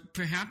 But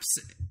perhaps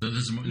what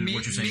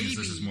you're saying is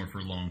this is more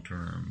for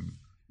long-term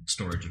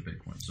storage of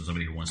Bitcoin. So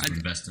somebody who wants to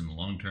invest in the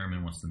long term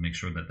and wants to make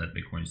sure that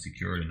Bitcoin is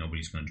secured and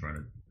nobody's going to try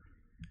to.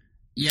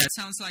 Yeah, it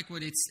sounds like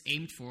what it's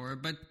aimed for,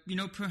 but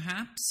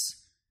perhaps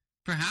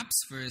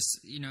first,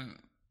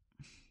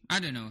 I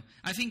don't know.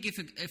 I think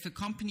if a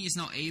company is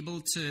not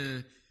able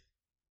to,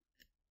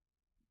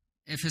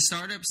 if a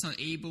startup is not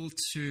able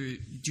to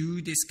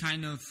do this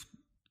kind of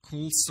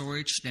cold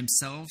storage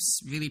themselves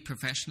really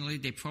professionally,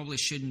 they probably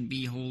shouldn't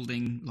be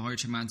holding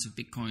large amounts of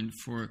Bitcoin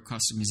for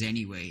customers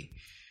anyway.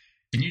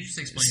 Can you just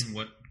explain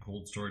what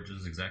cold storage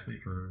is exactly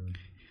for?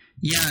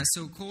 Yeah,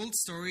 so cold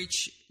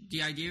storage,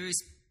 the idea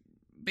is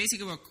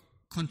basically what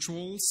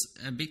controls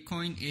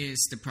Bitcoin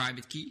is the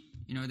private key.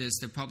 There's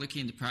the public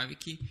key and the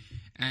private key.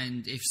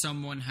 And if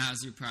someone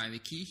has your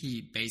private key,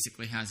 he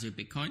basically has your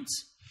Bitcoins.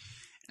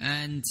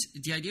 And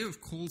the idea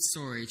of cold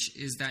storage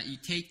is that you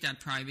take that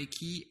private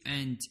key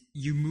and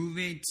you move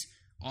it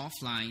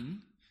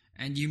offline,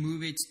 and you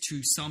move it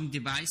to some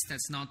device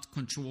that's not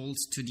controlled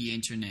to the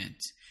internet.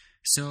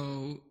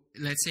 So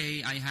let's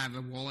say I have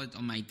a wallet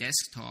on my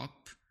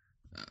desktop,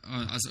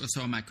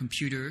 also on my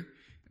computer,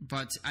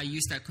 but I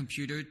use that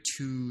computer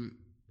to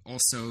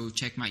also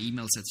check my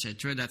emails,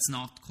 etc. That's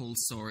not cold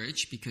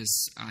storage,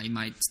 because I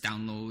might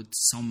download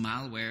some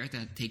malware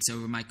that takes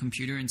over my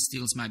computer and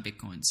steals my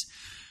Bitcoins.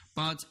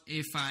 But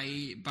if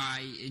I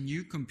buy a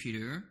new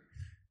computer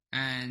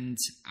and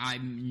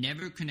I'm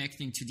never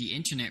connecting to the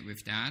internet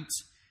with that,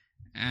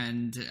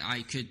 and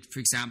I could, for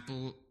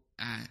example,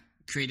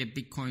 create a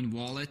Bitcoin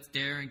wallet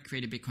there and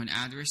create a Bitcoin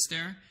address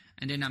there,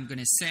 and then I'm going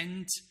to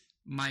send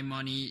my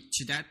money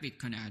to that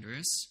Bitcoin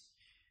address,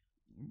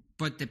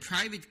 but the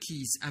private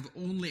keys have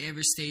only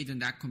ever stayed on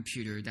that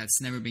computer that's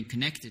never been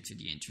connected to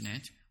the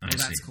internet. Well,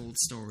 that's called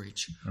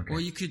storage. Okay. Or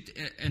you could,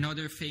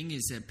 another thing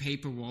is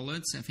paper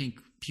wallets. I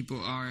think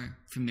people are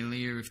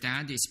familiar with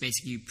that. It's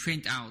basically you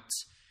print out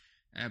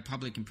a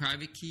public and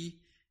private key.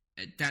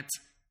 That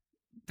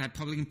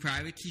public and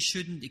private key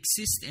shouldn't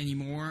exist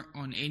anymore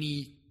on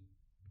any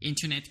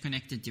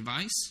internet-connected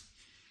device.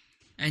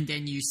 And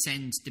then you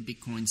send the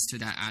Bitcoins to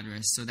that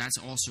address. So that's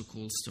also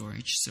called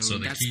storage. So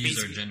the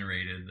keys are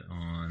generated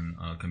on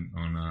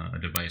a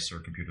device or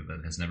a computer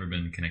that has never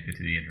been connected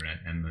to the internet,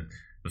 and the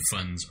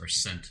funds are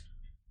sent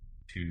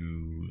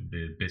to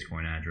the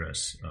Bitcoin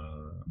address,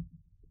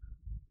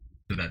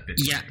 to that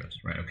Bitcoin address.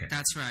 Right, okay.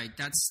 That's right.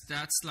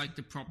 That's like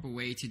the proper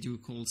way to do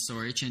cold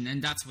storage,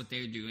 and that's what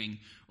they're doing.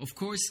 Of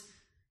course,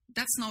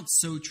 that's not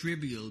so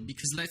trivial,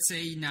 because let's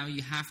say now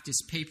you have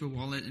this paper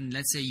wallet, and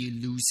let's say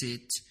you lose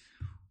it.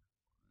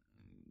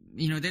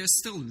 There's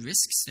still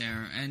risks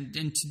there, and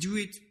to do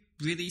it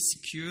really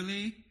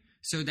securely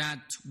so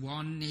that,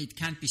 one, it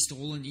can't be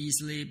stolen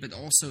easily, but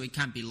also it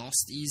can't be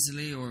lost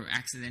easily or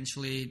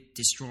accidentally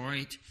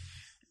destroyed.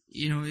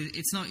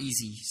 It's not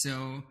easy.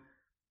 So,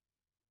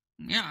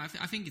 yeah,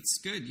 I think it's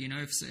good.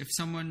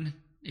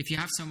 If you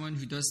have someone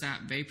who does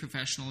that very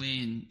professionally,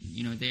 and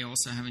they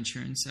also have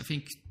insurance, I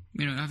think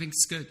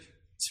it's good.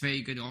 It's a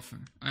very good offer.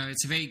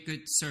 It's a very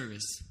good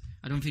service.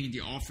 I don't think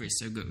the offer is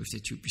so good with the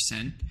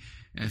 2%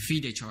 fee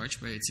they charge,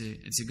 but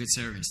it's a good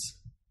service.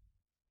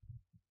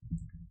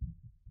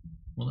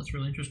 Well, that's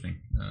really interesting,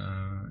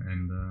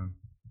 and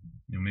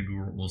maybe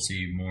we'll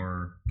see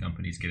more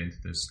companies get into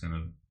this kind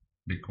of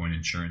Bitcoin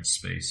insurance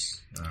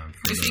space. I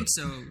think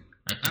so.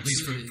 At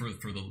least for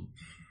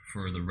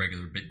the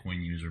regular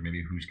Bitcoin user,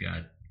 maybe who's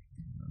got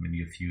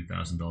maybe a few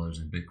 $1,000s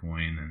in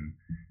Bitcoin and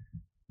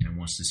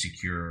wants to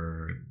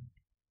secure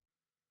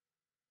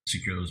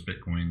those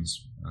Bitcoins.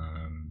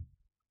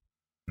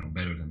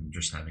 Better than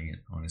just having it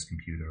on his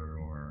computer,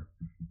 or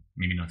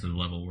maybe not to the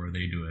level where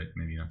they do it,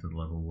 maybe not to the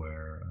level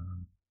where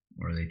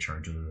they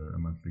charge a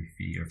monthly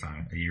fee or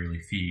a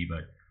yearly fee,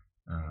 but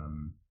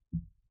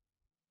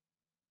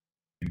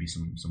maybe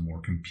some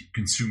more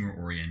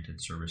consumer-oriented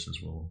services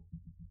will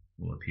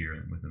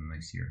appear within the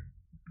next year.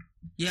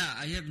 Yeah,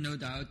 I have no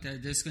doubt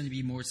that there's going to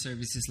be more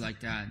services like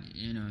that,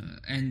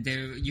 and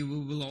there you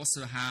will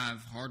also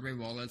have hardware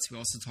wallets. We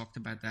also talked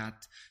about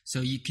that,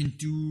 so you can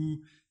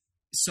do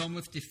some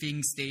of the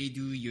things they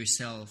do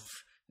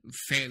yourself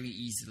fairly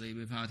easily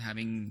without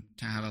having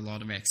to have a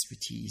lot of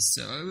expertise.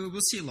 So we'll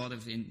see a lot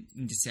of in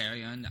this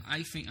area, and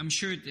I'm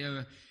sure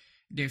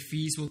their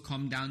fees will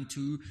come down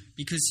too,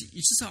 because you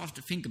just have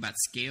to think about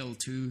scale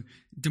too.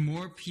 The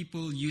more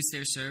people use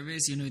their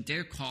service,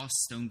 their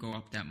costs don't go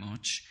up that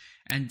much,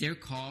 and their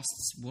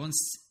costs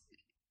once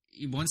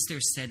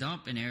they're set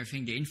up and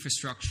everything, the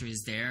infrastructure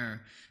is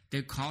there,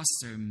 their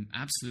costs are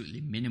absolutely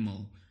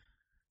minimal.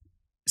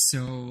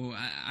 So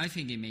I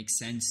think it makes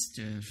sense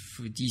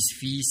for these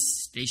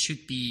fees. They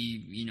should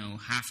be,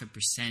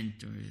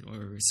 0.5%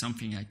 or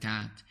something like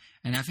that.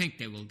 And I think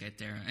they will get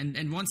there.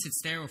 And once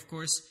it's there, of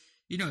course,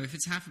 if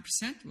it's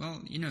 0.5%,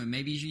 well,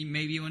 maybe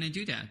you want to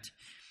do that,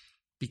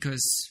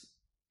 because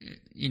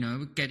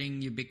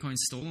getting your Bitcoin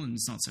stolen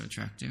is not so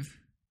attractive.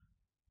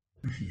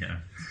 Yeah,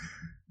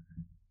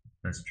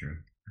 that's true.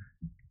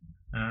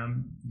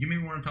 You may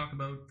want to talk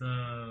about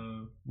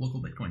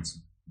Local Bitcoins.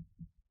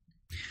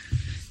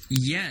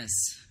 Yes,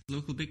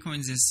 Local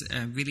Bitcoins is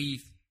a really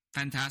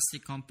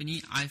fantastic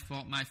company. I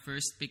bought my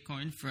first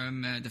Bitcoin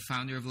from the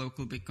founder of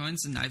Local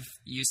Bitcoins, and I've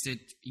used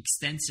it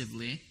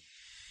extensively.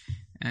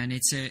 And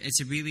it's a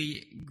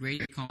really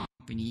great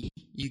company.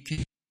 You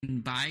can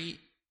buy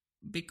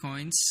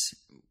Bitcoins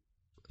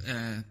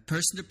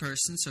person to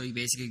person. So you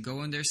basically go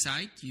on their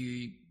site,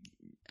 you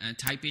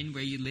type in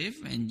where you live,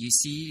 and you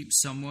see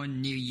someone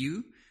near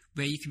you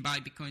where you can buy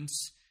Bitcoins,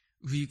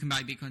 who you can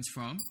buy Bitcoins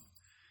from.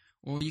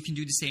 Or you can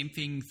do the same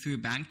thing through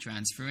bank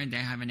transfer, and they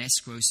have an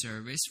escrow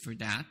service for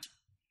that.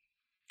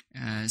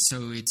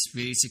 So it's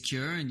really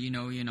secure, and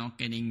you're not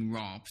getting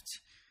robbed.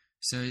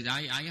 So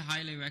I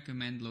highly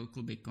recommend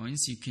Local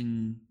Bitcoins. You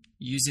can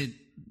use it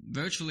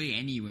virtually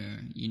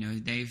anywhere.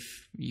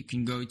 You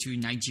can go to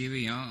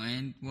Nigeria,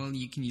 and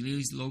you can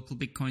use Local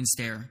Bitcoins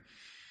there.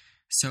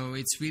 So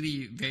it's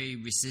really very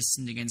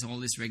resistant against all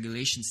this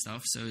regulation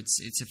stuff. So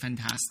it's a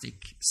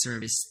fantastic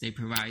service they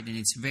provide, and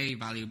it's very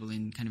valuable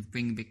in kind of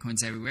bringing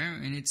Bitcoins everywhere.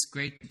 And it's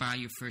great to buy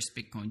your first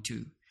Bitcoin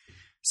too.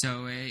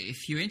 So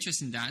if you're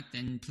interested in that,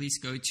 then please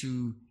go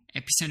to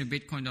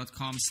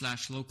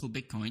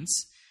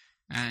epicenterbitcoin.com/localbitcoins,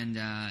 and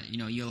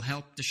you'll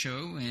help the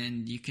show,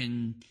 and you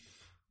can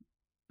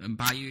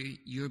buy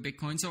your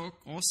Bitcoins or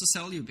also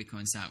sell your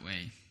Bitcoins that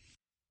way.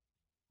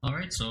 All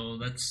right, so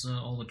that's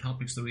all the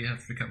topics that we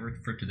have to cover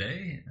for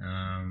today.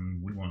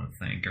 We want to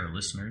thank our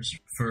listeners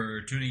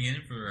for tuning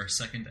in for our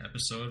second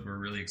episode. We're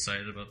really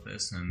excited about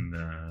this, and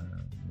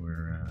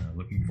we're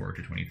looking forward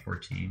to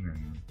 2014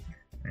 and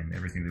and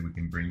everything that we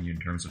can bring you in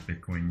terms of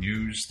Bitcoin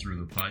news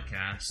through the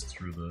podcast,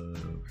 through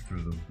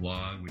the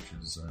blog,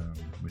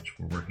 which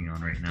we're working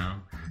on right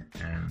now,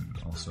 and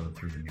also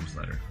through the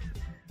newsletter.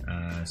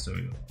 So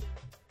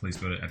please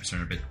go to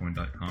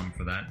epicenterbitcoin.com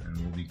for that, and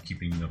we'll be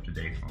keeping you up to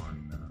date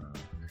on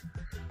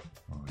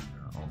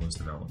all those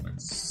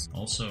developments.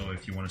 Also,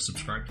 if you want to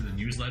subscribe to the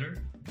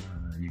newsletter,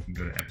 you can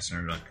go to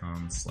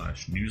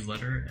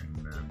epicenter.com/newsletter,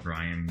 and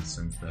Brian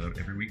sends that out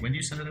every week. When do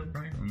you send it out,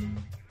 Brian?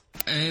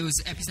 It was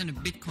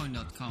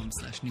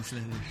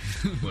epicenterbitcoin.com/newsletter.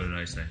 What did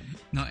I say?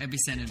 No,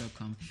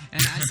 epicenter.com.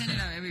 And I send it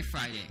out every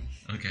Friday.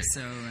 Okay.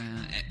 So,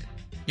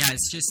 yeah,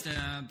 it's just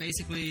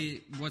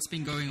basically what's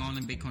been going on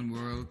in Bitcoin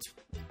world,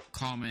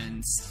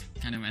 comments,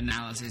 kind of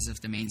analysis of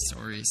the main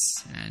stories.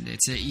 And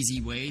it's an easy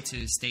way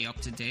to stay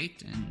up to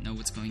date and know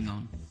what's going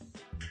on.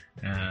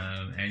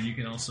 And you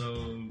can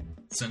also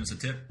send us a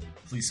tip.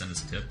 Please send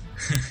us a tip.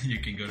 You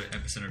can go to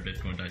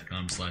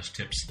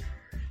epicenterbitcoin.com/tips,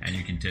 and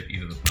you can tip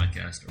either the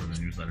podcast or the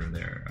newsletter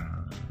there.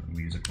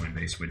 We use a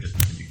Coinbase widget,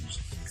 and you can just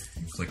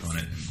click on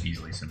it and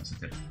easily send us a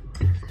tip.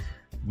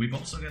 We've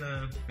also got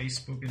a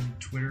Facebook and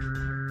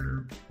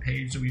Twitter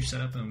page that we've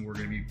set up, and we're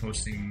going to be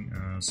posting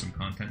some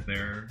content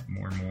there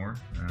more and more.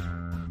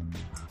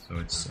 So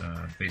it's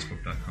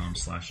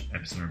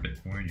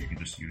facebook.com/epicenterbitcoin. You can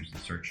just use the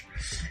search.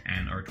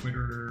 And our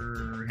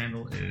Twitter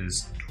handle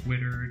is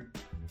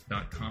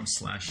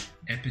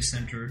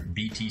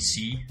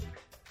twitter.com/epicenterbtc.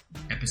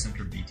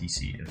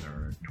 EpicenterBTC is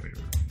our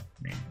Twitter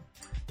name.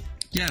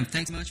 Yeah,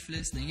 thanks so much for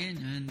listening in,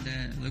 and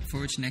look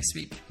forward to next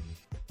week.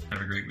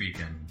 Have a great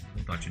weekend.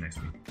 We'll talk to you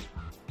next week.